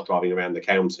of cars driving around the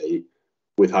county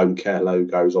with home care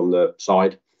logos on the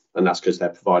side. And that's because they're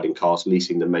providing cars,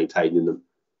 leasing them, maintaining them.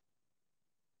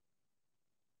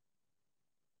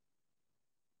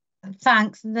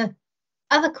 Thanks. The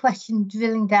other question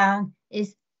drilling down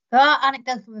is, there are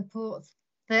anecdotal reports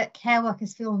that care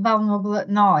workers feel vulnerable at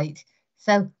night.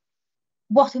 So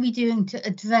what are we doing to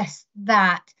address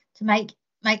that, to make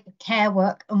care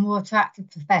work a more attractive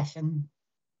profession?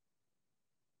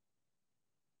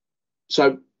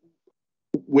 So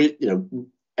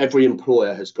every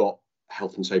employer has got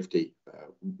health and safety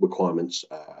requirements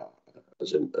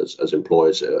as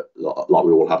employers, like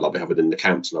we all have, like we have within the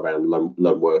council around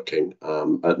lone working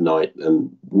at night,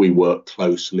 and we work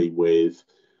closely with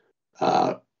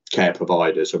care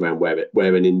providers around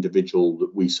where an individual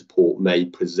that we support may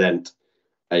present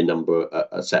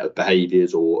a set of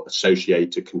behaviours or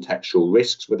associated contextual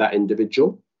risks with that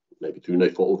individual, maybe through no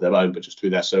fault of their own, but just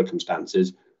through their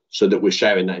circumstances, so that we're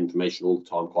sharing that information all the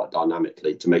time quite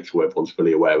dynamically to make sure everyone's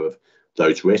fully aware of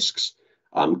those risks.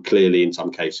 Clearly, in some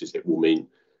cases, it will mean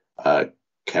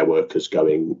care workers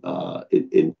going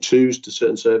in twos to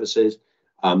certain services.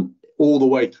 All the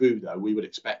way through, though, we would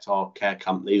expect our care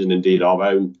companies and indeed our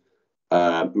own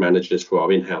managers for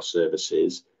our in-house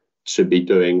services to be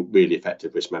doing really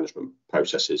effective risk management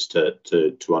processes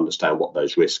to understand what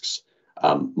those risks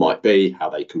might be, how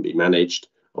they can be managed,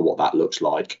 and what that looks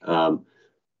like.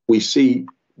 We see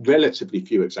relatively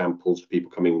few examples of people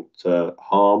coming to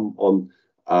harm on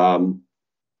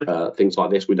things like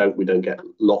this. We don't get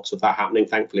lots of that happening,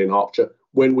 thankfully, in Hertfordshire.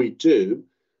 When we do,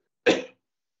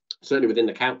 certainly within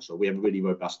the council, we have a really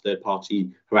robust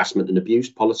third-party harassment and abuse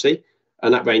policy,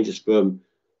 and that ranges from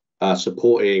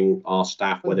supporting our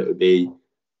staff, whether it would be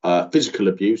physical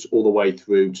abuse, all the way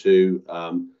through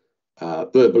to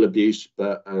verbal abuse,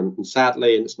 but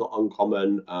sadly, and it's not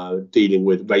uncommon, dealing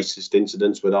with racist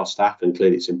incidents with our staff. And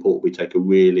clearly it's important we take a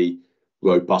really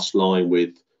robust line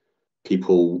with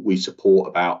people we support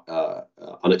about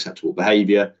unacceptable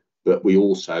behaviour, but we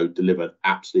also deliver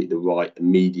absolutely the right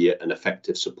immediate and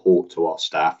effective support to our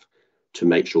staff to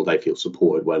make sure they feel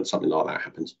supported when something like that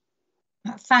happens.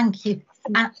 Thank you.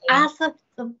 And as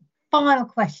the final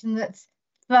question that's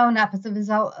thrown up as a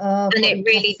result of and what it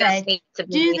really said, does need to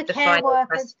do be the the care final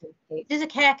workers, question, do the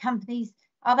care companies,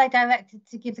 are they directed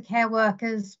to give the care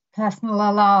workers personal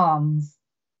alarms?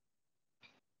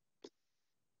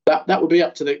 That would be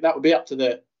up to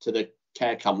the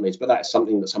care companies, but that's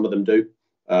something that some of them do.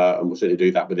 and we'll certainly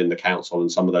do that within the council,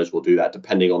 and some of those will do that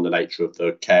depending on the nature of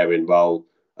the caring role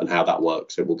and how that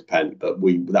works. It will depend, but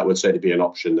that would certainly be an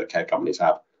option that care companies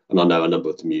have, and I know a number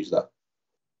of them use that.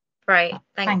 Right,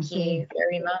 thank you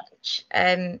very much.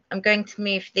 I'm going to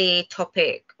move the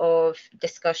topic of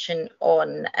discussion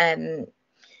on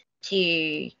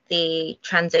to the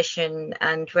transition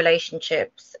and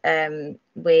relationships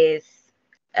with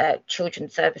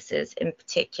children's services in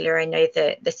particular. I know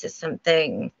that this is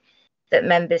something that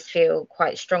members feel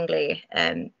quite strongly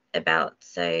about.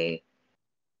 So I'm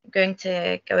going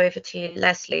to go over to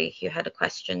Leslie, who had a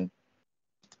question.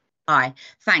 Hi,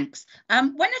 thanks.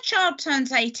 When a child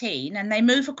turns 18 and they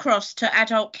move across to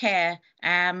adult care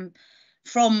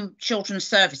from children's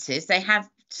services, they have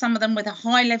some of them with a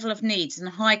high level of needs and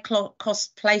high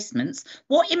cost placements.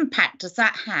 What impact does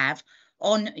that have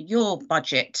on your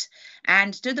budget?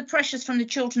 And do the pressures from the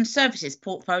children's services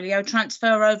portfolio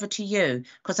transfer over to you?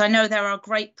 Because I know there are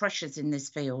great pressures in this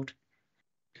field.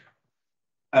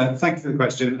 Thank you for the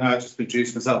question. Just to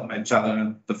introduce myself, I'm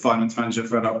Challen, the Finance Manager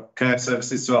for Adult Care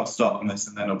Services. So I'll start on this,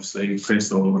 and then obviously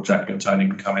Chris or Jack or Tony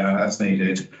can come in as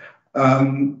needed.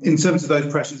 In terms of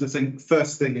those pressures, I think the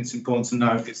first thing it's important to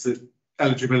note is that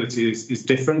eligibility is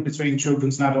different between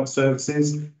children's and adult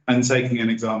services. And taking an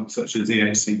example such as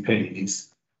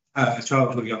EHCPs, a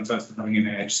child or young person having an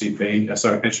EHCP,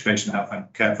 Education, Health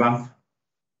and Care Plan, I'm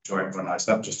sure everyone knows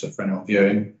that, just for anyone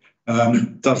viewing,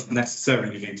 doesn't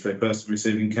necessarily lead to a person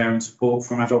receiving care and support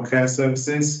from adult care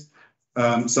services.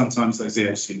 Sometimes those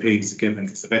EHCPs are given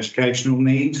because of educational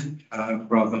need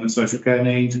rather than a social care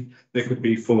need. They could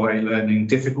be for a learning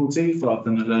difficulty rather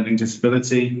than a learning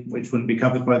disability, which wouldn't be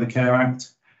covered by the Care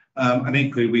Act. And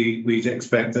equally, we'd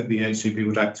expect that the EHCP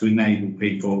would act to enable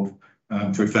people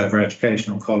through further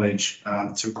educational college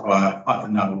to require either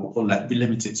no or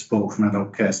limited support from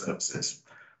adult care services.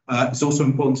 It's also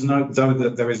important to note, though,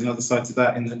 that there is another side to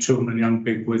that in that children and young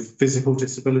people with physical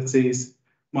disabilities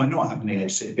might not have an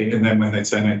EHCP, and then when they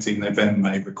turn 18, they then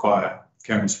may require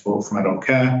care and support from adult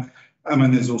care.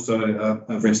 And there's also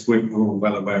a risk we're all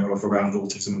well aware of around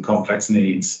autism and complex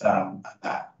needs, and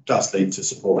that does lead to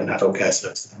support in adult care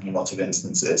services in a lot of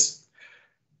instances.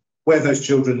 Where those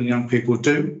children and young people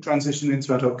do transition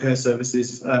into adult care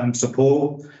services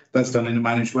support, that's done in a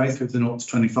managed way through the 0 to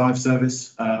 25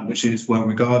 service, which is well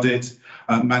regarded,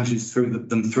 manages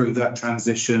them through that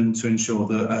transition to ensure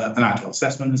that an adult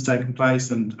assessment has taken place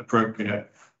and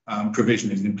appropriate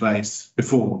provision is in place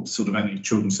before sort of any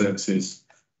children's services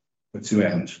are to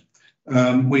end.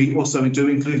 We also do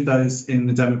include those in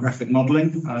the demographic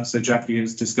modelling. So Jackie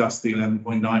has discussed the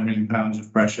 £11.9 million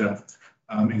of pressure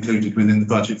included within the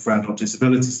budget for adult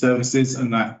disability services,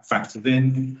 and that factored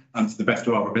in, to the best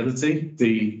of our ability,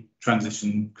 the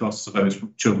transition costs of those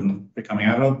children becoming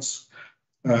adults.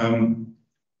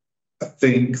 I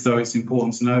think, though, it's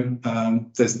important to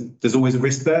note there's always a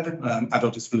risk there.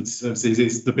 Adult disability services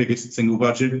is the biggest single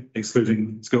budget,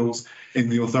 excluding schools, in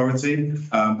the authority,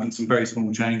 and some very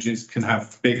small changes can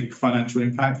have big financial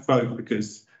impact, both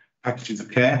because packages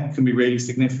of care can be really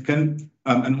significant,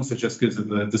 and also just because of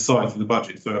the size of the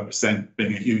budget, 30%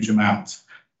 being a huge amount.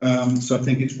 So I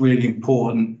think it's really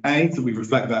important, A, that we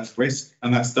reflect that risk,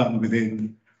 and that's done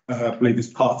within, I believe it's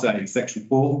Part A, Section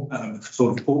 4,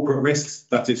 sort of corporate risks.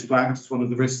 That is flagged as one of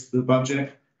the risks of the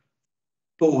budget.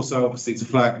 But also, obviously, to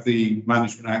flag the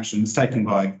management actions taken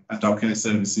by adult care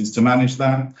services to manage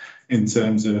that in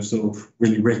terms of sort of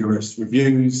really rigorous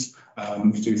reviews.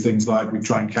 We do things like we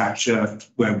try and capture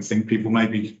where we think people may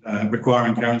be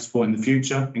requiring care and support in the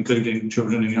future, including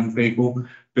children and young people,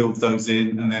 build those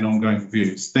in, and then ongoing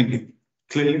reviews. Thinking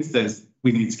clearly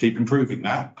we need to keep improving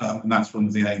that, and that's one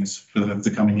of the aims for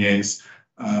the coming years.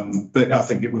 But I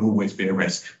think it will always be a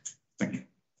risk. Thank you.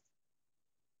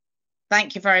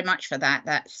 Thank you very much for that.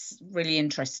 That's really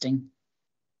interesting.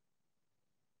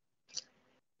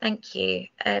 Thank you.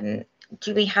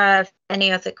 Do we have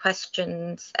any other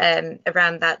questions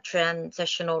around that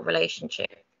transitional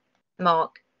relationship?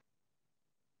 Mark?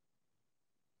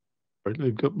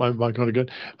 I've got my mic on again.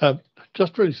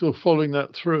 Just really sort of following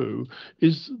that through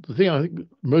is the thing I think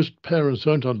most parents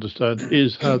don't understand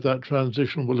is how that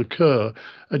transition will occur.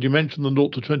 And you mentioned the 0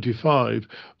 to 25,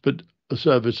 but the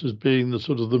service as being the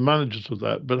sort of the managers of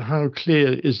that. But how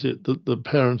clear is it that the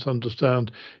parents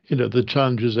understand, the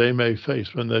challenges they may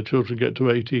face when their children get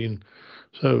to 18?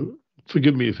 So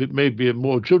forgive me if it may be a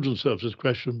more children's services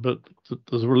question, but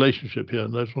there's a relationship here,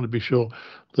 and I just want to be sure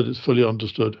that it's fully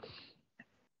understood.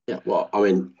 Yeah, well, I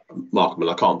mean, Mark,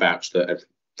 I can't vouch that every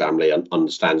family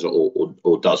understands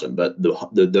or doesn't, but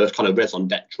the kind of raison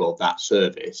d'etre of that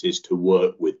service is to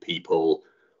work with people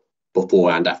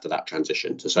before and after that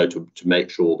transition, to make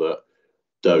sure that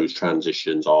those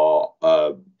transitions are,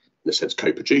 in a sense,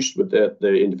 co-produced with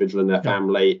the individual and their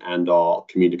family and are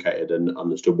communicated and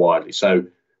understood widely. So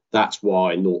that's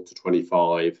why 0 to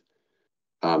 25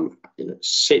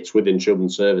 sits within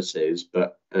Children's Services,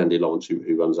 but Andy Lawrence,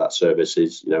 who runs that service,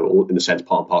 is, all in a sense,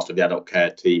 part and parcel of the adult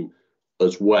care team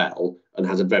as well, and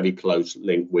has a very close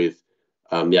link with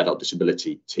the adult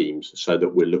disability teams, so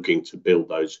that we're looking to build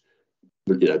those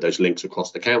links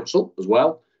across the council as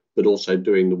well, but also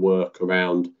doing the work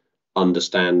around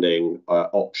understanding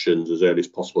options as early as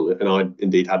possible. And I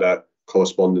indeed had a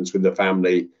correspondence with the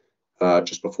family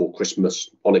just before Christmas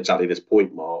on exactly this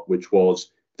point, Mark, which was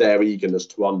their eagerness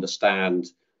to understand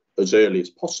as early as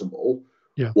possible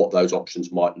what those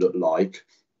options might look like.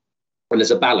 And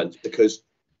there's a balance, because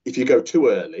if you go too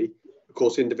early, of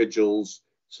course, individuals'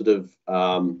 sort of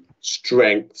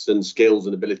strengths and skills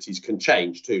and abilities can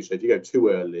change too. So if you go too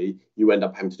early, you end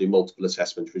up having to do multiple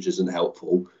assessments, which isn't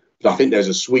helpful. But I think there's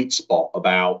a sweet spot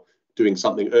about doing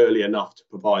something early enough to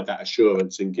provide that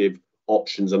assurance and give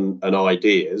options and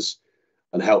ideas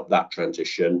and help that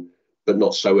transition, but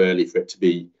not so early for it to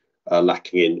be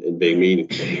lacking in being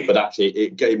meaningful. But actually,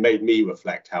 it made me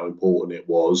reflect how important it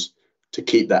was to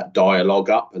keep that dialogue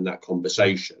up and that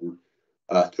conversation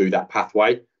through that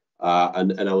pathway.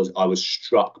 And I was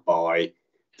struck by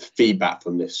feedback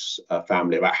from this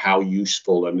family about how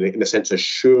useful and, in a sense,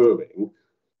 assuring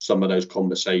some of those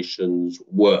conversations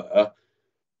were.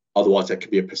 Otherwise, there could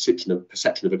be a perception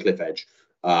of a cliff edge.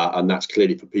 And that's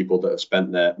clearly, for people that have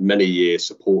spent their many years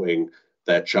supporting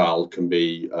their child, can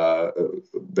be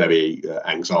very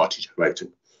anxiety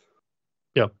generating.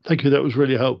 Yeah, thank you. That was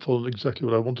really helpful and exactly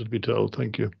what I wanted to be told.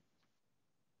 Thank you.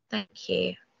 Thank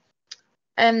you.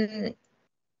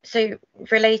 So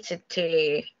related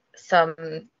to some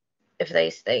of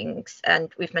those things,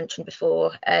 and we've mentioned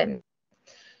before, I'm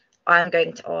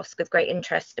going to ask with great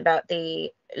interest about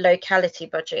the locality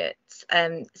budgets.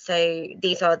 So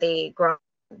these are the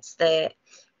grants that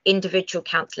individual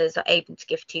councillors are able to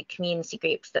give to community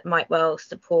groups that might well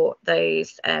support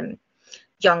those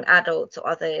young adults or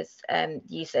others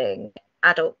using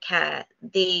adult care.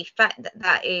 The fact that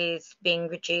that is being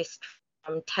reduced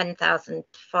from 10,000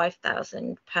 to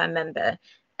 5,000 per member,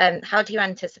 how do you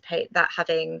anticipate that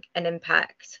having an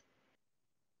impact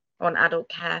on adult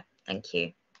care? Thank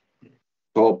you.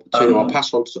 I'll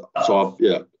pass on to,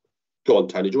 go on,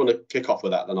 Tony. Do you want to kick off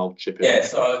with that? Then I'll chip in. Yeah,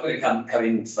 so I'm going to come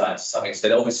into that to some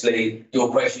extent. Obviously, your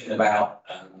question about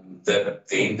the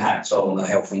impact on the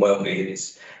health and wellbeing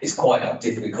is quite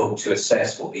difficult to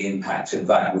assess what the impact of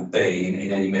that would be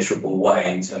in any measurable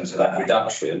way in terms of that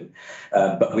reduction.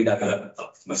 But we know that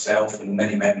myself and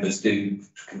many members do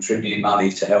contribute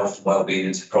money to health and wellbeing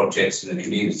and to projects in the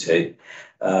community.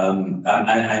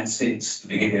 And since the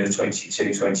beginning of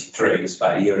 22-23, it's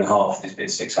about a year and a half, there's been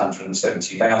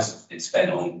 670,000 been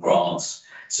spent on grants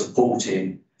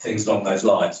supporting things along those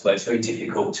lines. So it's very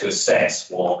difficult to assess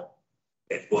what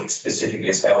specifically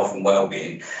is health and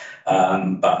wellbeing.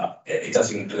 But it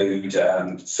does include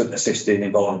assisting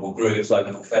in vulnerable groups,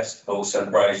 local festivals,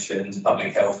 celebrations,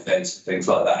 public health events, and things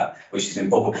like that, which is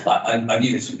important. I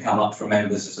knew this would come up from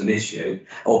members as an issue.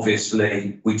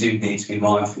 Obviously, we do need to be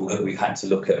mindful that we've had to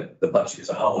look at the budget as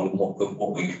a whole and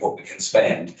what we can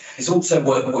spend. It's also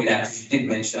worth pointing out, because you did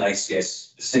mention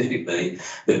ACS specifically,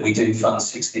 that we do fund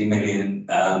 60 million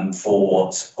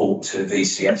for support to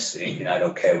VCS in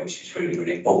adult care, which is really,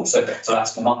 really important. So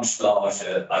that's much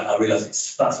larger. I realise it's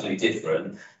subtly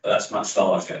different, but that's much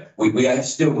larger. We have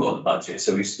still got the budget,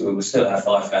 so we will still have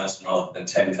 5,000 rather than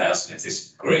 10,000 if this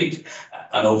is agreed.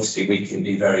 And obviously we can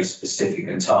be very specific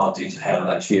and targeted to how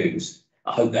that's used.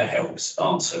 I hope that helps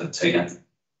answer, Tina.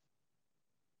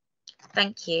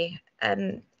 Thank you.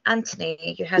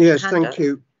 Anthony, you had Yes, your hand thank up.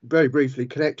 you. Very briefly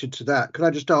connected to that, could I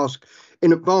just ask,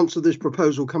 in advance of this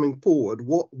proposal coming forward,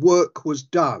 what work was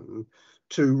done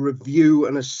to review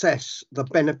and assess the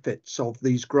benefits of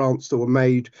these grants that were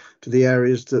made to the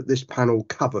areas that this panel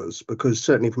covers? Because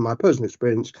certainly from my personal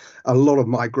experience, a lot of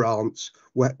my grants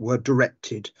were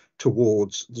directed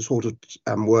towards the sort of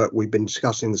work we've been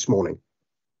discussing this morning.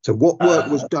 So what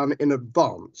work was done in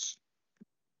advance?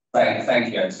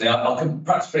 Thank you, Anthony. I can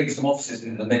perhaps bring some officers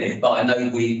in a minute, but I know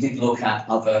we did look at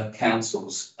other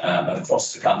councils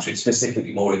across the country,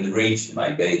 specifically more in the region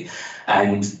maybe,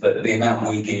 and the amount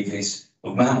we give is, the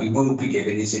amount we will be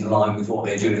giving is in line with what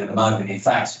they're doing at the moment. In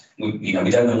fact, we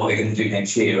don't know what they're going to do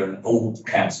next year, and all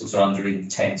councils are under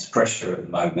intense pressure at the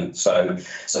moment. So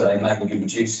they may be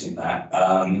reducing that.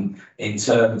 In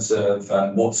terms of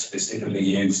what's specifically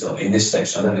used in this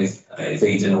section, I don't know if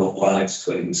Eden or Alex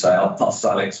can say. I'll ask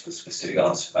Alex for a specific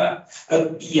answer for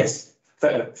that. Yes,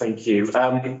 thank you.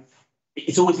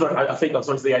 it's always like, I think that's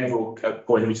the overall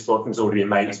point which is what has already been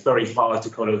made. It's very hard to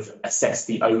kind of assess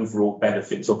the overall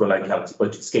benefits of the locality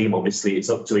budget scheme. Obviously, it's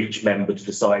up to each member to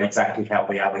decide exactly how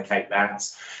they allocate that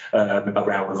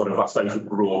around kind of, I suppose, a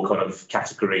broad kind of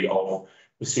category of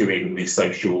pursuing the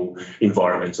social,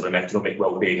 environmental and economic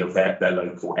well-being of their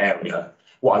local area.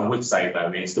 What I would say,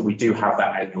 though, is that we do have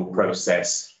that annual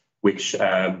process which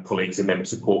colleagues and member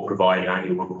support provide an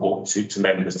annual report to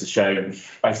members to show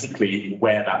basically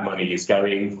where that money is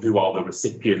going, who are the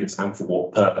recipients and for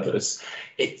what purpose.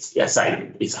 It's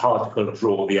hard to kind of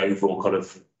draw the overall kind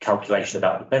of calculation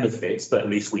about the benefits, but at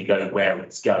least we know where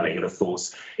it's going. And of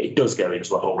course, it does go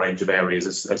into a whole range of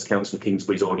areas, as Councillor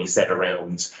Kingsbury's already said,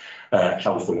 around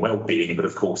health and well-being. But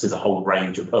of course, there's a whole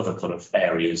range of other kind of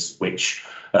areas which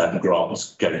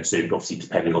grants go to, obviously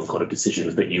depending on the kind of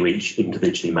decisions that you each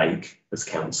individually make as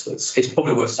councillors. It's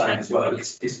probably worth saying as well,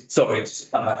 sorry, to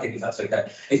come back in if that's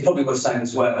okay. It's probably worth saying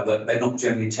as well that they're not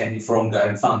generally intended for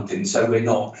ongoing funding, so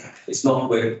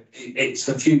it's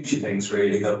for future things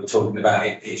really that we're talking about.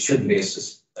 It shouldn't be a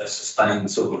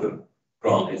sustained sort of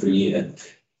grant every year.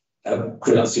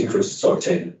 Chris, sorry,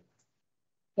 Tina.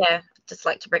 Yeah, I'd just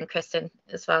like to bring Chris in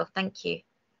as well. Thank you.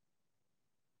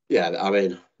 Yeah, I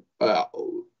mean,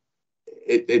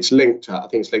 it's linked. I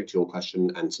think it's linked to your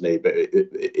question, Anthony. But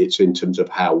it's in terms of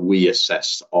how we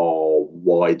assess our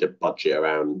wider budget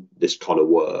around this kind of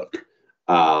work,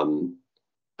 and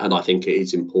I think it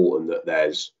is important that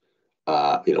there's,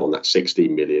 on that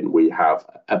 16 million, we have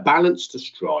a balance to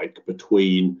strike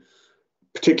between,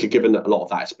 particularly given that a lot of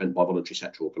that is spent by voluntary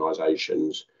sector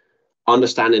organisations,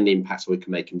 understanding the impact so we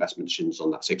can make investment decisions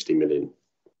on that 16 million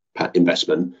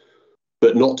investment,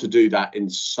 but not to do that in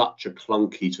such a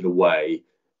clunky sort of way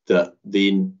that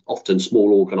the often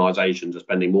small organisations are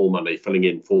spending more money filling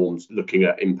in forms looking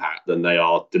at impact than they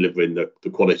are delivering the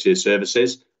quality of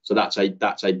services. So that's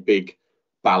a big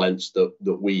balance that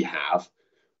we have.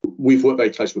 We've worked very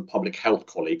closely with public health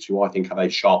colleagues who I think have a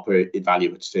sharper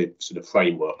evaluative sort of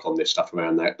framework on this stuff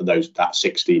around that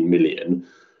 16 million.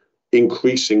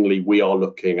 Increasingly, we are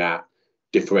looking at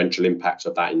differential impacts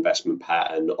of that investment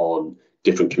pattern on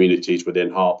different communities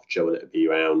within Hertfordshire, whether it be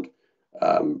around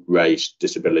race,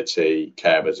 disability,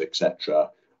 carers, etc.,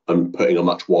 and putting a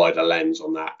much wider lens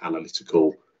on that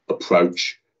analytical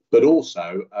approach. But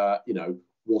also,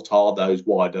 what are those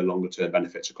wider, longer-term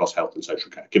benefits across health and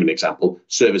social care? Give an example: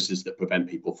 services that prevent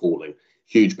people falling.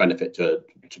 Huge benefit to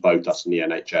both us and the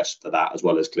NHS for that, as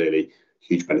well as clearly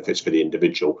huge benefits for the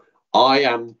individual. I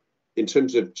am, in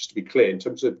terms of, just to be clear, in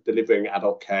terms of delivering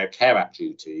adult care act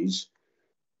duties,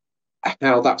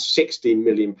 how that £16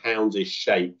 million is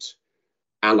shaped,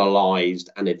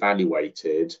 analysed and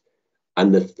evaluated,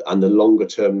 and the longer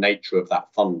term nature of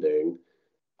that funding,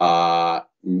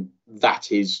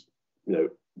 that is,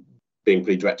 being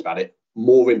pretty direct about it,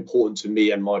 more important to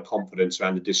me and my confidence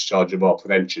around the discharge of our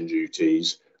prevention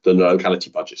duties than the locality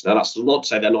budgets. Now, that's not to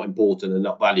say they're not important and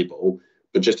not valuable,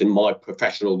 but just in my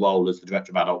professional role as the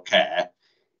Director of Adult Care,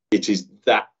 it is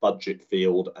that budget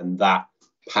field and that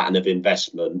pattern of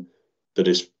investment that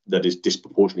is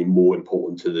disproportionately more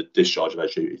important to the discharge of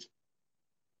those duties.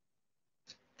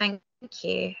 Thank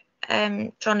you.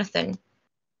 Jonathan.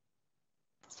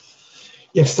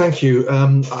 Yes, thank you.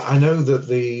 I know that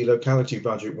the locality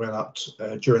budget went up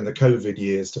during the COVID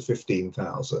years to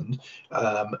 15,000.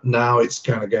 Now it's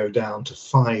going to go down to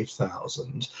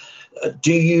 5,000.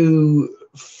 Do you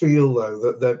feel,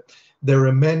 though, that there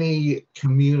are many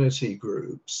community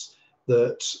groups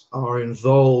that are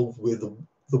involved with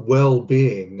the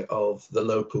well-being of the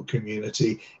local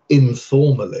community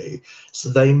informally, so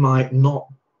they might not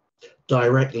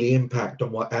directly impact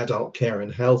on what adult care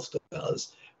and health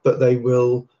does, but they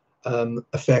will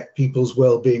affect people's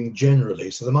well-being generally?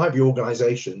 So there might be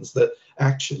organisations that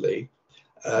actually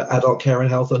adult care and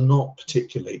health are not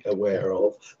particularly aware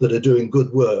of, that are doing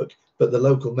good work, but the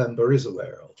local member is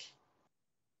aware of.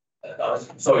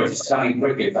 Sorry, just saying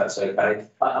quickly, if that's okay.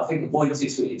 I think the point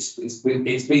is it's being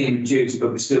reduced,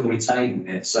 but we're still retaining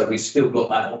it. So we've still got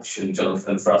that option,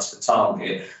 Jonathan, for us to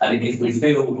target. And if we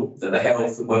feel that the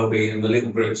health and wellbeing and the little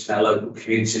groups in our local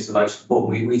communities are most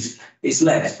important, it's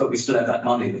less, but we still have that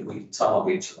money that we can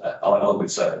target. I would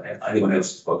say anyone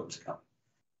else is welcome to come.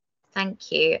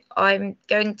 Thank you. I'm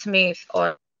going to move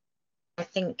on. I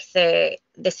think that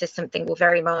this is something we'll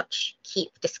very much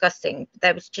keep discussing.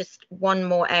 There was just one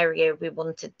more area we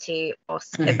wanted to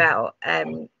ask about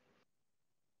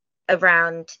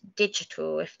around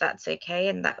digital, if that's okay,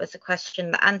 and that was a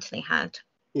question that Anthony had.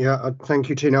 Yeah, thank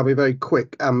you, Tina. I'll be very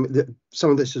quick.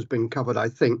 Some of this has been covered, I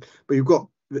think, but you've got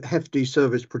hefty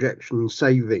service projection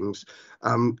savings,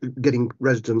 getting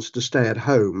residents to stay at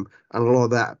home, and a lot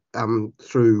of that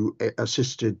through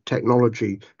assisted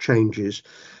technology changes.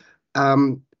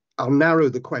 I'll narrow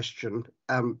the question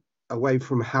away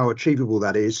from how achievable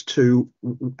that is to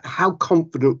how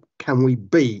confident can we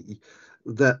be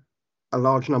that a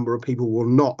large number of people will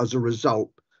not, as a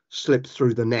result, slip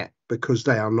through the net because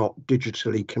they are not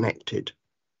digitally connected.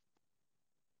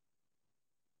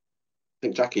 I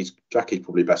think Jackie's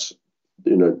probably best,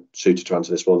 suited to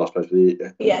answer this one. I suppose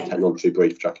the technology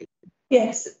brief, Jackie.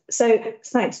 Yes. So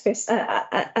thanks, Chris,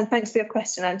 and thanks for your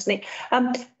question, Anthony.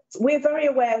 We're very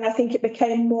aware, and I think it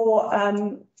became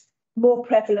more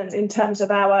prevalent in terms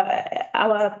of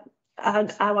our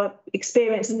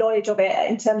experience and knowledge of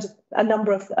it, in terms of a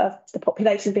number of the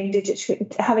population being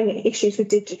having issues with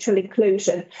digital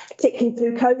inclusion, particularly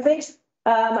through COVID.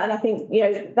 And I think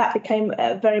that became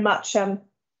very much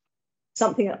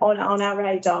something on our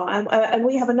radar, and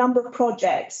we have a number of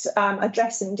projects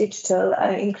addressing digital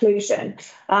inclusion,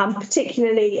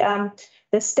 particularly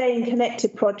the Staying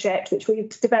Connected project, which we've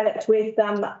developed with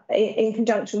in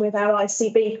conjunction with our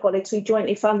ICB colleagues. We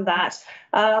jointly fund that,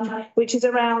 which is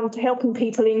around helping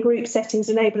people in group settings,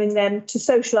 enabling them to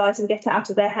socialise and get out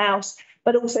of their house,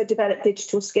 but also develop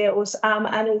digital skills,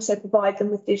 and also provide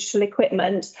them with digital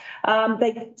equipment.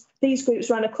 These groups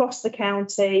run across the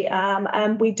county,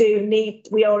 and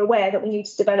we are aware that we need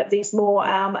to develop these more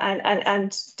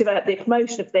and develop the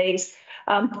promotion of these.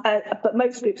 But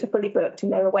most groups are fully booked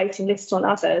and there are waiting lists on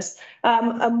others.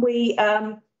 And we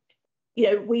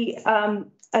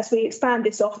as we expand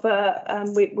this offer,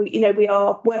 we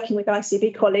are working with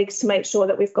ICB colleagues to make sure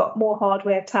that we've got more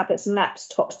hardware, tablets and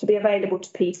laptops to be available to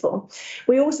people.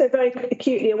 We're also very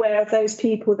acutely aware of those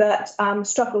people that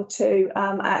struggle to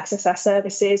access our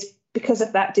services because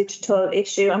of that digital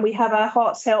issue. And we have our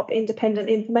Hearts Help independent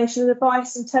information and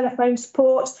advice and telephone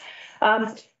support,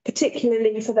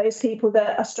 particularly for those people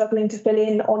that are struggling to fill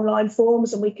in online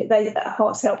forms, and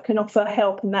Hearts Help can offer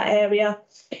help in that area.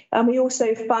 And we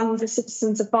also fund the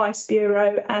Citizens Advice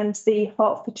Bureau and the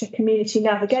Hertfordshire Community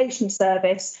Navigation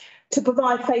Service to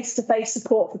provide face-to-face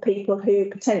support for people who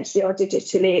potentially are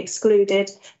digitally excluded,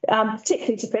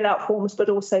 particularly to fill out forms, but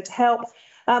also to help.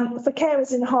 For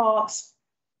Carers in Hearts,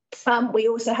 we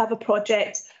also have a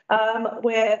project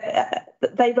where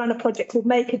they run a project called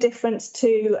Make a Difference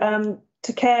to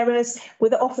carers,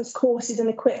 with it offers courses and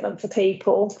equipment for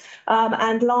people,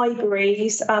 and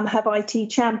libraries have IT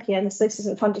champions. This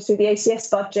isn't funded through the ACS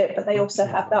budget, but they also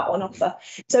have that on offer.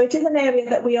 So it is an area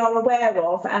that we are aware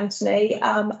of, Anthony,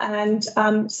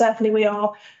 and certainly we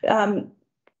are.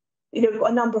 We've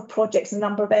got a number of projects, a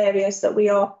number of areas that we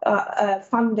are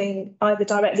funding either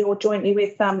directly or jointly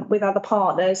with other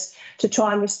partners to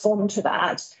try and respond to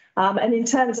that. And in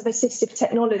terms of assistive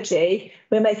technology,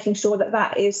 we're making sure that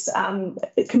that is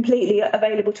completely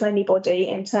available to anybody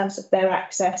in terms of their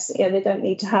access. They don't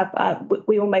need to have.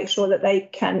 We will make sure that they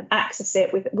can access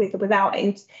it without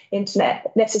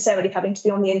internet necessarily having to be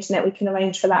on the internet. We can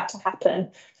arrange for that to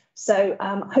happen. So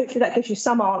hopefully that gives you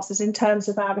some answers in terms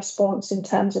of our response in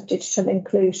terms of digital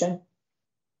inclusion.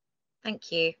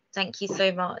 Thank you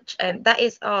so much. That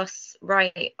is us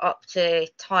right up to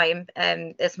time.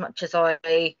 As much as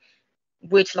I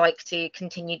would like to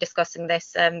continue discussing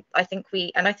this, I think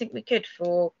we could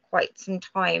for quite some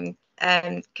time.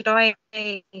 Could I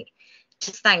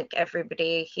just thank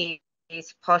everybody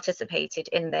who's participated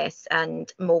in this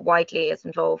and more widely is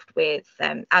involved with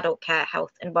adult care,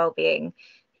 health and wellbeing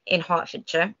in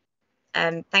Hertfordshire.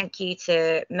 Thank you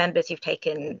to members who've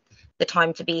taken the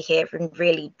time to be here and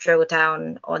really drill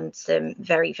down on some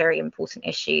very, very important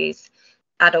issues.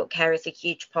 Adult care is a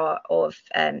huge part of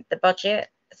the budget,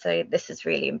 so this is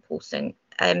really important.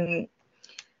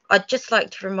 I'd just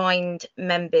like to remind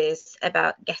members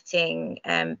about getting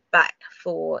back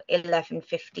for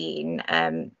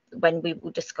 11:15 when we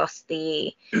will discuss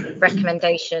the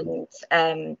recommendations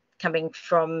coming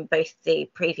from both the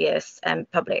previous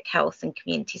public health and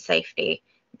community safety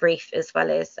brief, as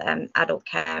well as adult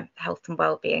care, health and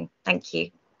wellbeing. Thank you.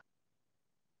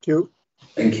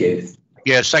 Thank you.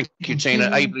 Yes, thank you, Tina.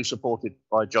 Ably supported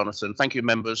by Jonathan. Thank you,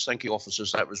 members. Thank you,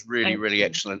 officers. That was really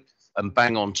excellent and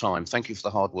bang on time. Thank you for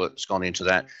the hard work that's gone into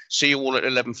that. See you all at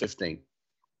 11:15.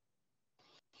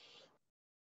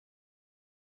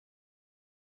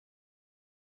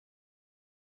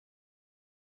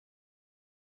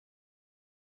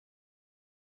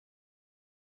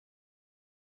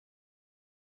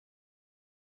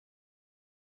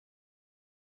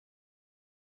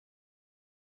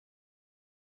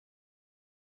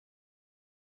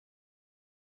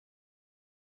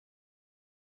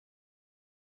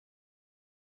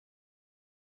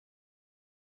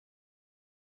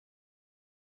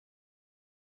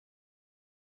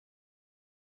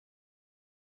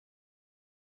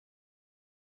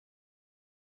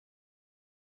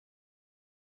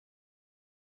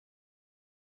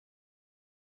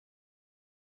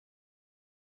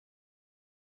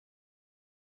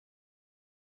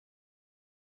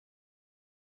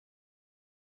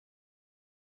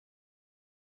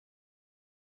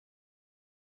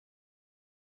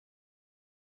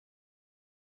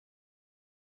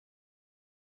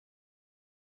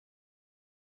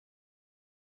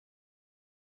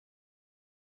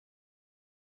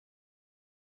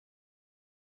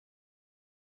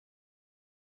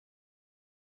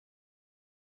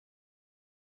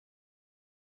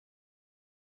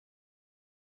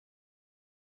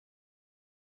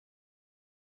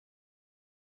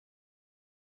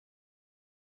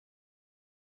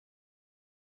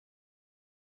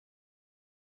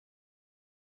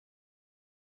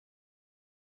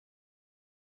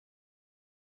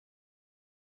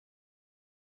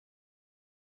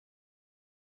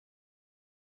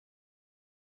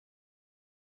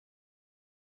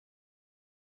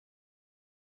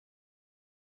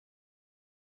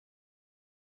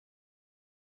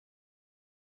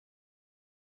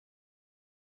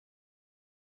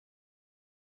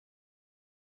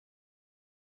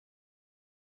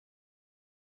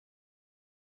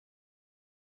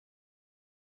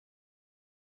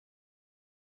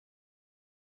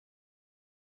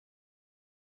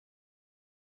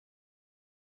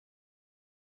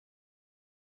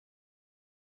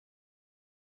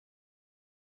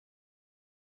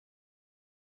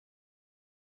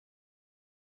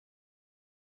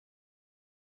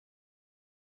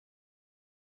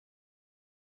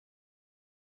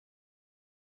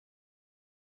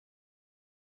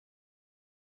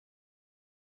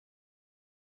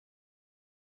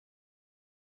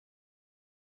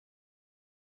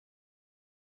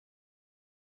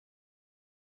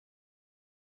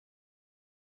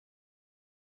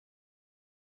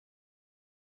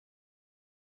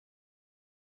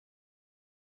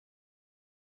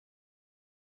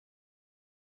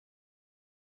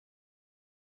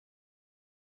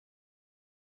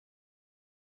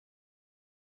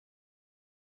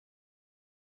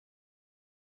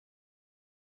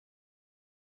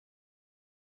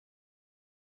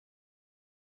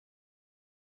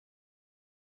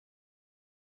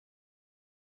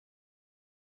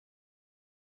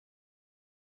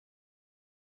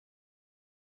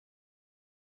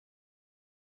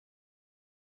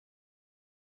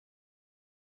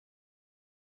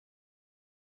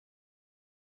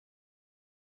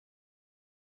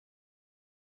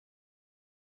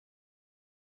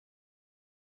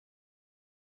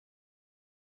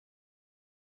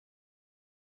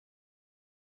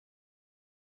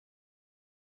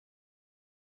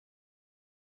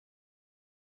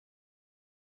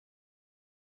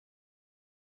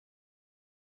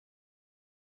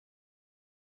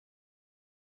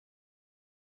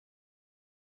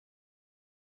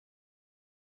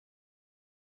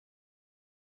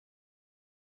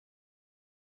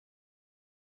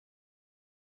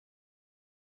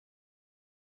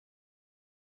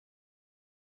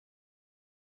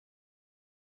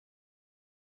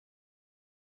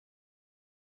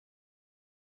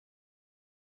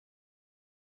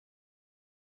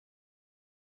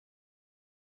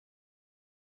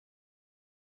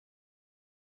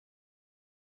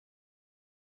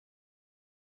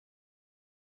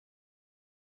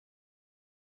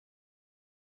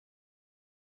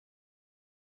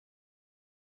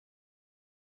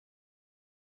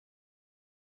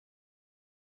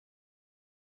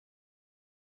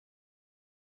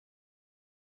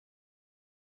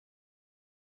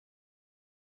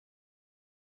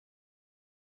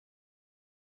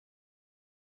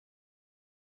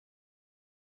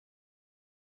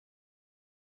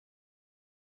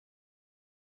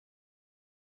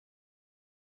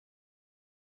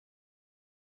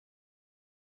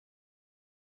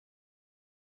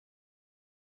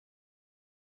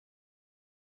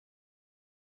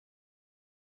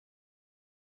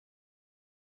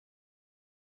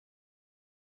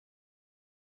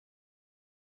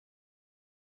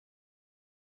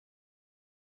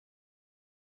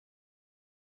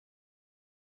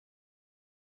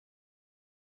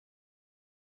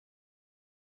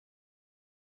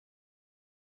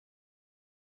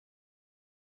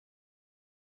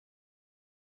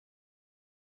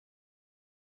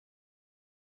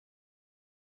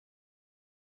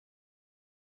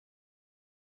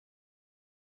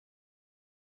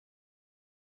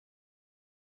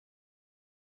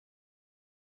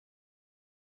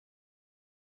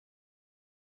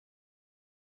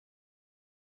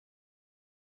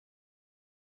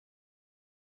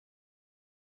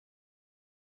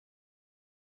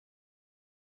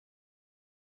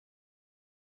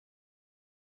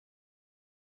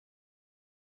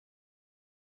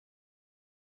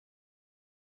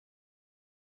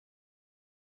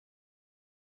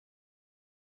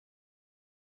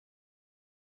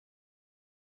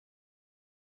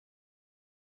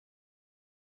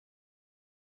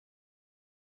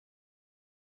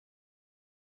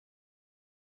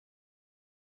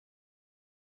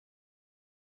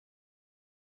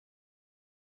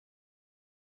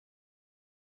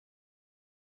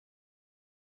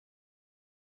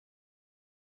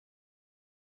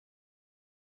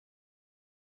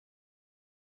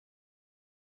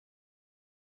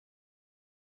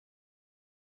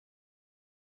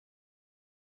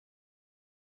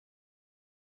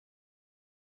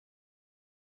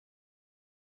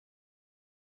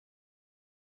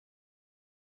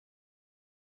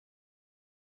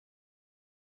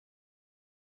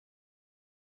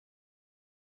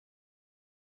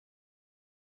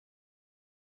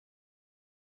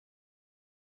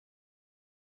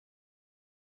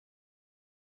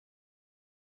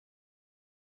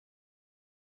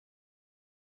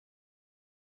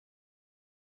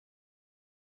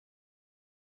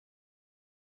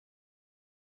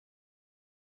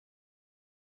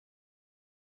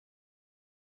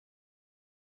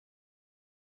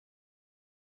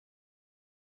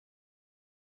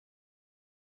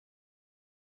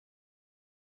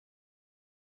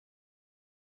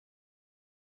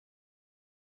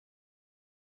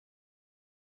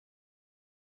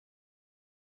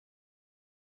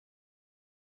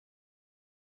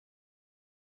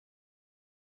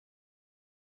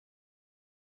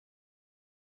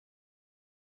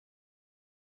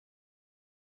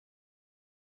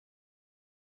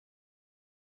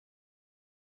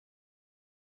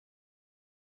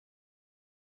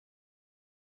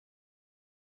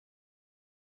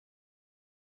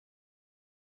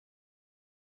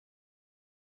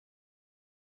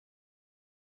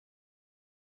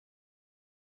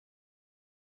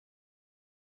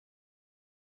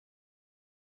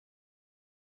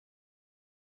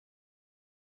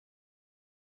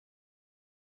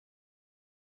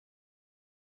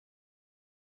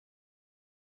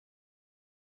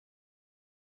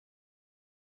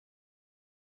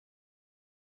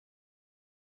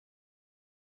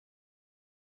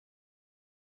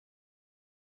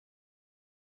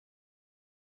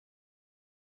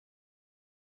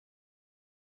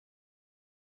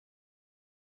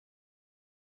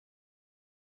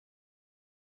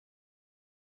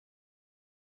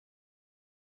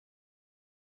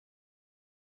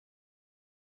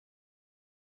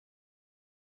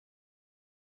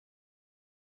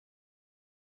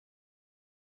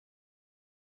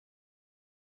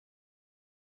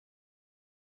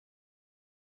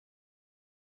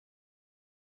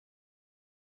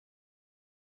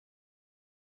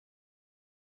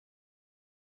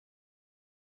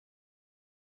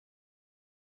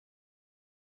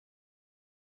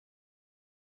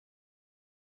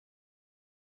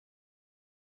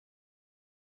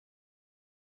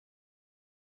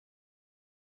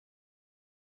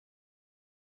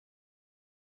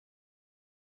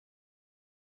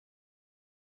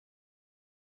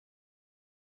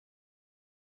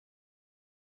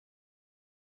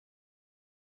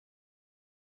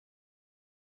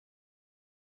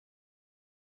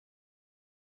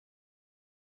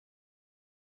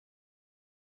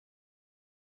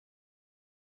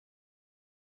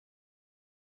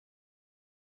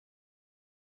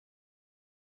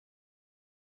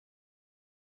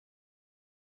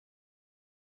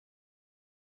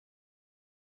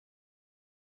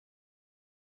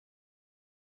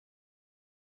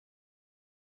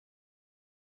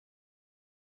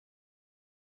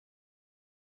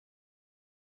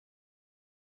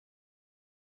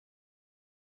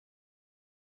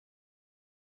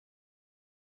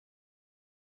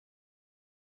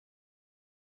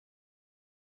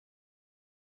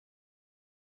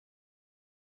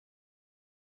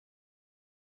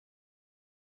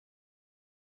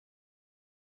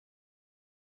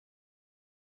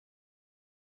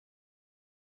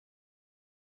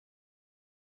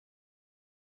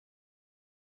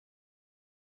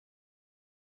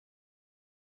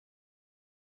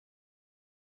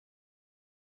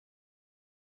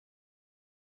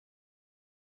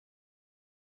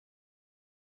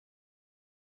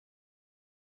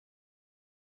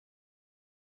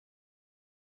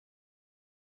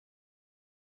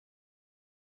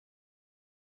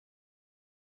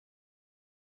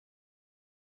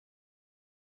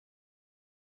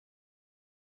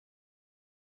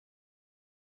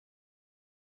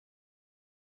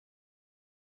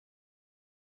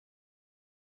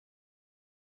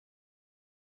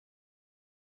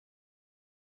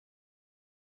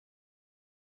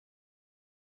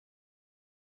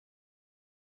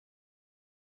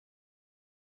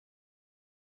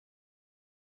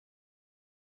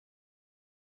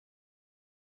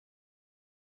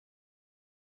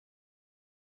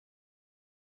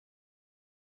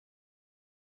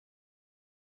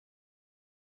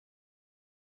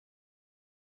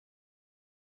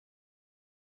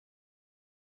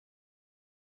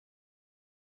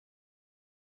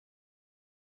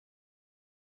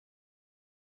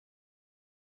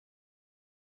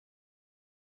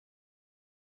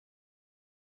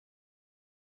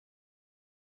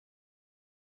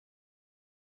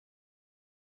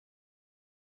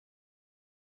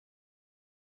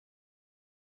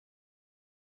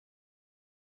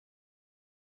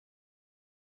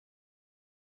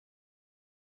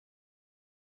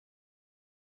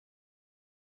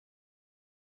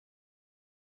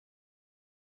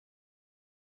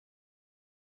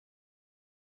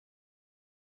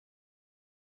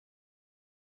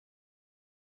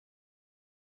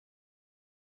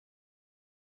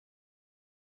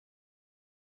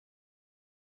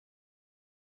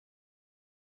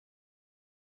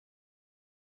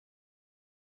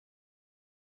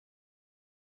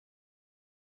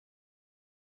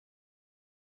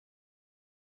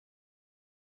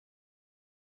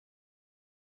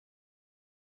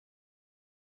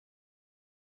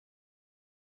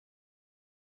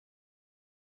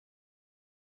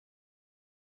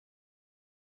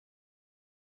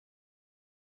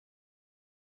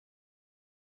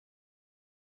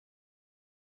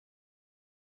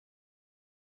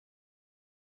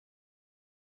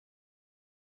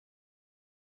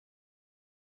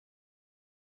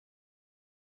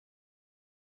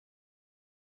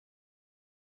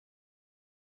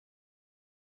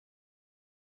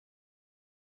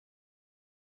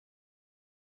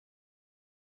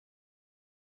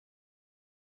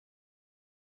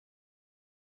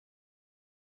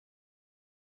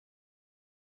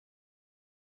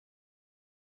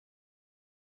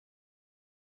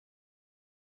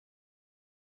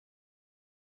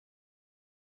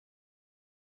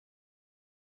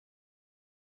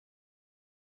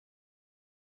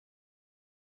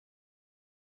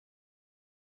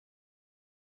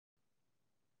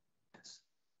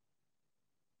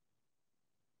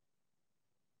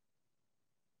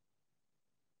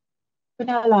 We're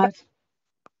now live.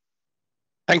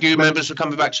 Thank you, members, for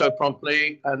coming back so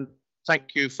promptly, and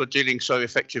thank you for dealing so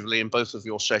effectively in both of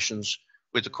your sessions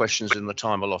with the questions in the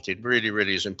time allotted. Really,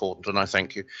 really is important, and I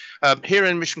thank you. Here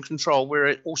in Mission Control,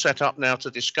 we're all set up now to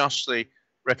discuss the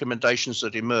recommendations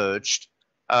that emerged.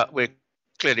 We're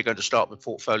clearly going to start with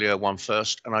Portfolio 1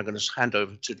 first, and I'm going to hand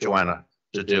over to Joanna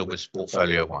to deal with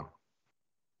Portfolio 1.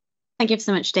 Thank you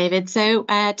so much, David. So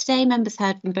today members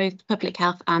heard from both public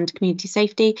health and community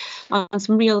safety on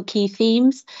some real key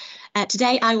themes.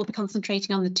 Today I will be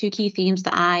concentrating on the two key themes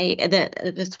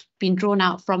that's been drawn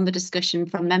out from the discussion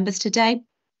from members today.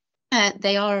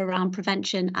 They are around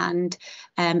prevention and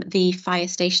the fire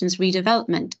stations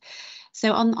redevelopment.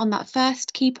 So on that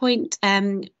first key point,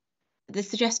 the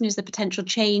suggestion is the potential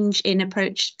change in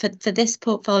approach for this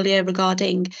portfolio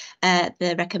regarding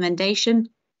the recommendation.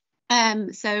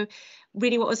 So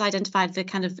really what was identified, the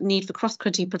kind of need for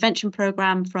cross-cutting prevention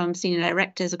programme from senior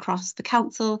directors across the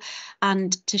council,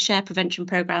 and to share prevention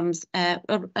programmes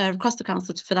across the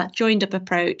council for that joined up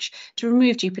approach to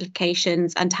remove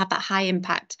duplications and to have that high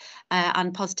impact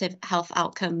and positive health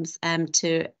outcomes and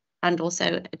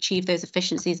also achieve those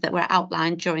efficiencies that were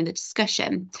outlined during the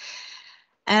discussion.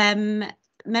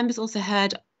 Members also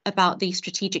heard about the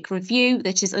strategic review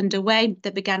that is underway,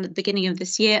 that began at the beginning of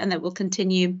this year and that will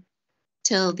continue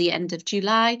till the end of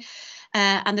July.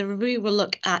 And the review will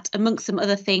look at, amongst some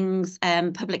other things,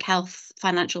 public health,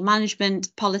 financial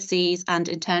management, policies and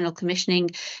internal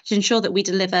commissioning to ensure that we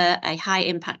deliver a high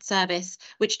impact service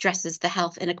which addresses the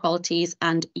health inequalities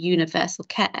and universal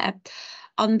care.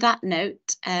 On that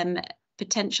note,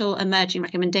 potential emerging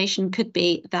recommendation could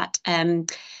be that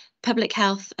public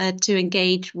health to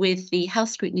engage with the Health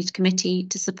Scrutiny Committee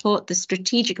to support the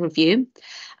strategic review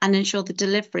and ensure the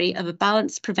delivery of a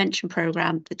balanced prevention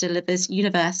programme that delivers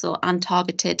universal and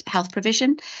targeted health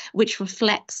provision, which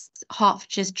reflects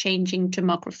Hertfordshire's changing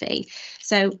demography.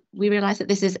 So we realise that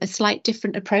this is a slight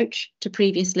different approach to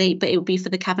previously, but it would be for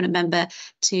the Cabinet member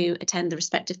to attend the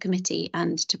respective committee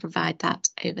and to provide that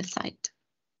oversight.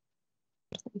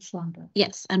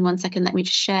 Yes, and 1 second, let me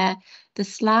just share the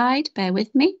slide, bear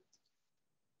with me.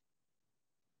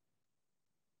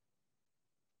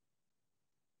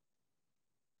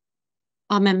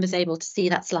 Are members able to see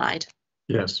that slide?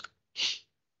 Yes.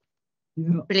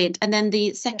 Yeah. Brilliant. And then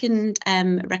the second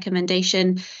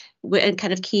recommendation, a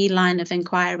kind of key line of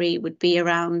inquiry, would be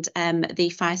around the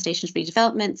fire stations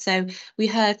redevelopment. So we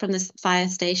heard from the fire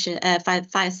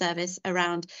service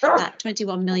around that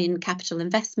 21 million capital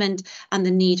investment and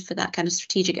the need for that kind of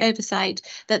strategic oversight,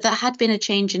 that there had been a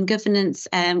change in governance,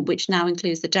 which now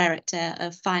includes the Director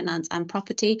of Finance and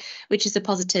Property, which is a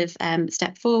positive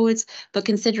step forwards. But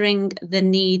considering the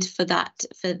need for that,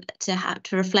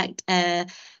 to reflect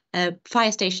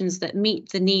fire stations that meet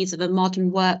the needs of a modern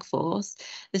workforce,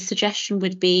 the suggestion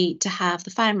would be to have the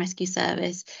Fire and Rescue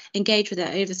Service engage with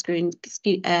their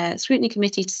scrutiny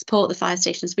committee to support the fire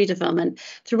stations redevelopment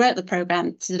throughout the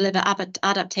programme to deliver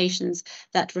adaptations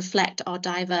that reflect our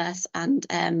diverse and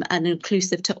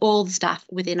inclusive to all the staff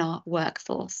within our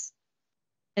workforce.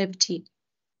 Over to you.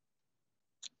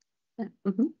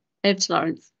 Over to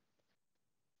Lawrence.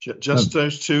 Just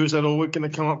those two, is that all we're going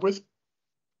to come up with?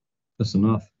 That's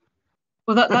enough.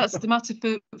 Well, that's the matter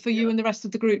for you and the rest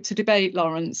of the group to debate,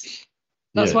 Lawrence.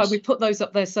 That's Yes. why we put those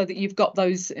up there, so that you've got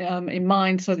those in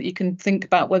mind, so that you can think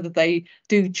about whether they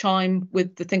do chime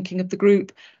with the thinking of the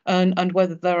group, and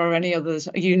whether there are any others.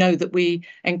 You know that we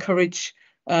encourage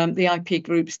the IP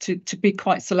groups to be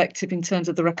quite selective in terms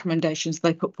of the recommendations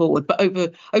they put forward. But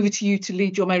over to you to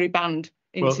lead your merry band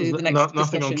into the next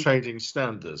nothing discussion. on trading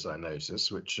standards, I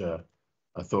noticed, which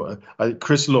I thought.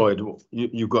 Chris Lloyd,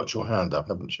 you've got your hand up,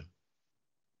 haven't you?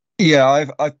 Yeah,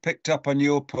 I've picked up on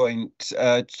your point,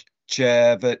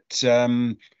 Chair,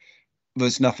 that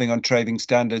there's nothing on trading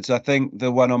standards. I think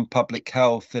the one on public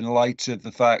health, in light of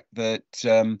the fact that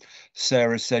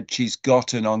Sarah said she's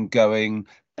got an ongoing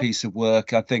piece of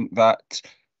work, I think that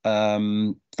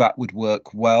that would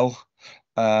work well.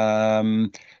 I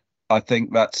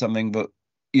think that's something that,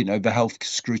 you know, the Health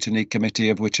Scrutiny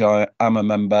Committee, of which I am a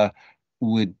member,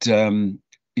 would, you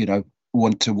know,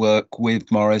 want to work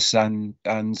with Maurice and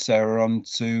Sarah on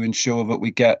to ensure that we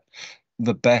get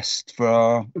the best for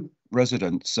our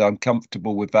residents. So I'm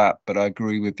comfortable with that, but I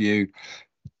agree with you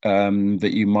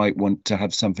that you might want to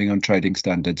have something on trading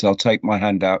standards. I'll take my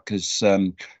hand out because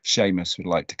Seamus would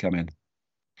like to come in.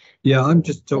 Yeah, I'm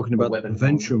just talking about the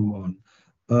prevention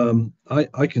one.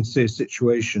 I can see a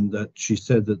situation that she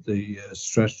said that the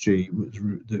strategy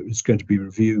was going to be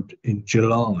reviewed in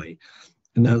July.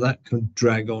 Now that could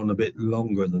drag on a bit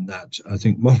longer than that. I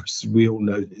think, Maurice, we all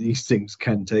know that these things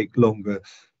can take longer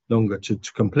to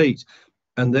complete.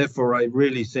 And therefore, I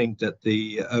really think that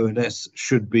the ONS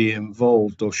should be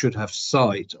involved or should have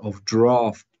sight of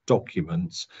draft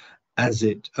documents as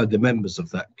the members of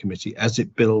that committee, as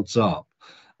it builds up.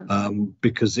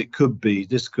 Because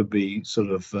this could be sort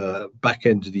of back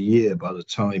end of the year by the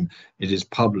time it is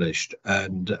published.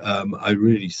 And I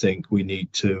really think we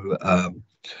need to,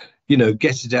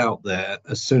 get it out there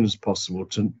as soon as possible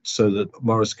so that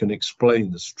Maurice can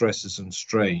explain the stresses and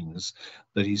strains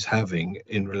that he's having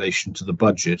in relation to the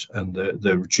budget and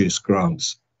the reduced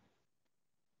grants.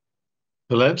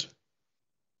 Colette?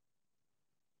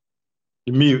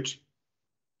 You're mute.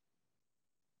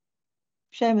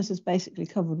 Seamus has basically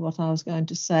covered what I was going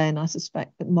to say, and I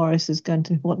suspect that Maurice is going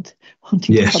to wanting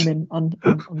to come in on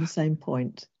the same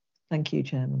point. Thank you,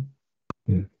 Chairman.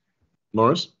 Yeah.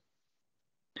 Maurice?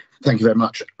 Thank you very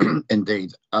much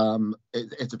indeed.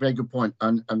 It's a very good point.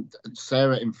 And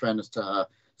Sarah, in fairness to her,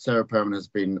 Sarah Perman has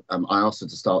been, I asked her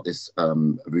to start this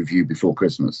review before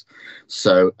Christmas.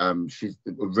 So she's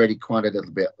already quite a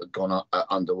little bit gone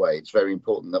underway. It's very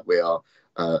important that we are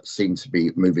seen to be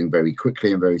moving very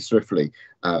quickly and very swiftly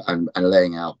and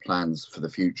laying out plans for the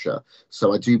future.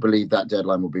 So I do believe that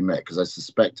deadline will be met, because I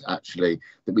suspect actually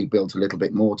that we built a little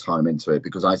bit more time into it,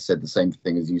 because I said the same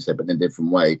thing as you said, but in a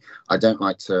different way. I don't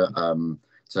like to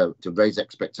raise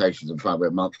expectations and find we're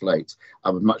a month late. I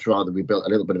would much rather we built a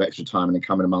little bit of extra time and then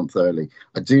come in a month early.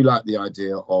 I do like the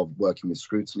idea of working with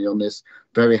scrutiny on this.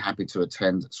 Very happy to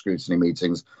attend scrutiny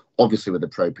meetings, obviously with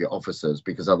appropriate officers,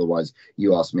 because otherwise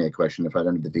you ask me a question, if I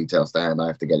don't have the details to hand, I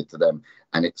have to get it to them,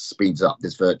 and it speeds up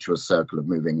this virtuous circle of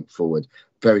moving forward.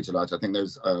 Very delighted. I think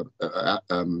those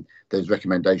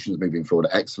recommendations moving forward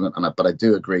are excellent, but I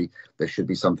do agree there should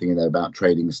be something in there about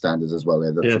trading standards as well.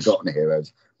 They're the forgotten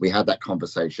heroes. We had that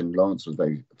conversation. Lawrence was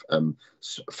very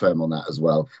firm on that as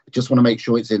well. I just want to make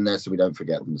sure it's in there so we don't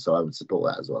forget them. So I would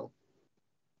support that as well.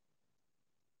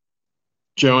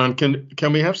 Joanne,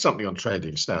 can we have something on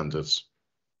trading standards?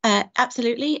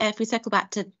 Absolutely. If we circle back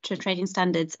to trading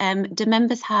standards, do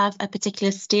members have a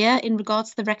particular steer in regards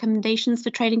to the recommendations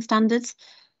for trading standards?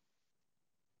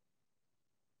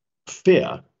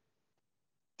 Steer?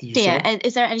 Steer.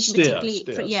 Is there anything particularly?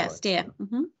 Steer.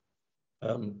 Mm-hmm.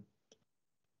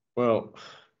 Well,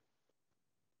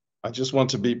 I just want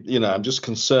to be, I'm just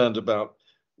concerned about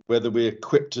whether we're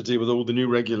equipped to deal with all the new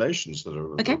regulations that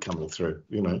are coming through,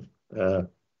 So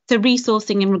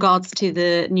resourcing in regards to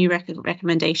the new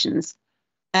recommendations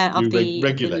of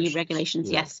the new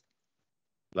regulations, yes.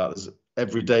 Like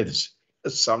every day there's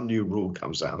some new rule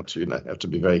comes out, have to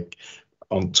be very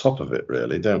on top of it,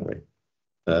 really, don't we?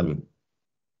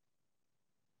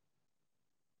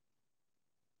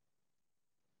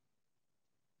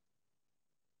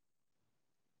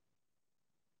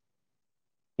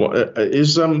 What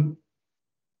is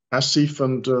Asif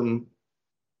and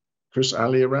Chris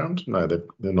Alley around? No, they're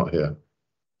not here.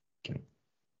 Okay.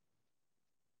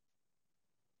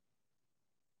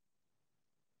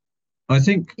 I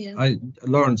think,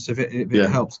 Lawrence, if it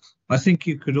helps, I think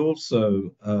you could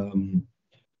also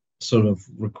sort of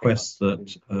request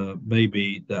that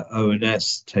maybe the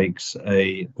ONS takes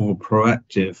a more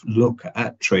proactive look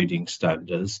at trading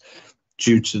standards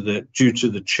due to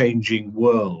the changing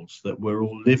world that we're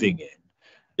all living in.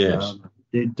 Yes.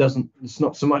 It's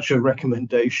not so much a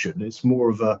recommendation, it's more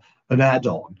of an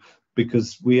add-on,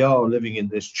 because we are living in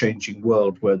this changing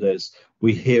world where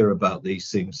we hear about these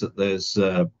things, that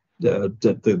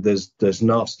there's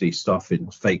nasty stuff in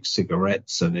fake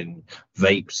cigarettes and in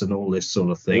vapes and all this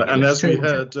sort of thing. And as we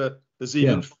heard, there's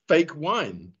even fake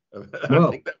wine. I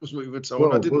think that was what we were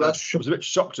told. I was a bit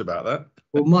shocked about that.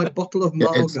 Well, my bottle of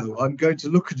Margot, I'm going to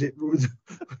look at it with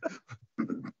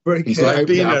very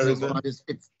carefully.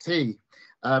 It's tea.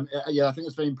 I think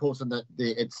it's very important that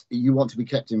you want to be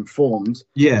kept informed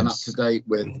and up to date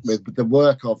with the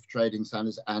work of trading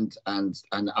standards and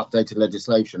updated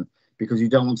legislation, because you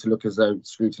don't want to look as though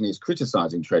scrutiny is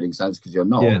criticising trading standards, because you're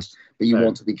not. But you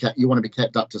want to be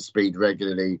kept up to speed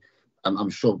regularly.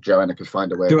 I'm sure Joanna could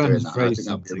find a way of doing that. I think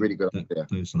that would be a really good idea.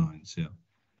 Those lines, yeah.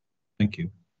 Thank you.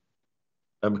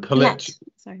 Colette.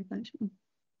 Sorry, thank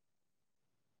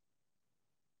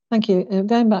you.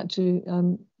 Going back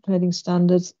to trading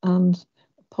standards and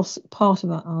part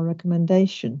of our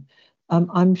recommendation,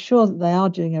 I'm sure that they are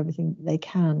doing everything they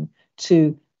can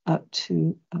to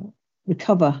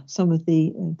recover some of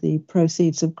the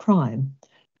proceeds of crime.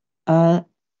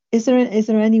 Is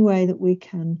there any way that we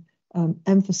can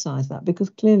emphasize that? Because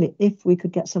clearly, if we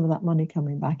could get some of that money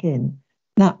coming back in,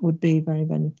 that would be very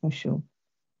beneficial.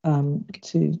 I know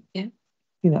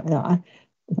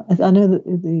that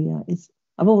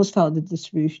I've always felt the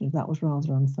distribution of that was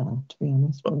rather unfair, to be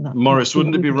honest. Maurice,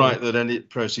 wouldn't it be right that any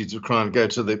proceeds of crime go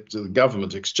to the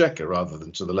government exchequer rather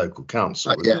than to the local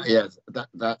council?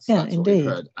 That's what we've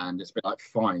heard, and it's a bit like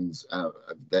fines.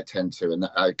 They tend to, and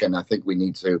again, I think we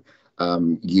need to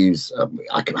use. I'm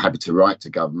happy to write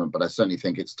to government, but I certainly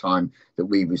think it's time that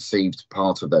we received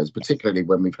part of those, particularly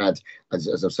when we've had,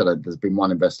 as I've said, there's been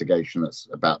one investigation that's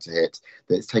about to hit.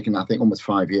 That's taken, I think, almost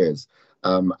 5 years.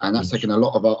 And that's taken a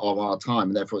lot of our time,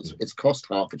 and therefore it's cost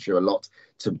Hertfordshire a lot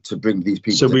to bring these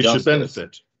people. So to we justice. should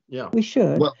benefit. Yeah, we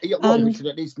should. Well, we should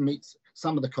at least meet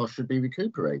some of the costs should be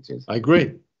recuperated. I agree.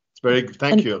 It's very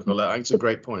thank you, Colette. It's a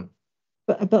great point.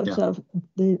 But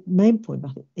the main point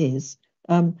about it is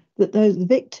that those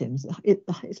victims,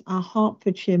 it's our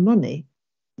Hertfordshire money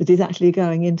that is actually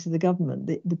going into the government.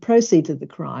 The proceeds of the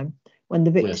crime, when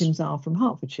the victims are from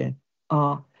Hertfordshire,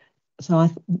 are. So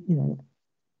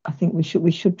I think we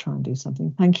should try and do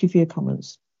something. Thank you for your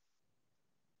comments.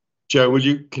 Jo,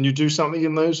 can you do something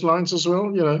in those lines as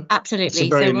well? Absolutely. It's a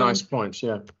very nice point.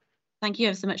 Yeah. Thank you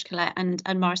ever so much, Colette,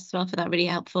 and Maurice as well for that really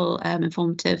helpful,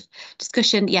 informative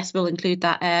discussion. Yes, we'll include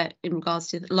that in regards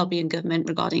to lobbying government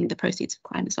regarding the proceeds of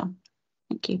crime as well.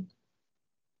 Thank you.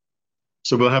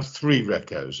 So we'll have 3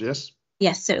 recos, yes?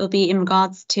 Yes, so it will be in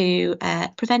regards to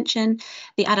prevention,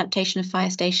 the adaptation of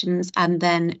fire stations, and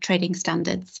then trading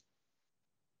standards.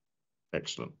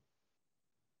 Excellent.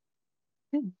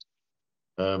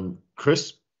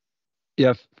 Chris?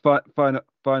 Yeah,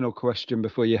 final question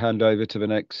before you hand over to the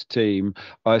next team.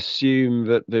 I assume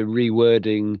that the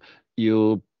rewording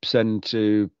you'll send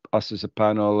to us as a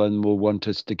panel and will want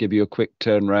us to give you a quick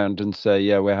turnaround and say,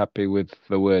 yeah, we're happy with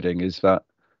the wording. Is that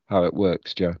how it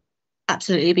works, Jo?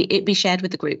 Absolutely. It'd be shared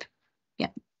with the group. Yeah.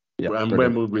 And brilliant.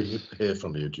 When will we hear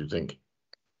from you, do you think?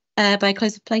 By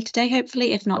close of play today,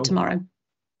 hopefully, if not tomorrow.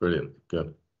 Brilliant.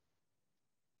 Good.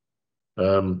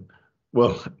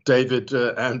 Well, David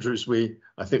Andrews,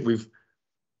 I think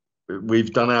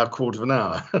we've done our quarter of an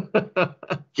hour.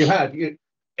 You had,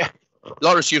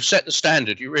 Loris, you've set the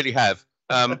standard. You really have.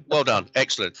 Well done.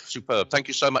 Excellent. Superb. Thank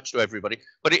you so much to everybody.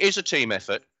 But it is a team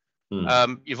effort.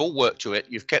 You've all worked to it.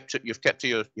 You've kept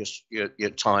to your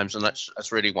times, and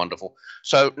that's really wonderful.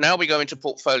 So now we go into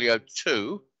portfolio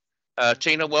 2.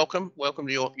 Tina, welcome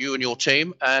to you and your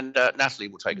team, and Natalie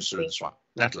will take us through this one.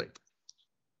 Natalie.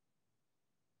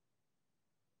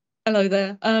 Hello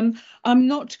there. I'm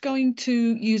not going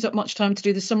to use up much time to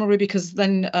do the summary because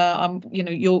then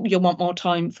you'll want more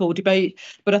time for debate.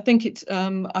 But I think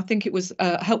it was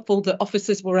helpful that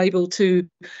officers were able to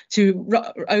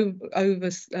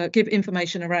give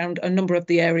information around a number of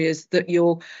the areas that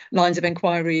your lines of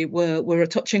inquiry were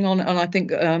touching on, and I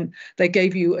think they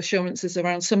gave you assurances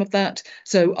around some of that.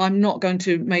 So I'm not going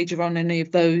to major on any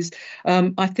of those.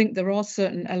 I think there are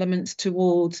certain elements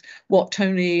towards what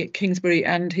Tony Kingsbury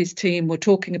and his team were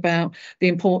talking about, the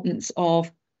importance of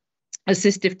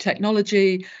assistive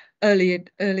technology, early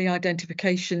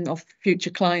identification of future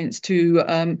clients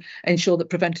to ensure that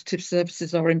preventative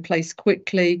services are in place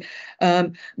quickly,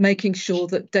 making sure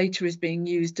that data is being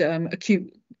used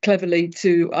cleverly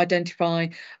to identify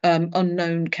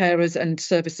unknown carers and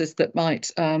services that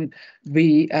might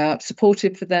be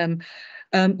supportive for them.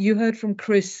 You heard from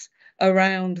Chris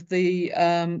around the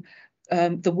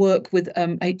work with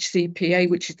HCPA,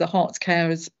 which is the Hearts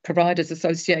Carers Providers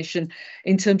Association,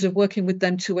 in terms of working with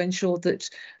them to ensure that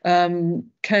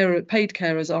paid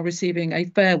carers are receiving a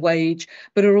fair wage,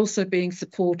 but are also being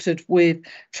supported with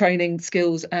training,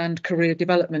 skills and career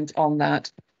development on that.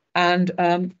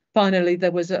 And finally,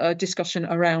 there was a discussion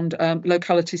around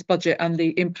localities' budget and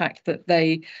the impact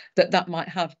that might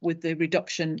have with the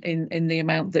reduction in the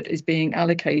amount that is being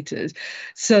allocated.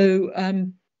 So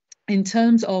in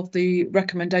terms of the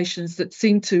recommendations that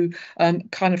seem to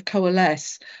kind of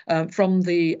coalesce from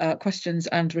the questions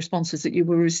and responses that you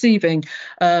were receiving,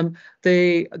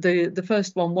 the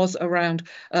first one was around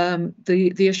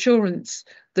the assurance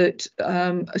that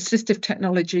assistive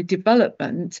technology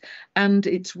development and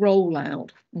its rollout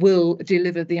will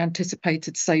deliver the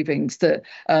anticipated savings that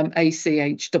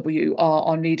ACHW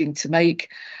are needing to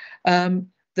make.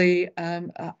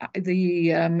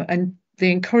 The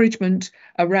encouragement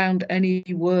around any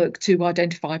work to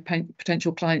identify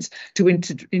potential clients to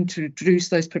introduce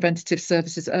those preventative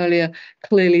services earlier,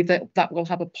 clearly that will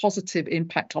have a positive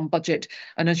impact on budget.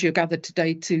 And as you're gathered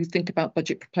today to think about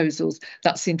budget proposals,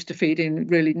 that seems to feed in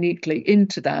really neatly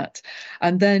into that.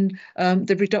 And then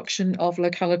the reduction of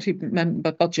locality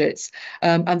member budgets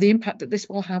and the impact that this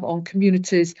will have on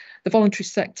communities, the voluntary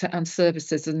sector and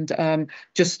services, and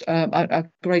just a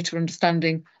greater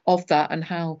understanding of that and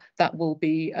how that will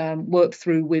be worked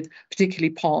through with particularly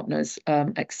partners,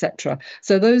 etc.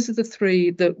 So those are the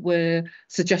three that we're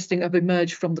suggesting have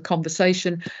emerged from the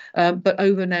conversation. But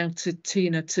over now to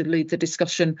Tina to lead the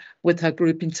discussion with her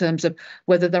group in terms of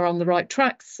whether they're on the right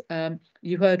tracks.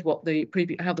 You heard what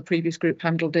how the previous group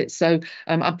handled it, so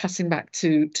I'm passing back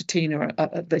to Tina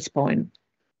at this point.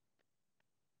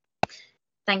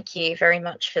 Thank you very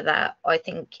much for that. I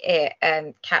think it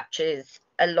captures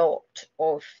a lot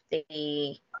of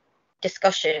the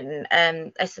discussion.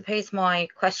 I suppose my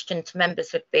question to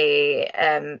members would be,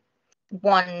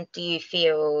 one, do you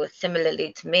feel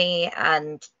similarly to me?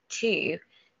 And two,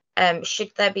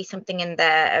 should there be something in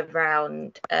there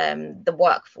around the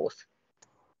workforce?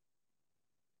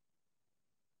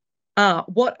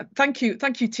 Thank you,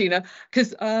 Tina.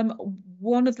 Because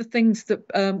one of the things that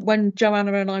when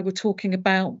Joanna and I were talking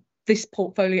about this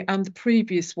portfolio and the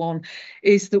previous one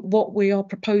is that what we are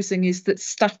proposing is that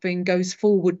staffing goes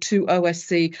forward to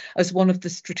OSC as one of the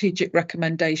strategic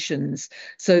recommendations,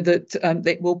 so that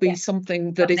it will be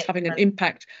something that is having an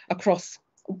impact across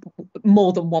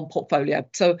more than one portfolio.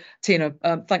 So Tina,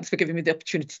 thanks for giving me the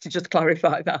opportunity to just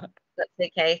clarify that.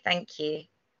 That's okay, thank you.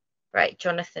 Right,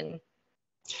 Jonathan.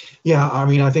 Yeah, I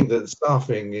mean, I think that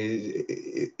staffing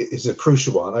is a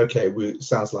crucial one. Okay, it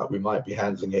sounds like we might be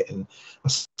handling it in a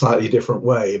slightly different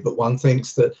way, but one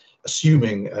thinks that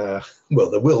assuming, well,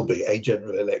 there will be a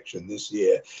general election this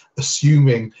year,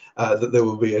 assuming that there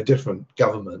will be a different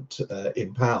government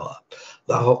in power,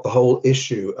 the whole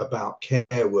issue about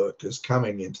care workers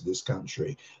coming into this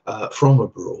country from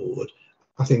abroad,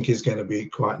 I think is going to be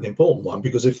quite an important one,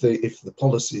 because if the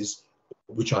policies,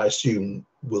 which I assume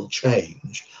will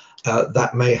change,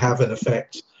 that may have an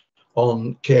effect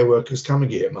on care workers coming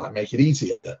here. It might make it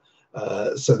easier.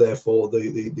 So therefore,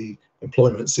 the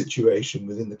employment situation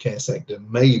within the care sector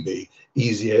may be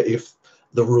easier if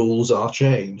the rules are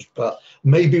changed. But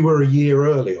maybe we're a year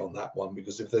early on that one,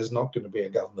 because if there's not going to be a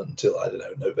government until, I don't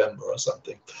know, November or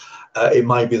something, it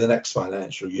might be the next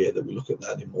financial year that we look at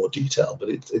that in more detail. But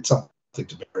it's something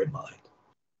to bear in mind.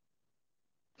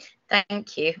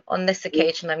 Thank you. On this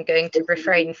occasion, I'm going to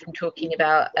refrain from talking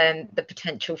about the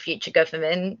potential future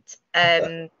government.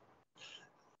 Yeah,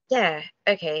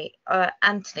 okay.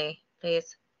 Anthony,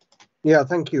 please. Yeah,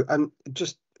 thank you. And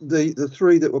just the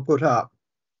three that were put up,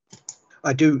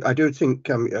 I do think,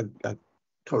 I can't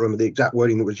remember the exact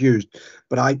wording that was used,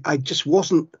 but I just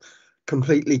wasn't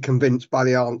completely convinced by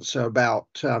the answer about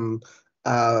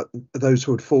those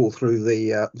who would fall through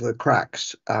the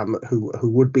cracks, who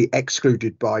would be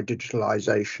excluded by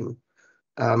digitalisation.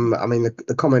 I mean,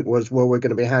 the comment was, well, we're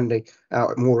going to be handing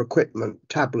out more equipment,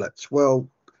 tablets. Well,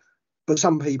 for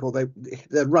some people, they'd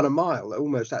run a mile.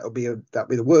 Almost that'd be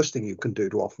the worst thing you can do,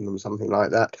 to offer them something like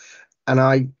that. And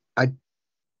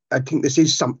I think this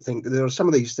is something. There are some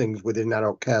of these things within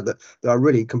adult care that are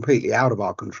really completely out of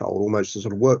our control, almost as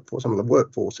sort of workforce, some of the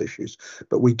workforce issues.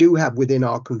 But we do have within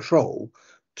our control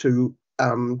to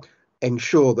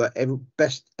ensure that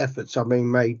best efforts are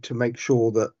being made to make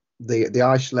sure that the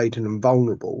isolated and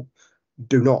vulnerable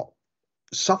do not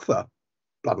suffer,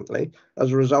 bluntly,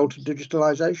 as a result of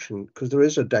digitalisation, because there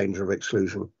is a danger of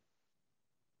exclusion.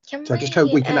 So I just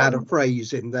hope we can add a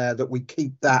phrase in there that we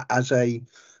keep that as a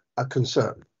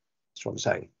concern. That's what I'm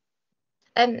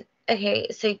saying. Okay,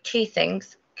 so two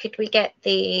things. Could we get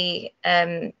the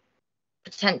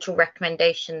potential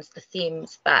recommendations, the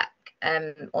themes back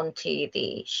onto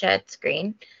the shared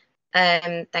screen?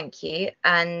 Thank you.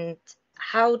 And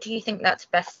how do you think that's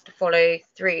best to follow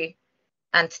through,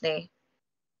 Anthony?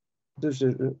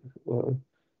 Your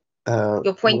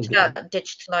point about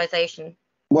digitalisation.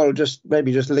 Well,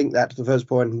 maybe just link that to the first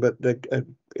point, but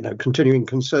continuing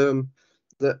concern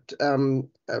that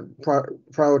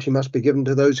priority must be given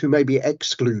to those who may be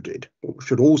excluded, or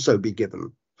should also be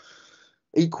given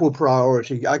equal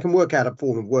priority. I can work out a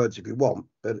form of words if you want,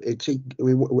 but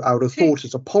I would have thought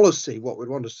as a policy, what we'd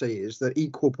want to see is that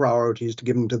equal priority is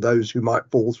given to those who might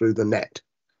fall through the net.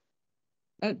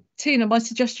 Tina, my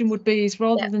suggestion would be is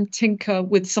rather than tinker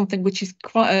with something which is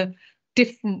quite a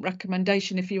different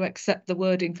recommendation, if you accept the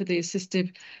wording for the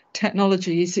assistive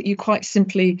technology, is that you quite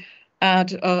simply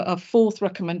add a fourth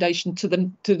recommendation to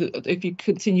the if you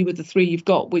continue with the three you've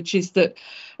got, which is that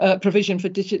provision for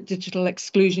digital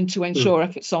exclusion to ensure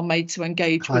efforts are made to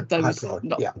engage with those.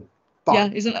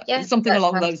 Isn't that something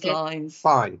along those lines?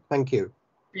 Fine, thank you.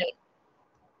 Great.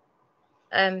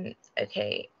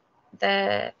 Okay,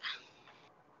 there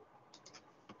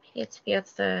appear to be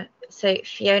other. So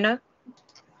Fiona.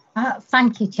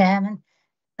 Thank you, Chairman.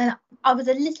 I was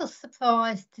a little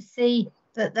surprised to see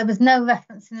that there was no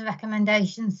reference in the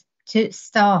recommendations to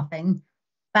staffing,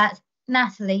 but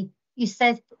Natalie, you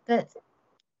said that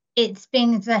it's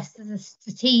being addressed as a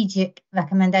strategic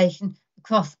recommendation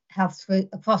across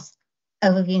across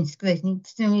overview and scrutiny,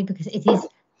 presumably because it is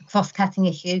a cross-cutting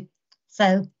issue.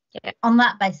 So on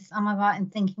that basis, am I right in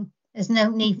thinking there's no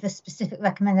need for a specific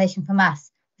recommendation from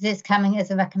us, because it's coming as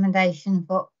a recommendation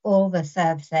for all the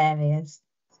service areas?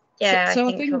 Yeah, so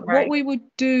I think what we would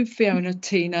do, Fiona,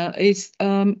 Tina, is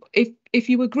if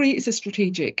you agree it's a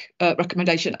strategic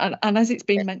recommendation, and as it's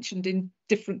been mentioned in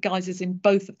different guises in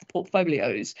both of the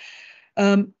portfolios,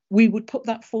 we would put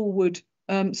that forward,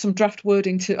 some draft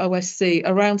wording to OSC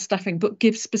around staffing, but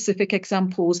give specific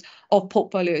examples of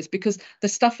portfolios, because the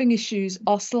staffing issues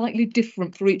are slightly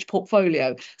different for each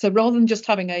portfolio. So rather than just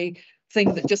having a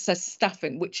thing that just says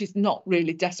staffing, which is not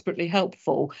really desperately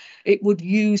helpful, it would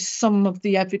use some of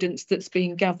the evidence that's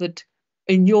being gathered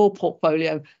in your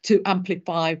portfolio to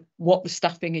amplify what the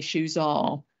staffing issues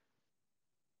are.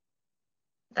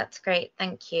 That's great,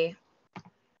 thank you.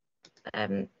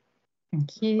 Thank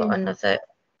you. Got another.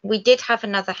 We did have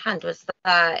another hand. Was that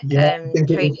I think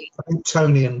Tony? I think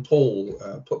Tony and Paul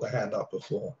put their hand up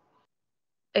before.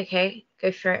 Okay,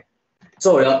 go for it.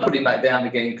 Sorry, I'll put it back down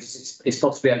again because it's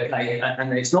possibly okay,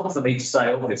 and it's not for me to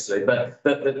say, obviously, but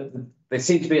there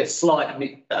seems to be a slight,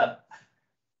 I'm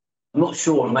not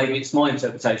sure, maybe it's my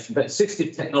interpretation, but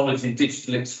assistive technology and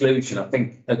digital exclusion, I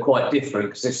think, are quite different,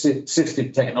 because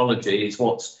assistive technology is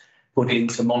what's put in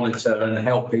to monitor and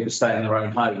help people stay in their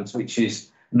own homes, which is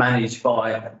managed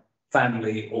by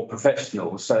family or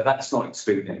professionals. So that's not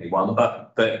excluding anyone,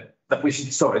 but we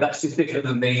should, sorry, that's just different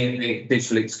than the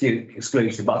digital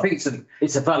exclusion. But I think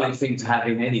it's a valid thing to have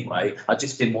in anyway. I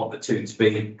just didn't want the two to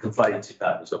be conflated,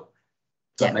 that was all.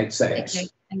 Does that make sense? Okay,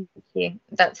 thank you.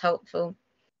 That's helpful.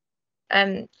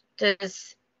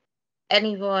 Does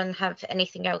anyone have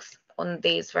anything else on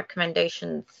these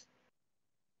recommendations?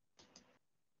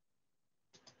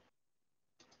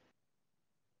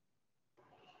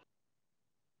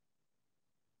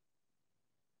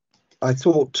 I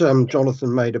thought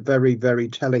Jonathan made a very, very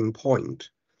telling point.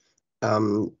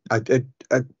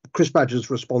 Chris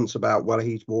Badger's response about, well,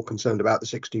 he's more concerned about the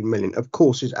 16 million, of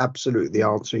course, is absolutely the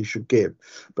answer he should give.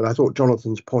 But I thought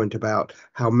Jonathan's point about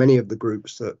how many of the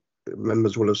groups that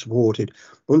members will have supported,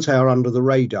 I wouldn't say are under the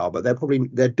radar, but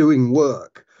they're doing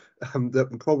work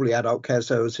that probably adult care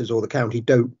services or the county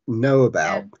don't know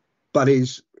about, but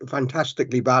is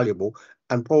fantastically valuable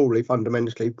and probably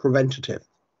fundamentally preventative.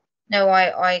 No,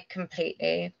 I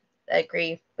completely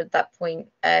agree with that point,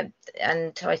 and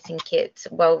I think it's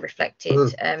well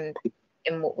reflected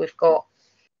in what we've got.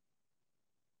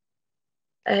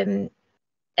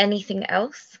 Anything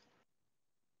else?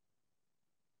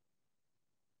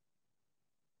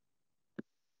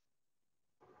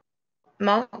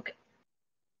 Mark?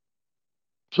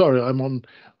 Sorry, I'm on.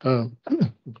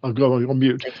 I'll go on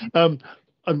mute.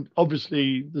 And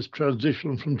obviously, this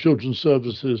transition from children's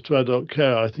services to adult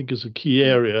care, I think, is a key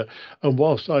area. And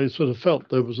whilst I sort of felt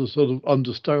there was a sort of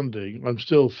understanding, I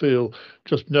still feel,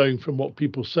 just knowing from what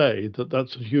people say, that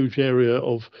that's a huge area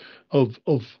of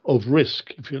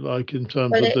risk, if you like, in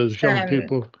terms of those young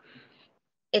people.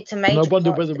 It's a major. And I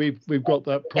wonder whether we've got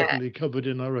that properly covered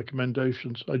in our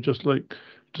recommendations. I'd just like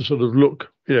to sort of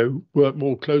look, work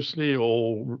more closely,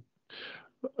 or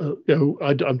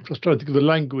I'm just trying to think of the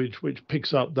language which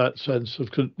picks up that sense of,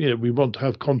 we want to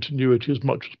have continuity as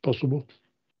much as possible.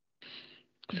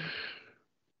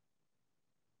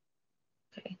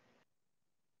 Okay.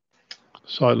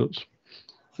 Silence.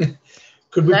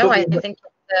 Could we? No, I think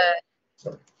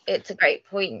it's a great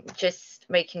point. Just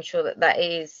making sure that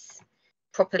is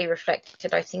properly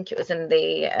reflected. I think it was in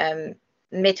the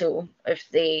middle of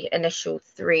the initial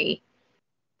three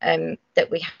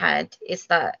that we had. Is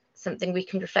that something we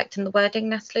can reflect in the wording,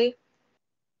 Natalie?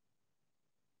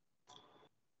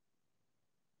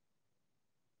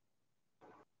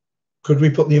 Could we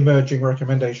put the emerging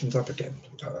recommendations up again?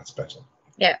 Oh, that's better.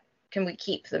 Yeah, can we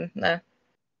keep them? No.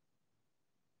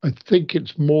 I think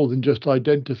it's more than just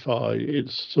identify,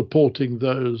 it's supporting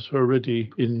those who are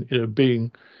already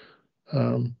being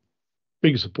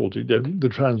supported. The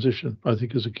transition, I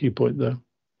think, is a key point there.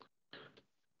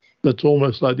 That's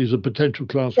almost like these are potential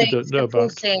clients we don't know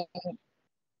about.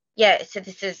 Yeah, so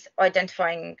this is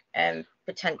identifying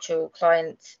potential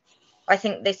clients. I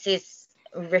think this is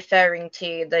referring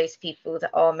to those people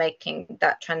that are making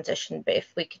that transition, but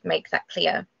if we could make that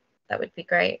clear, that would be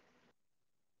great.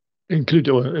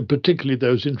 Including particularly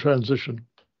those in transition.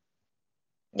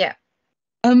 Yeah.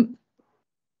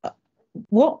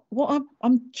 What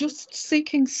I'm just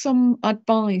seeking some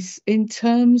advice in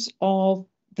terms of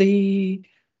the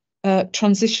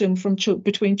transition from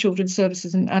between children's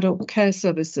services and adult care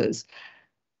services.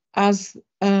 as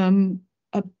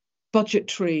a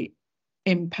budgetary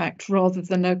impact rather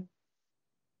than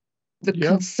the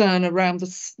concern around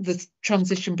the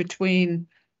transition between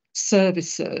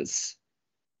services.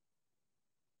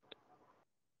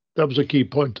 That was a key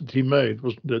point that he made,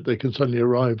 wasn't it? They can suddenly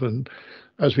arrive, and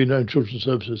as we know in children's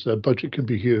services, their budget can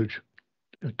be huge.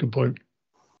 Good point.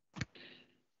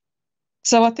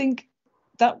 So I think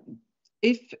that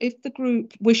if the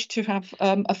group wish to have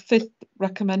a fifth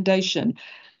recommendation,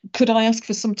 could I ask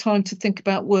for some time to think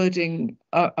about wording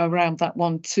around that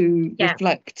one to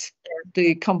reflect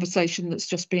the conversation that's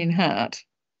just been had?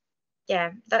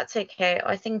 Yeah, that's okay.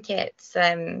 I think it's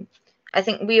I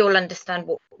think we all understand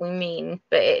what we mean,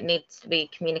 but it needs to be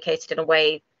communicated in a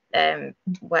way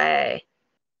where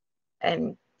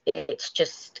it's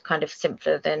just kind of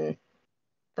simpler than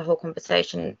the whole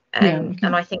conversation. And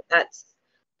I think that's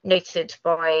noted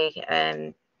by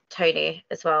Tony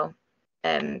as well.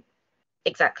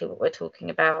 Exactly what we're talking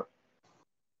about.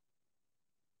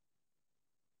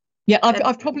 Yeah,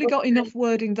 I've probably got enough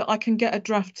wording that I can get a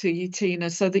draft to you, Tina,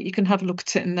 so that you can have a look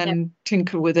at it and then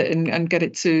tinker with it and get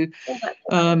it to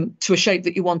a shape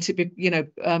that you want it.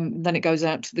 Then it goes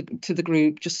out to the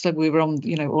group, just so we're on,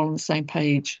 all on the same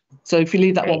page. So if you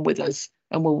leave that one with us,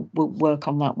 and we'll work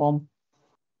on that one.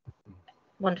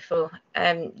 Wonderful.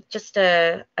 Just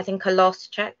I think a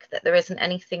last check that there isn't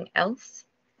anything else.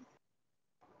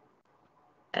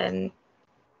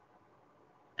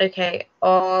 Okay,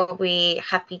 are we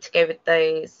happy to go with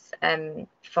those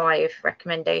 5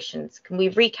 recommendations? Can we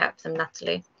recap them,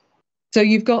 Natalie? So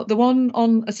you've got the one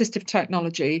on assistive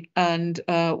technology and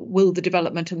will the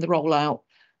development and the rollout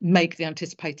make the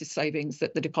anticipated savings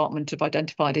that the department have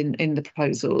identified in the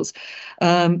proposals.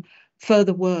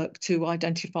 Further work to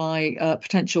identify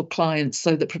potential clients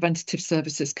so that preventative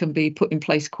services can be put in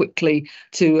place quickly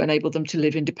to enable them to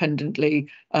live independently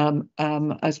for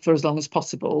as long as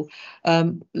possible.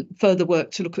 Further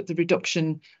work to look at the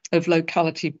reduction of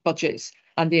locality budgets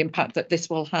and the impact that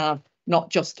this will have, not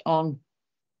just on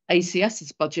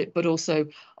ACS's budget, but also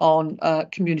on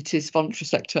communities, voluntary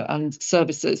sector and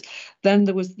services. Then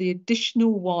there was the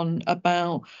additional one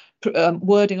about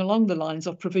wording along the lines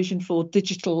of provision for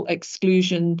digital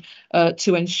exclusion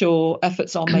to ensure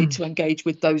efforts are made to engage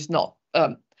with those not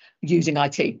using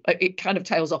IT. It kind of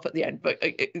tails off at the end, but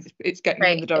it's getting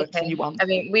in the direction you want. I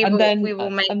mean, we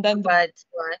will make the words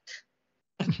work.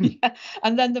 Yeah.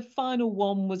 And then the final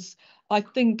one was, I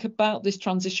think, about this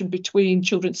transition between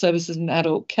children's services and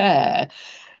adult care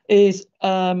is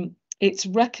it's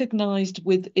recognised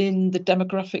within the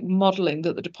demographic modelling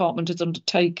that the department has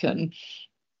undertaken,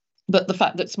 but the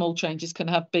fact that small changes can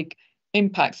have big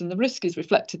impacts and the risk is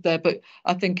reflected there. But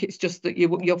I think it's just that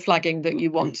you're flagging that you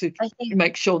want to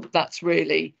make sure that that's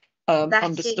really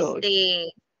understood.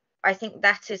 I think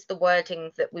that is the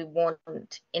wording that we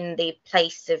want in the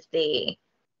place of the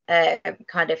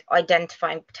kind of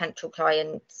identifying potential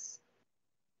clients.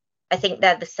 I think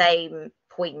they're the same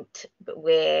point, but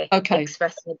we're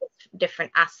expressing a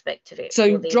different aspect of it.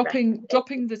 So dropping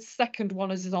the second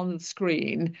one as is on the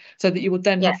screen, so that you would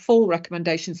then have 4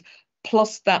 recommendations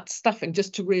plus that staffing,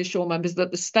 just to reassure members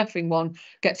that the staffing one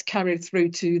gets carried through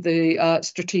to the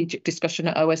strategic discussion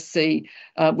at OSC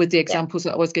with the examples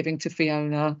that I was giving to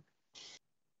Fiona.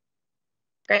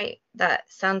 Great,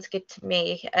 that sounds good to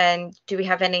me. And do we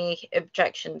have any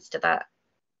objections to that?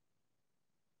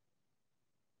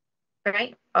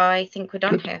 Great, I think we're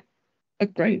done here. Oh,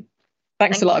 great.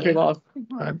 Thanks a lot, everyone.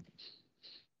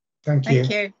 Thank you. Thank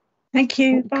you. Thank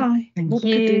you. Bye. Thank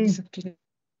you.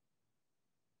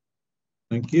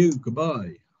 Thank you.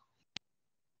 Goodbye.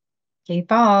 Okay,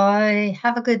 bye.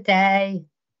 Have a good day.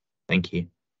 Thank you.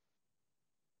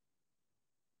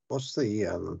 What's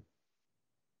the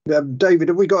David,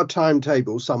 have we got a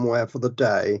timetable somewhere for the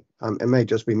day? It may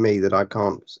just be me that I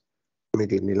can't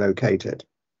immediately locate it.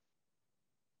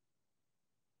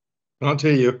 Can't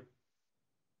hear you.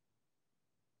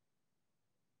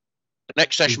 The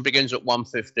next session begins at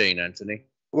 1:15, Anthony.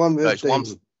 1:15. So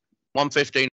it's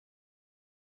 1:15